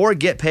pay or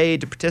get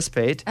paid to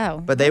participate,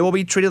 but they will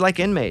be treated like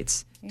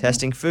inmates.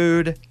 testing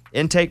food,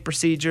 intake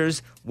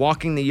procedures,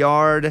 walking the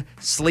yard,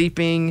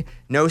 sleeping,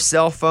 no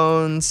cell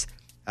phones,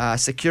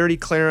 security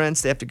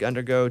clearance. They have to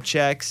undergo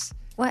checks.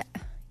 What?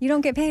 You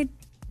don't get paid?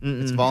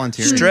 It's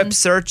voluntary. Strip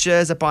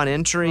searches upon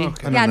entry.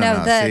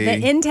 The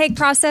intake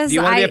process. Do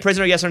you want to be a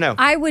prisoner, yes or no?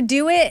 I would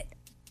do it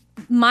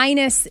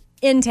minus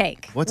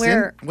intake. What's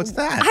that?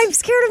 I'm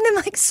scared of them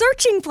like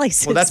searching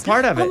places. Well, that's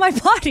part of it. On my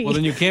body. Well,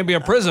 then you can't be a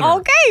prisoner.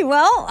 Okay,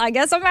 well, I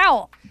guess I'm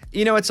out.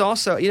 It's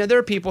also, there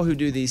are people who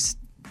do these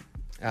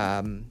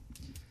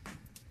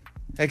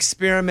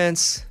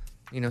experiments,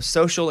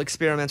 social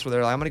experiments where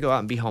they're like, I'm going to go out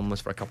and be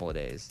homeless for a couple of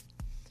days.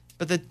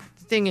 But the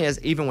thing is,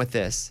 even with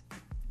this,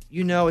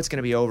 it's going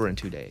to be over in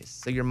 2 days.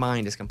 So your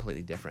mind is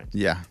completely different.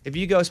 Yeah. If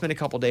you go spend a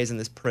couple days in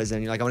this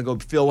prison, you're like, I'm going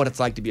to go feel what it's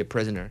like to be a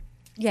prisoner.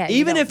 Yeah.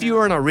 Even if you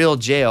were in a real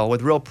jail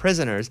with real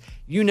prisoners,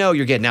 you're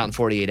getting out in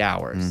 48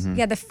 hours.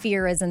 Yeah, the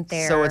fear isn't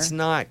there. So it's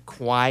not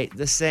quite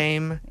the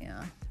same.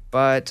 Yeah.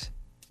 But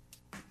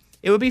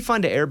it would be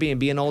fun to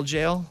Airbnb an old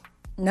jail.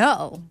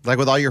 No. Like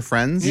with all your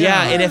friends?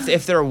 Yeah, and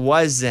if there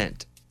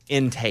wasn't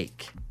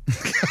intake.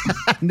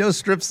 No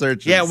strip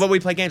searches. Yeah, well, we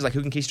play games like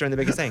who can keister in the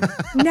biggest thing.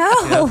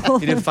 No.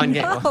 You do a fun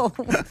game. No.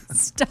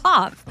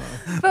 Stop.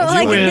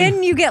 But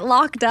then you get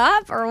locked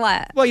up or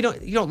what? Well, you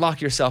don't lock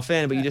yourself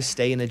in, but you just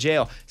stay in the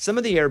jail. Some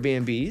of the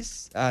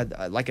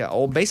Airbnbs, like an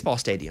old baseball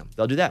stadium,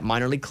 they'll do that.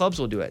 Minor league clubs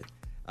will do it.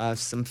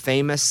 Some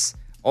famous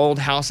old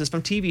houses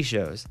from TV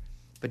shows,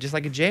 but just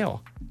like a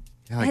jail.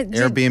 Yeah, like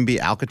Airbnb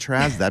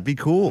Alcatraz, that'd be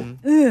cool.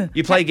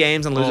 You play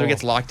games and loser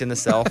gets locked in the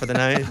cell for the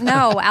night.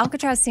 No,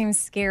 Alcatraz seems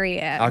scary.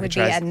 It would be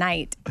Alcatraz- at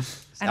night.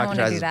 I don't want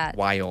to Alcatraz do is that.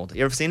 wild.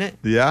 You ever seen it?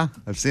 Yeah,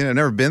 I've seen it. I've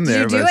never been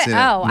there. Did you do but I've it? seen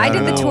Oh, I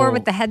did the No. tour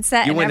with the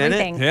headset You and went in it?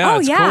 everything. Yeah, oh,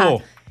 it's yeah.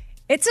 cool.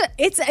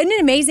 It's an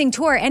amazing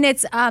tour, and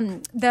it's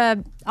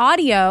the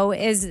audio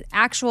is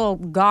actual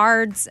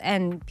guards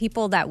and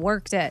people that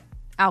worked at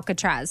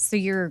Alcatraz. So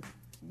you're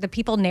the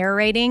people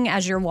narrating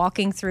as you're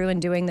walking through and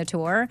doing the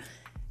tour.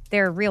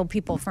 They're real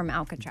people from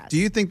Alcatraz. Do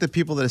you think the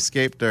people that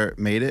escaped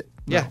made it?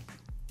 Yeah.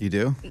 You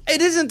do?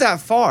 It isn't that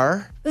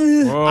far. But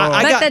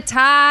the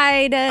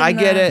tide. And I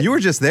get it. You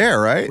were just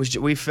there, right?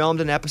 We filmed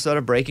an episode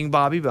of Breaking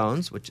Bobby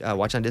Bones, which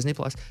watch on Disney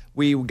Plus.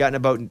 We got in a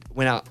boat and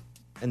went out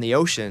in the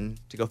ocean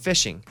to go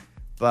fishing,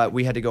 but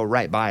we had to go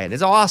right by it.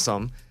 It's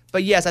awesome.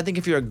 But yes, I think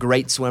if you're a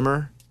great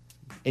swimmer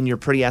and you're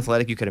pretty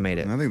athletic, you could have made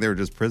it. I think they were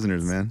just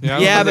prisoners, man.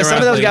 Yeah, but some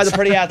of those guys are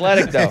pretty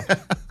athletic, though.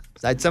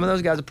 Some of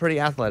those guys are pretty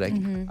athletic.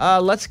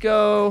 Let's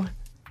go.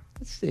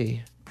 Let's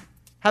see.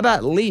 How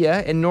about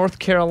Leah in North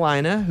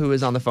Carolina, who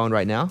is on the phone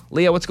right now?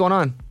 Leah, what's going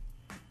on?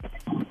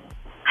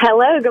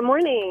 Hello, good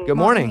morning. Good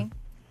morning.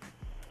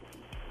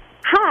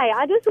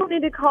 Hi, I just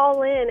wanted to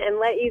call in and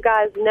let you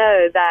guys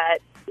know that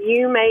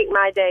you make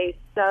my day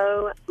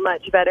so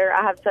much better.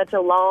 I have such a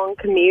long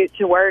commute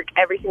to work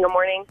every single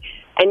morning.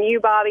 And you,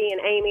 Bobby, and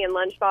Amy, and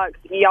Lunchbox,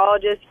 y'all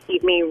just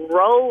keep me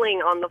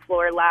rolling on the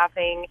floor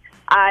laughing.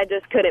 I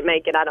just couldn't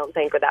make it, I don't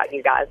think, without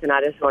you guys. And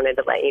I just wanted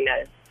to let you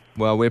know.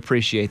 Well, we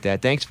appreciate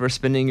that. Thanks for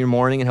spending your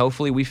morning, and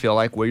hopefully we feel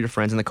like we're your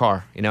friends in the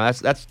car.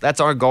 That's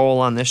our goal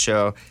on this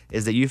show,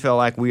 is that you feel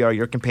like we are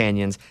your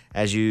companions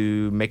as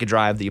you make a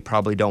drive that you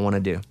probably don't want to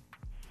do.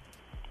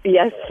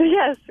 Yes,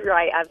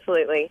 right,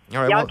 absolutely.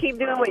 All right, y'all well- keep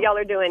doing what y'all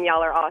are doing.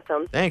 Y'all are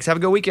awesome. Thanks. Have a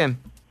good weekend.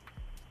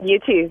 You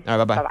too. All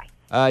right, bye-bye.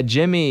 Bye-bye.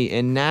 Jimmy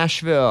in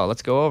Nashville.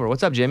 Let's go over.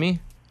 What's up, Jimmy?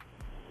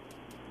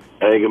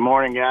 Hey, good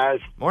morning, guys.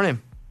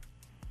 Morning.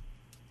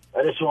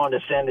 I just wanted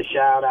to send a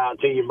shout out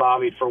to you,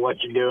 Bobby, for what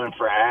you're doing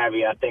for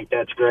Abby. I think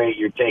that's great.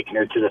 You're taking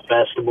her to the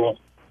festival.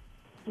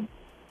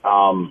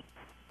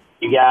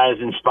 You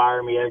guys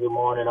inspire me every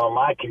morning on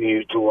my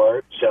commute to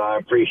work, so I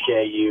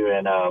appreciate you,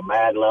 and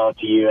mad love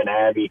to you and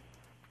Abby.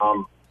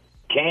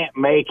 Can't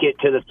make it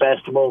to the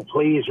festival.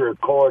 Please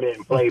record it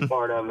and play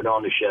part of it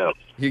on the show.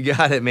 You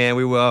got it, man.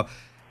 We will.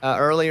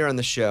 Earlier in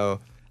the show,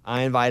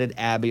 I invited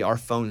Abby, our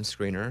phone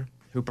screener,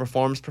 who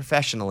performs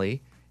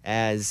professionally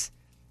as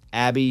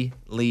Abby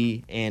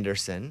Lee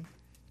Anderson,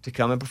 to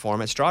come and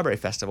perform at Strawberry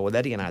Festival with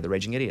Eddie and I, the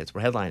Raging Idiots.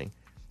 We're headlining.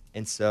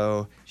 And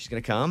so she's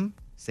going to come,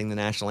 sing the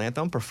national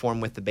anthem,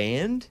 perform with the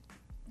band.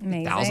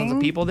 Amazing. Thousands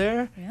of people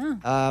there. Yeah.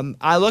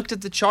 I looked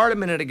at the chart a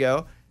minute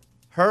ago.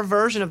 Her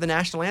version of the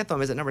national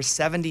anthem is at number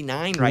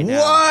 79 right now.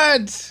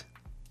 What?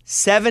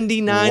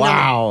 79.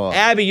 Wow.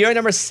 Abby, you're at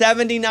number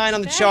 79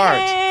 on the chart.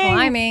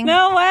 Climbing.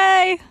 No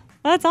way.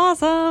 That's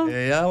awesome.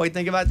 Yeah, what do you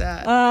think about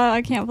that?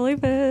 I can't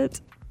believe it.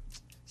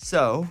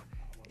 So,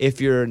 if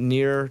you're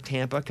near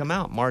Tampa, come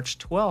out March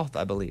 12th,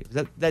 I believe.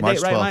 Is that March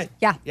date right, 12th. Mike?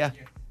 Yeah. Yeah.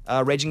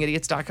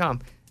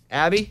 RagingIdiots.com.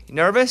 Abby,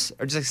 nervous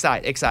or just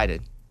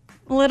excited?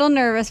 A little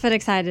nervous, but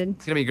excited.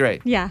 It's going to be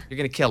great. Yeah. You're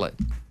going to kill it.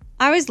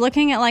 I was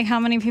looking at like how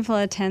many people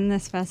attend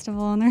this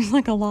festival, and there's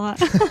like a lot.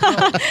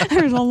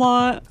 There's a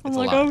lot. I'm It's a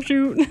like, lot. oh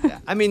shoot. Yeah.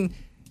 I mean,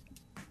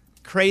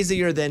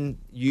 crazier than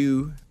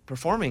you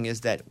performing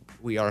is that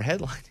we are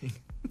headlining.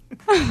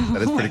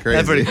 That is pretty crazy.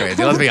 That's pretty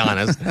crazy. Let's be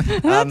honest.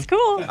 That's cool.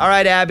 All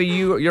right, Abby,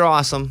 you're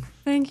awesome.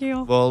 Thank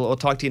you. Well, we'll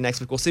talk to you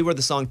next week. We'll see where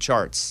the song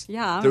charts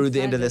Yeah, I'm through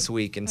the end of excited. this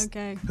week. And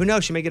Okay. who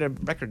knows? She may get a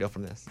record deal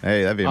from this.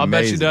 Hey, that'd be I'll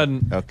bet she amazing.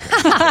 doesn't.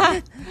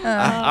 Okay.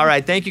 All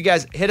right. Thank you,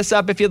 guys. Hit us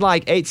up if you'd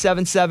like.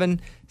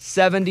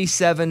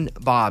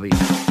 877-77-BOBBY.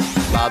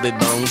 Bobby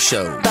Bone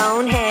Show.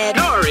 Bonehead.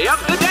 Story of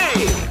the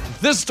day.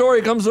 This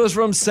story comes to us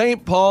from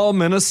St. Paul,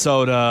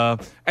 Minnesota.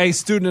 A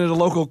student at a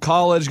local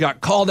college got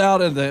called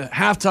out at the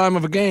halftime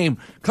of a game.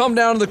 Come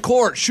down to the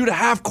court, shoot a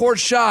half-court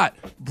shot,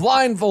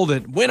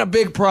 blindfolded, win a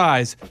big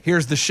prize.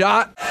 Here's the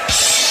shot.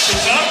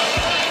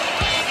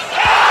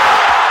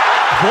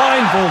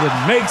 Blindfolded,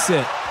 makes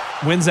it,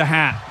 wins a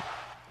hat.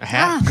 A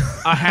hat?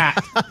 A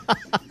hat.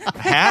 A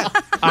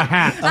hat? A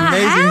hat.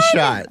 Amazing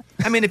shot.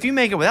 I mean, if you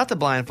make it without the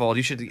blindfold,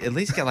 you should at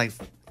least get like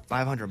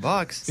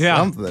 $500. Yeah.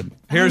 Something.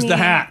 Here's the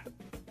hat.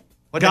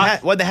 What'd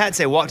the hat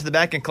say? Walk to the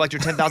back and collect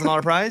your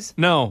 $10,000 prize?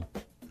 No.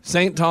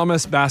 St.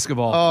 Thomas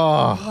basketball.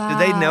 Oh. Did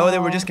they know they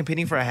were just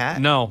competing for a hat?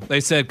 No. They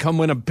said, come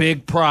win a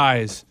big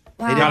prize.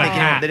 They Wow. didn't,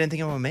 hat. they didn't think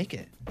anyone would make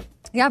it.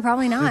 Yeah,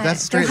 probably not.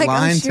 That's a straight They're like,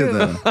 line oh, to shoot.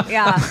 them.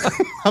 Yeah.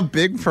 A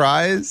big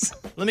prize?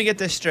 Let me get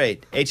this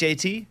straight.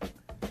 HAT?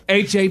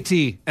 HAT.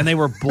 And they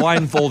were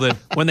blindfolded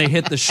when they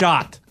hit the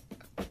shot.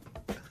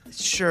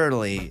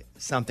 Surely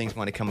something's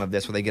going to come of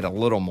this where they get a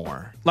little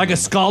more. Like a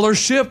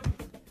scholarship?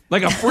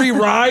 Like a free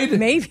ride?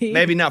 Maybe.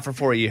 Maybe not for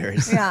 4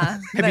 years. Yeah.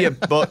 Maybe a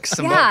book,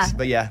 some Yeah. books.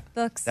 But yeah,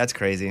 Books. that's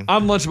crazy.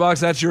 I'm Lunchbox.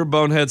 That's your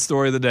bonehead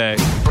story of the day.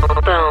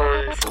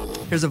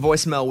 Here's a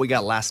voicemail we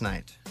got last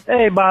night.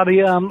 Hey,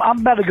 Bobby. I'm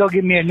about to go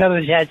get me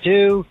another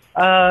tattoo.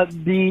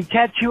 The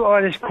tattoo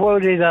artist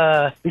quoted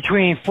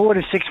between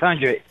 $400 to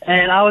 $600,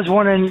 and I was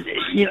wondering,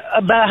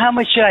 about how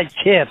much should I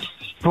tip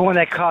for one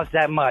that costs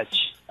that much?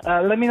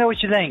 Let me know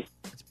what you think.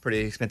 It's a pretty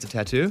expensive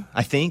tattoo,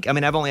 I think. I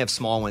mean, I've only have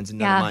small ones, and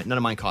Yeah. none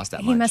of mine cost that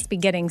He much. must be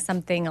getting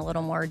something a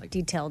little more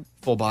detailed.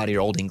 Full body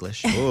or Old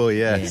English. Oh,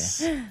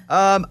 yes.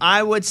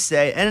 I would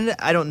say, and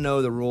I don't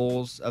know the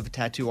rules of a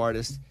tattoo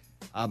artist.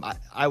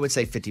 I would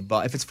say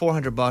 $50. If it's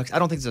 $400, I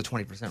don't think there's a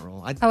 20%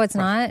 rule. Oh, it's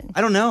not?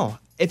 I don't know.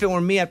 If it were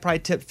me, I'd probably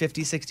tip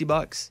 $50,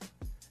 $60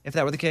 if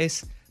that were the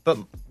case. But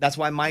that's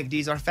why Mike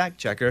D's our fact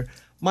checker.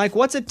 Mike,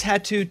 what's a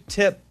tattoo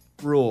tip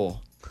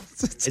rule?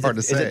 It's hard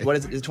to say. What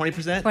is it? Is it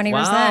 20%? 20%.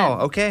 Wow.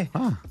 Okay.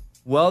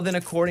 Well, then,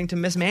 according to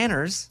Miss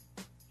Manners,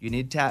 you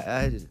need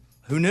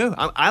who knew?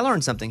 I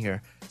learned something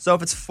here. So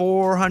if it's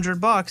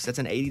 $400, that's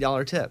an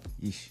 $80 tip.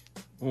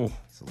 Oof,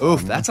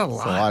 that's a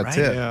lot, right?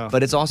 tip. Yeah.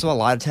 But it's also a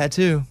lot of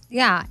tattoo.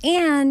 Yeah.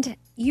 And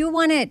you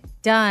want it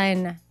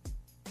done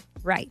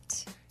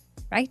right.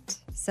 Right?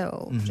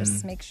 So Mm-hmm.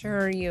 just make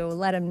sure you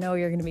let him know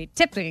you're going to be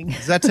tipping.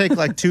 Does that take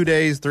like 2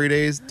 days, 3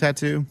 days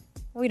tattoo?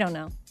 We don't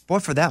know. Boy,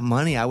 for that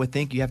money, I would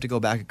think you have to go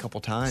back a couple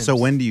times. So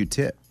when do you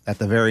tip? At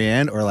the very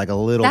end or like a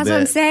little That's bit what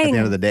I'm at saying. the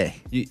end of the day?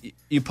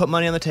 You put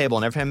money on the table,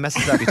 and every time it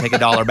messes up, you take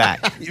 $1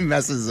 back. He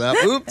messes up.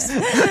 Oops.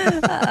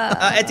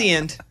 At the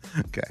end.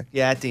 Okay.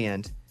 Yeah, at the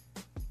end.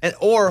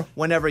 Or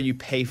whenever you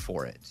pay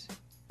for it.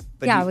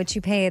 But yeah, which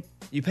you pay at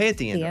you pay at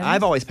the end. the end.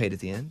 I've always paid at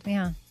the end.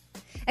 Yeah.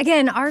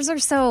 Again, ours are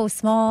so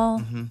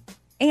small,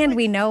 and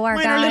we know our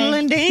Mine guy. are little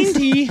and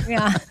dainty.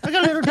 Yeah. I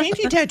got little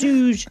dainty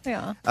tattoos.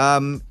 Yeah.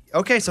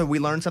 Okay, so we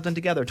learned something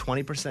together.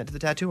 20% to the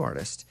tattoo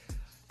artist.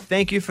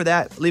 Thank you for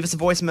that. Leave us a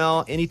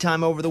voicemail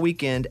anytime over the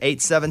weekend.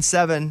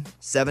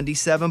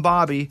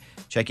 877-77-BOBBY.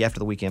 Check you after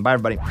the weekend. Bye,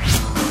 everybody.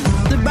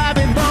 The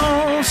Bobby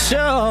Bone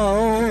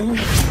Show.